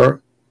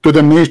water to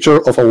the nature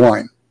of a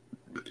wine,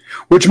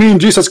 which means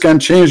Jesus can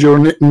change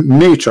your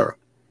nature.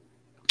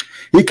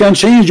 He can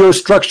change your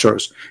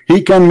structures.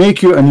 He can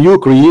make you a new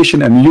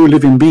creation, a new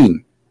living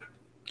being.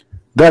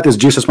 That is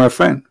Jesus, my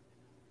friend.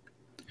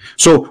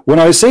 So when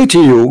I say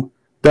to you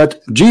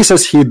that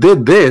Jesus, he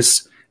did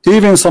this,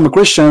 even some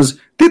Christians,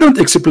 they don't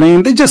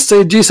explain, they just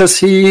say Jesus,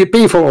 he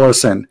paid for our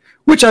sin,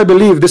 which I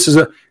believe this is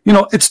a,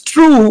 it's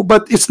true,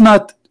 but it's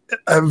not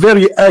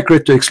very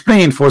accurate to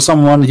explain for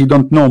someone who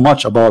don't know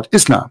much about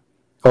Islam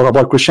or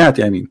about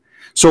Christianity, I mean.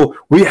 So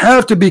we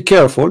have to be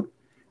careful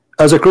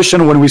as a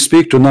Christian when we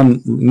speak to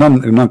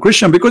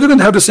non-Christian, because they don't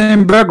have the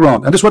same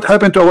background. And this is what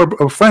happened to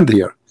our friend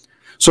here.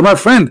 So my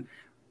friend,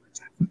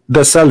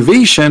 the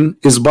salvation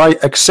is by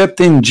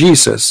accepting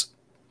Jesus,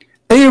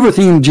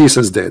 everything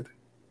Jesus did.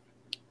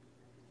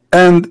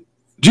 And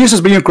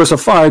Jesus being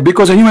crucified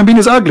because a human being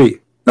is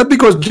ugly, not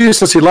because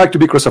Jesus he liked to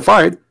be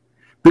crucified,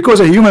 because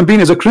a human being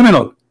is a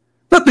criminal,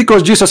 not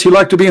because Jesus he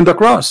liked to be in the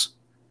cross.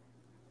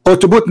 or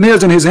to put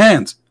nails in his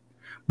hands.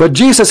 But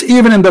Jesus,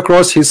 even in the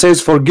cross, he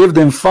says, forgive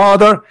them,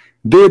 Father,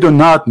 they do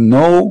not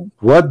know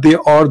what they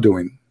are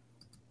doing.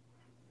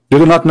 They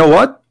do not know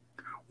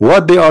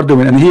what they are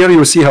doing. And here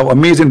you see how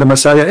amazing the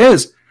Messiah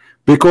is,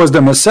 because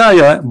the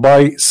Messiah,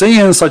 by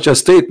saying such a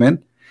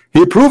statement,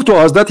 he proved to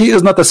us that he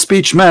is not a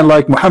speech man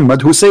like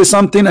Muhammad, who says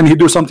something and he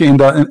do something in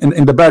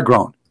the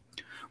background.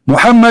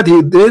 Muhammad,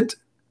 he did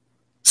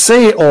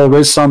say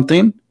always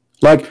something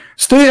like,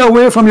 stay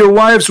away from your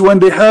wives when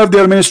they have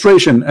their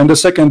menstruation, and the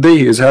second day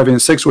he is having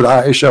sex with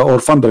Aisha or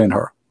fondling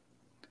her.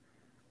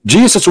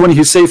 Jesus, when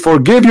he say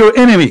forgive your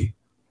enemy,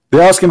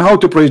 they ask him how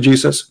to pray.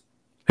 Jesus,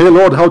 hey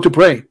Lord, how to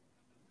pray?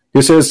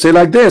 He says, say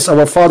like this,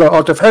 our Father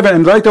out of heaven,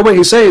 and right away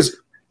he says,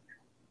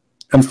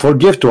 and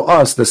forgive to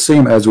us the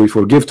same as we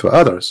forgive to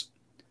others.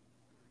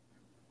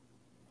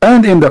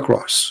 And in the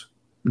cross,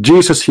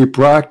 Jesus, he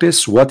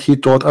practiced what he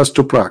taught us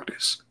to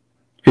practice.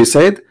 He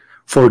said,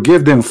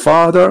 forgive them,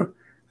 Father,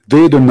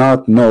 they do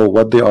not know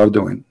what they are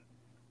doing.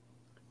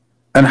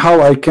 And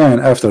how I can,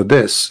 after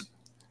this,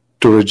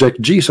 to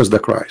reject Jesus the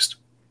Christ.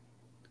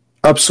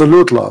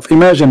 Absolute love.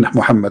 Imagine,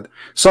 Muhammad,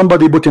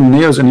 somebody putting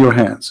nails in your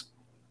hands,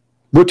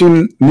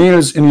 putting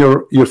nails in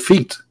your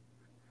feet,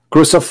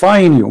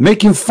 crucifying you,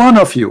 making fun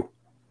of you.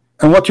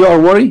 And what you are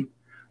worried?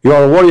 You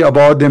are worried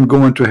about them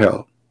going to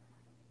hell.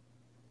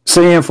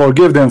 Saying,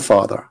 forgive them,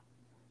 Father.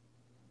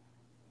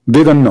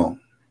 They don't know.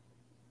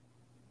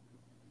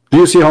 Do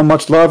you see how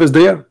much love is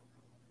there?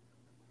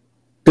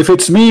 If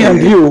it's me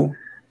and you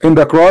in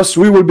the cross,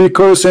 we will be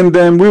cursing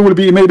them. We will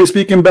be maybe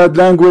speaking bad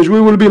language.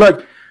 We will be like,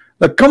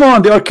 come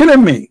on, they are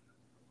killing me.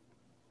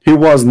 He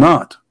was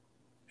not.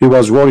 He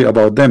was worried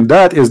about them.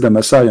 That is the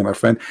Messiah, my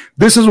friend.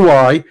 This is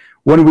why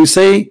when we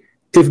say,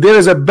 if there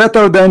is a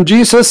better than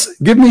Jesus,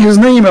 give me his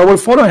name, I will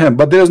follow him.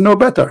 But there is no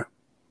better.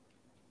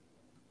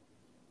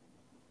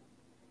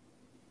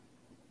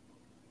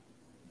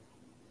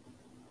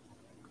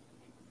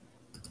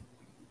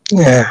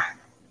 Yeah.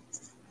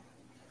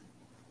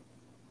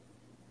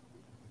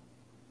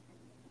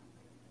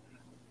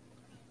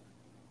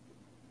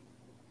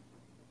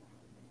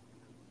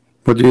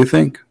 What do you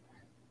think?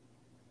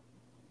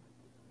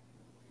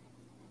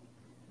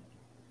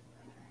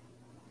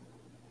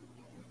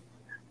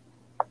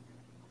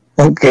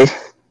 Okay.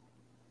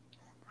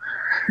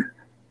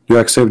 You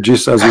accept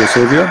Jesus as your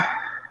Savior?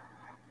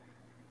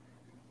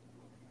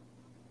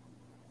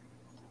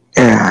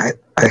 Yeah,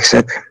 I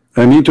accept him.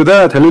 Amen to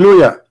that.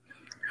 Hallelujah.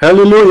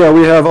 Hallelujah.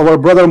 We have our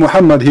brother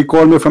Muhammad. He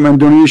called me from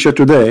Indonesia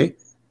today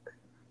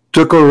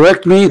to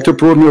correct me, to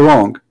prove me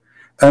wrong.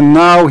 And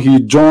now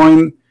he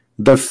joined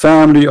the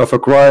family of a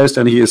Christ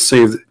and he is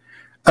saved.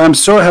 I'm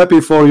so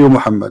happy for you,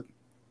 Muhammad.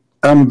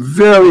 I'm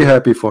very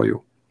happy for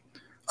you.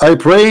 I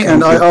pray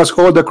and I ask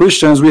all the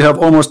Christians, we have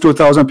almost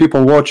 2,000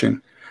 people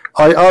watching.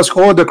 I ask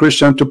all the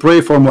Christians to pray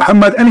for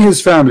Muhammad and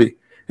his family.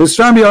 His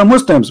family are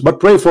Muslims, but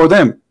pray for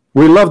them.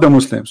 We love the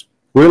Muslims.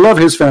 We love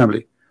his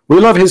family. We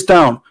love his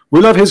town. We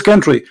love his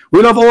country.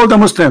 We love all the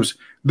Muslims.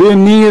 They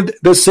need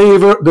the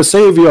Savior,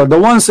 the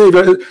one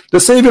Savior. The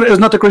Savior is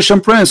not a Christian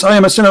prince. I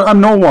am a sinner.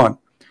 I'm no one.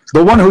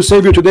 The one who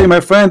saved you today,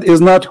 my friend,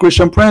 is not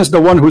Christian prince. The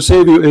one who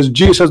saved you is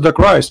Jesus the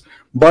Christ.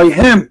 By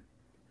him,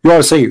 you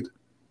are saved.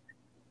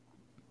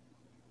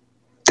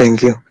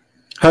 Thank you.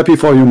 Happy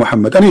for you,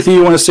 Muhammad. Anything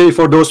you want to say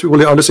for those people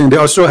that are listening? They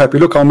are so happy.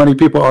 Look how many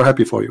people are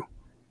happy for you.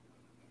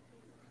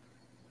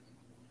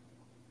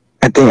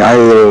 I think I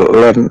will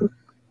learn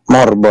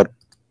more about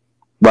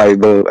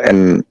Bible,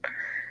 and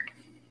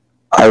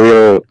I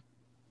will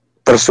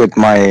persuade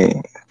my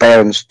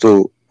parents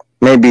to,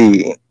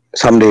 maybe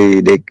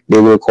someday they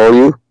will call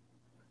you.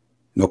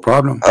 No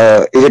problem.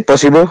 Is it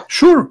possible?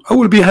 Sure. I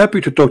will be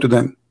happy to talk to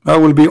them. I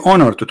will be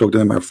honored to talk to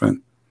them, my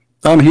friend.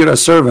 I'm here a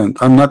servant.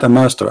 I'm not a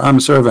master. I'm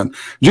a servant.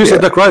 Jesus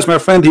the Christ, my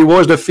friend, he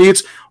washed the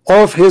feet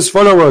of his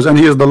followers, and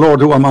he is the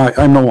Lord. Who am I?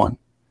 I'm no one.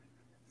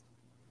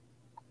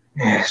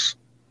 Yes.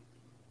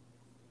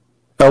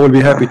 I will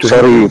be happy to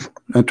help you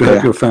and to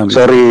help your family.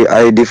 Sorry,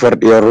 I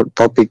deferred your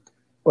topic.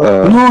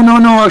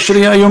 No.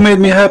 Actually, you made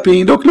me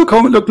happy. Look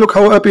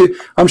how happy.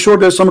 I'm sure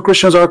that some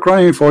Christians are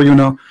crying for you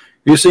now.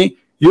 You see,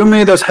 you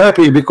made us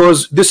happy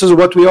because this is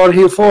what we are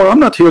here for. I'm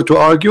not here to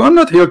argue. I'm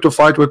not here to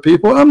fight with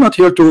people. I'm not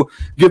here to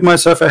give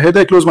myself a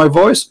headache, lose my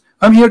voice.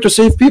 I'm here to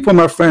save people,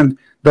 my friend.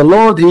 The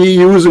Lord, he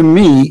using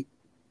me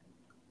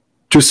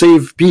to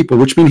save people,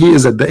 which means he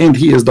is at the end.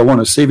 He is the one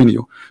who's saving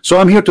you. So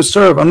I'm here to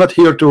serve. I'm not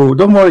here to.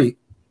 Don't worry.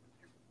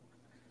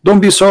 Don't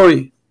be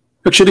sorry.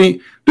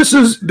 Actually, this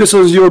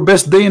is your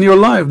best day in your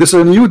life. This is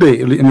a new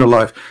day in your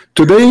life.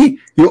 Today,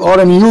 you are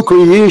a new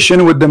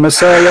creation with the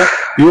Messiah.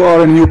 You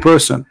are a new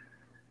person.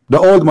 The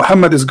old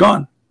Muhammad is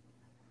gone.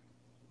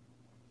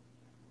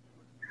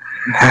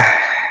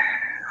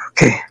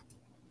 Okay.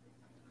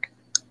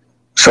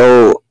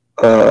 So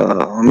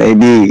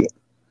maybe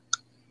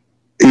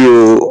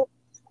you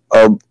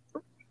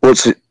would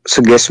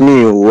suggest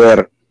me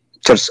which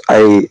church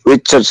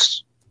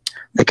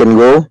I can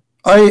go.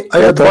 I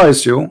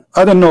advise you.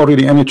 I don't know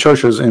really any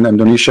churches in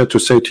Indonesia to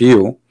say to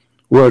you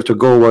where to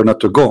go, where not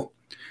to go.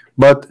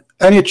 But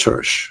any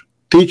church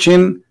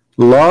teaching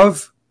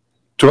love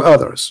to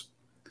others,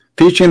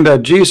 teaching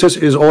that Jesus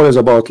is always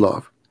about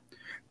love,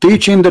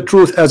 teaching the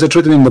truth as it's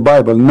written in the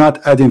Bible,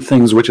 not adding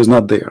things which is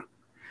not there.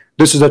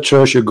 This is a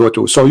church you go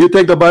to. So you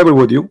take the Bible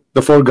with you,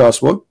 the full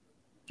gospel,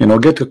 you know,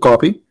 get a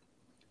copy,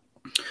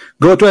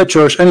 go to a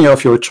church, any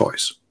of your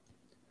choice.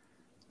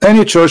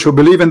 Any church who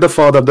believe in the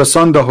Father, the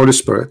Son, the Holy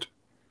Spirit,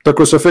 the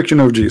crucifixion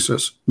of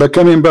Jesus, the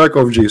coming back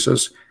of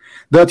Jesus,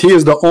 that he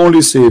is the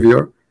only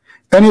Savior.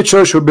 Any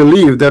church who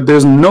believe that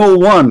there's no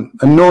one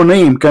and no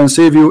name can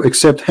save you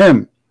except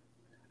him.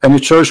 Any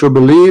church who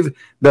believe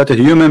that a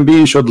human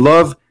being should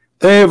love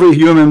every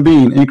human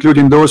being,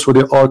 including those who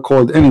they are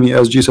called enemy,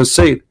 as Jesus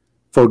said,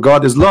 for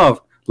God is love,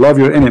 love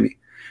your enemy.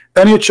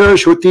 Any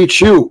church who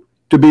teach you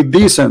to be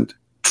decent,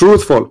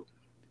 truthful,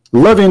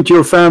 loving to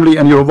your family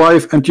and your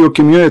wife and to your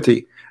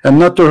community, and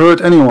not to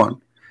hurt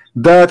anyone,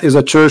 that is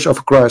a church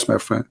of Christ, my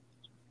friend.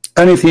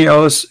 Anything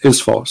else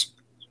is false.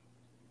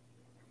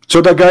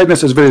 So the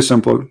guidance is very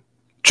simple.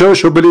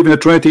 Church who believe in the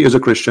Trinity is a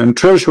Christian.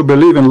 Church who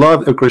believe in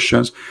love are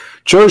Christians.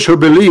 Church who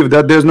believe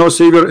that there's no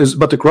Savior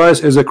but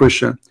Christ is a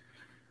Christian.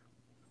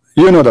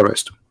 You know the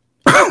rest.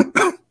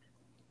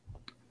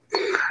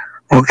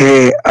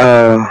 Okay.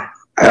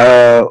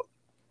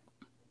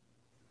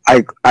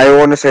 I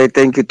want to say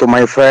thank you to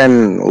my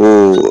friend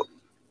who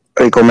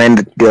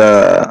recommended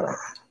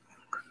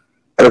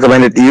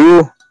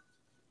you.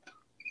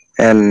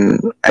 And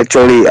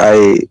actually,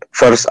 I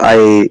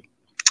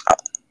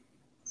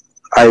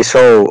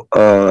saw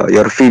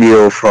your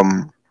video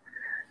from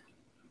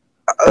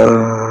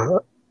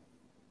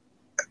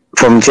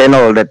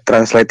channel that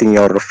translating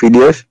your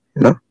videos,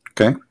 you know.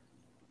 Okay.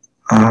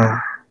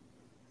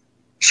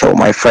 So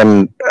my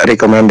friend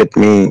recommended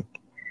me,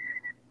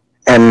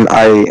 and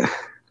I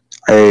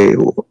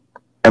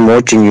am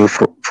watching you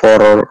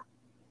for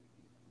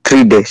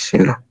 3 days,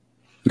 you know.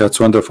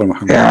 That's wonderful,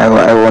 Muhammad. Yeah,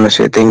 I want to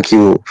say thank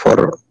you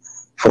for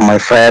my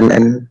friend,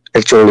 and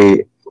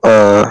actually,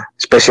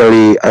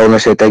 especially I want to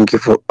say thank you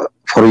for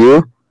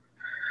you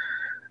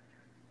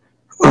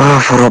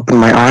for opening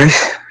my eyes.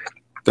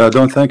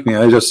 Don't thank me.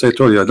 I just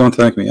told you, don't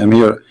thank me. I'm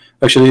here.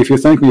 Actually, if you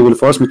thank me, you will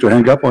force me to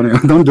hang up on you.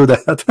 Don't do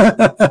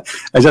that.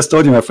 I just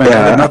told you, my friend,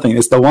 I had nothing.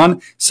 It's the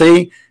one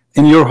say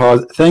in your heart,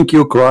 thank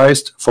you,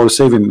 Christ, for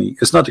saving me.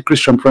 It's not a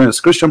Christian prince.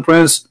 Christian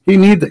prince, he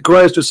needs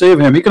Christ to save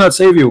him. He cannot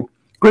save you.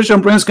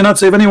 Christian prince cannot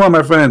save anyone,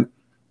 my friend.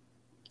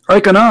 I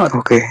cannot.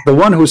 Okay. The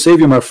one who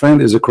saved you, my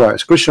friend, is a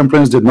Christ. Christian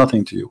prince did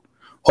nothing to you.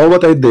 All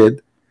what I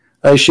did,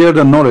 I shared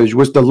the knowledge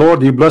which the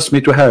Lord, he blessed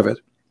me to have it.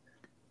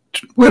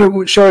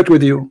 We'll share it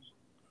with you.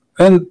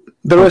 And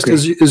the rest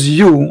is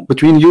you,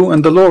 between you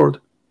and the Lord.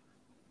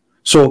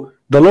 So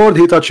the Lord,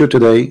 he touched you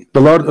today.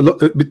 The Lord,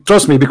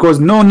 trust me, because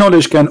no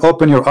knowledge can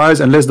open your eyes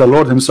unless the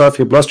Lord himself,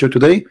 he blessed you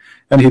today,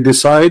 and he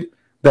decide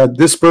that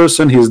this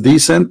person, he is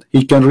decent,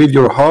 he can read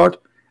your heart,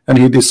 and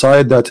he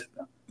decide that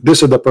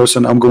this is the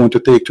person I'm going to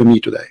take to me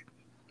today.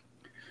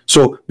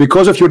 So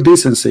because of your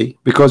decency,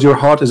 because your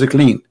heart is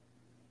clean,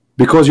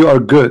 because you are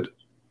good,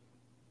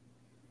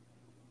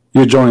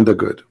 you join the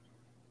good.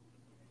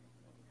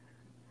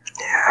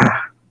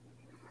 Yeah.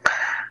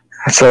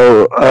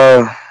 So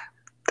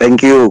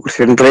thank you,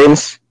 Christian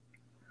Prince.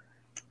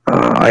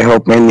 I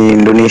hope many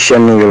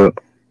Indonesian will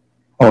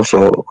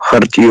also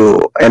heard you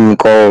and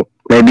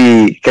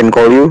maybe can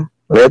call you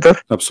later.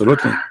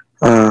 Absolutely.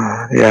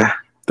 Yeah.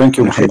 Thank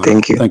you, Muhammad.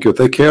 Thank you. Thank you.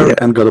 Take care,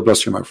 and God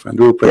bless you, my friend.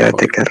 We will pray. Yeah,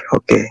 take care.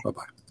 Okay.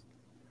 Bye-bye.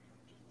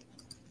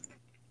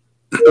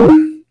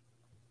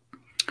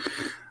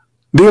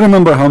 Do you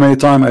remember how many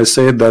times I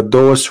said that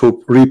those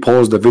who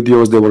repost the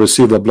videos, they will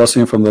receive the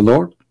blessing from the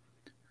Lord?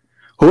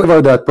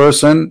 Whoever that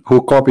person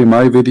who copy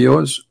my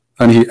videos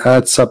and he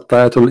adds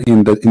subtitle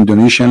in the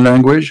Indonesian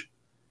language,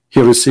 he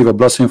receive a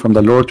blessing from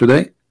the Lord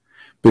today,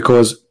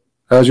 because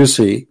as you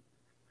see,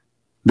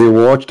 they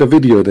watch the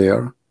video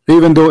there,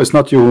 even though it's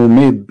not you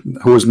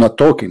who is not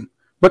talking,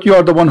 but you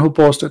are the one who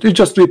posted. You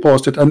just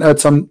repost it and add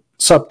some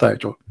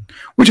subtitle,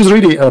 which is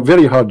really a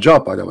very hard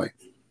job, by the way,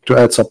 to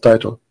add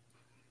subtitle.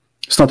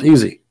 It's not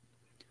easy.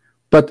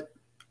 But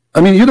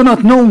I mean, you do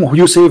not know who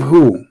you save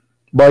who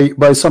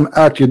by some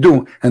act you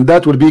do, and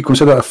that will be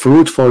considered a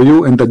fruit for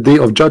you in the day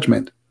of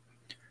judgment.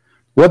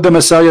 What the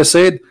Messiah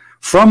said,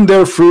 from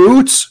their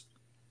fruits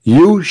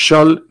you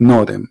shall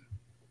know them.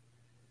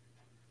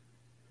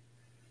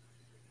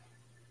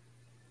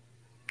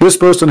 This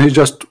person, he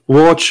just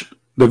watched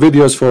the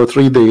videos for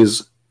 3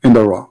 days in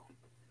a row,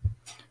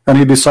 and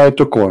he decided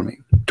to call me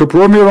to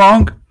prove me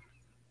wrong,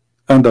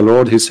 and the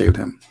Lord, he saved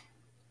him.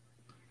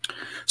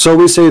 So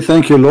we say,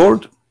 thank you,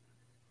 Lord.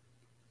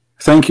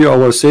 Thank you,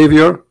 our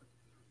Savior.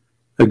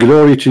 A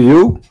glory to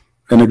you,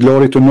 and a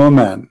glory to no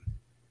man,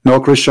 no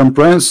Christian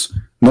prince,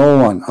 no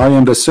one. I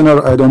am the sinner.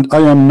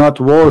 I am not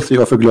worthy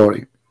of a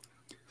glory.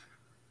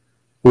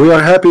 We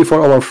are happy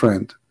for our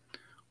friend.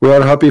 We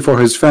are happy for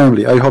his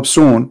family. I hope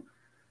soon,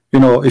 you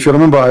know, if you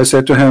remember, I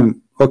said to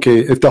him, okay,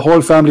 if the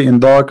whole family in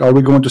dark, are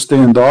we going to stay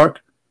in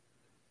dark?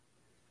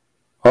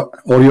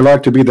 Or you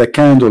like to be the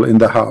candle in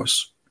the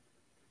house?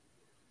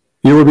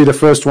 You will be the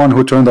first one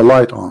who turned the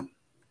light on.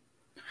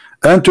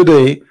 And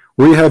today,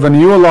 We have a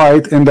new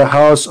light in the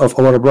house of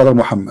our brother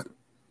Muhammad.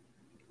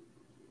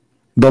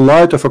 The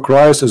light of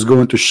Christ is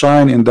going to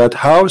shine in that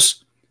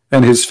house,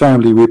 and his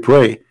family, we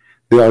pray,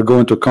 they are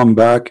going to come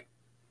back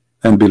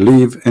and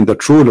believe in the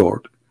true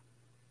Lord,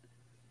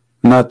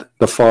 not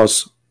the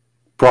false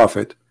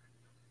prophet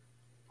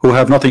who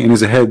have nothing in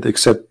his head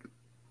except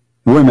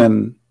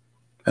women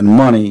and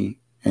money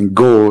and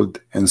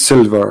gold and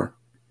silver.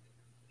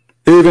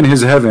 Even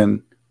his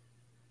heaven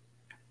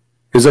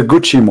is a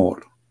Gucci mall,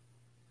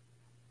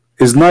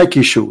 his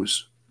Nike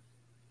shoes,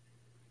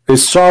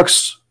 his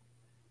socks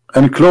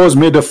and clothes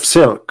made of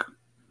silk.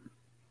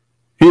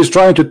 He is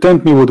trying to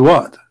tempt me with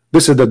what?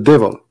 This is the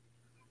devil.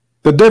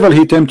 The devil,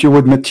 he tempts you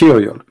with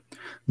material.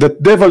 The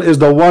devil is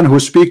the one who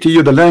speaks to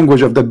you the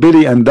language of the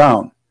belly and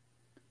down.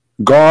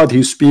 God,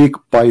 he speaks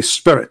by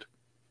spirit,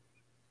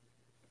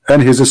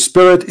 and his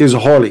spirit is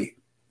holy.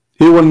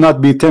 He will not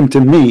be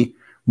tempting me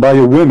by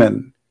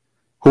women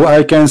who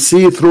I can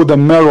see through the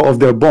marrow of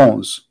their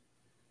bones.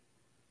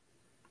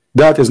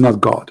 That is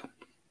not God.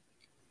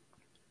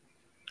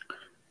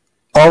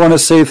 I want to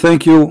say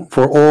thank you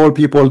for all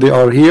people that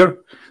are here.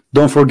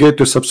 Don't forget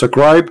to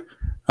subscribe.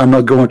 I'm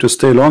not going to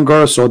stay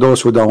longer, so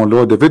those who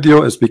download the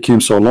video, it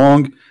became so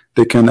long,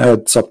 they can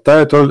add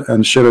subtitle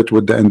and share it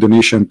with the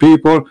Indonesian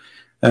people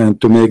and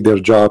to make their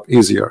job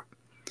easier.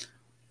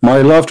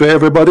 My love to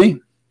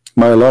everybody.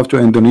 My love to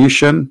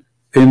Indonesian,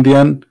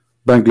 Indian,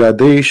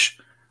 Bangladesh,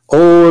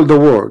 all the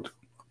world.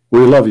 We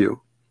love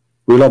you.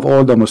 We love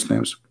all the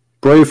Muslims.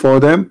 Pray for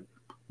them.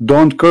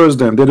 Don't curse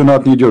them. They do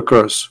not need your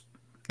curse.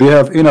 They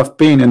have enough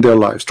pain in their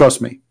lives.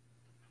 Trust me.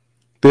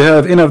 They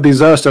have enough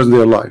disasters in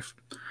their life.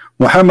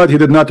 Muhammad, he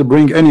did not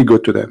bring any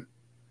good to them.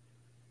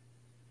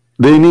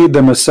 They need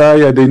the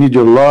Messiah. They need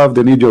your love.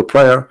 They need your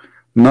prayer,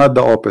 not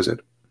the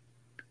opposite.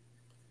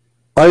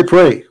 I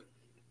pray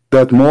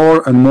that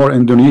more and more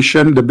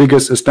Indonesian, the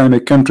biggest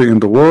Islamic country in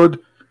the world,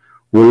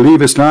 will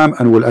leave Islam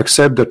and will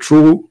accept the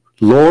true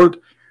Lord,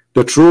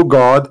 the true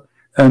God,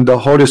 and the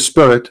Holy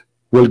Spirit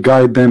will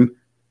guide them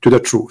to the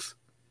truth.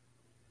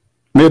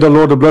 May the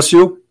Lord bless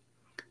you,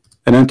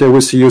 and until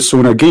we see you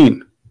soon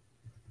again.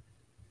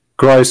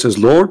 Christ is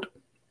Lord,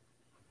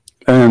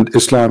 and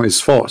Islam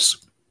is false.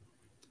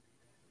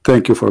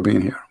 Thank you for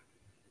being here.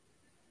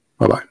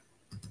 Bye-bye.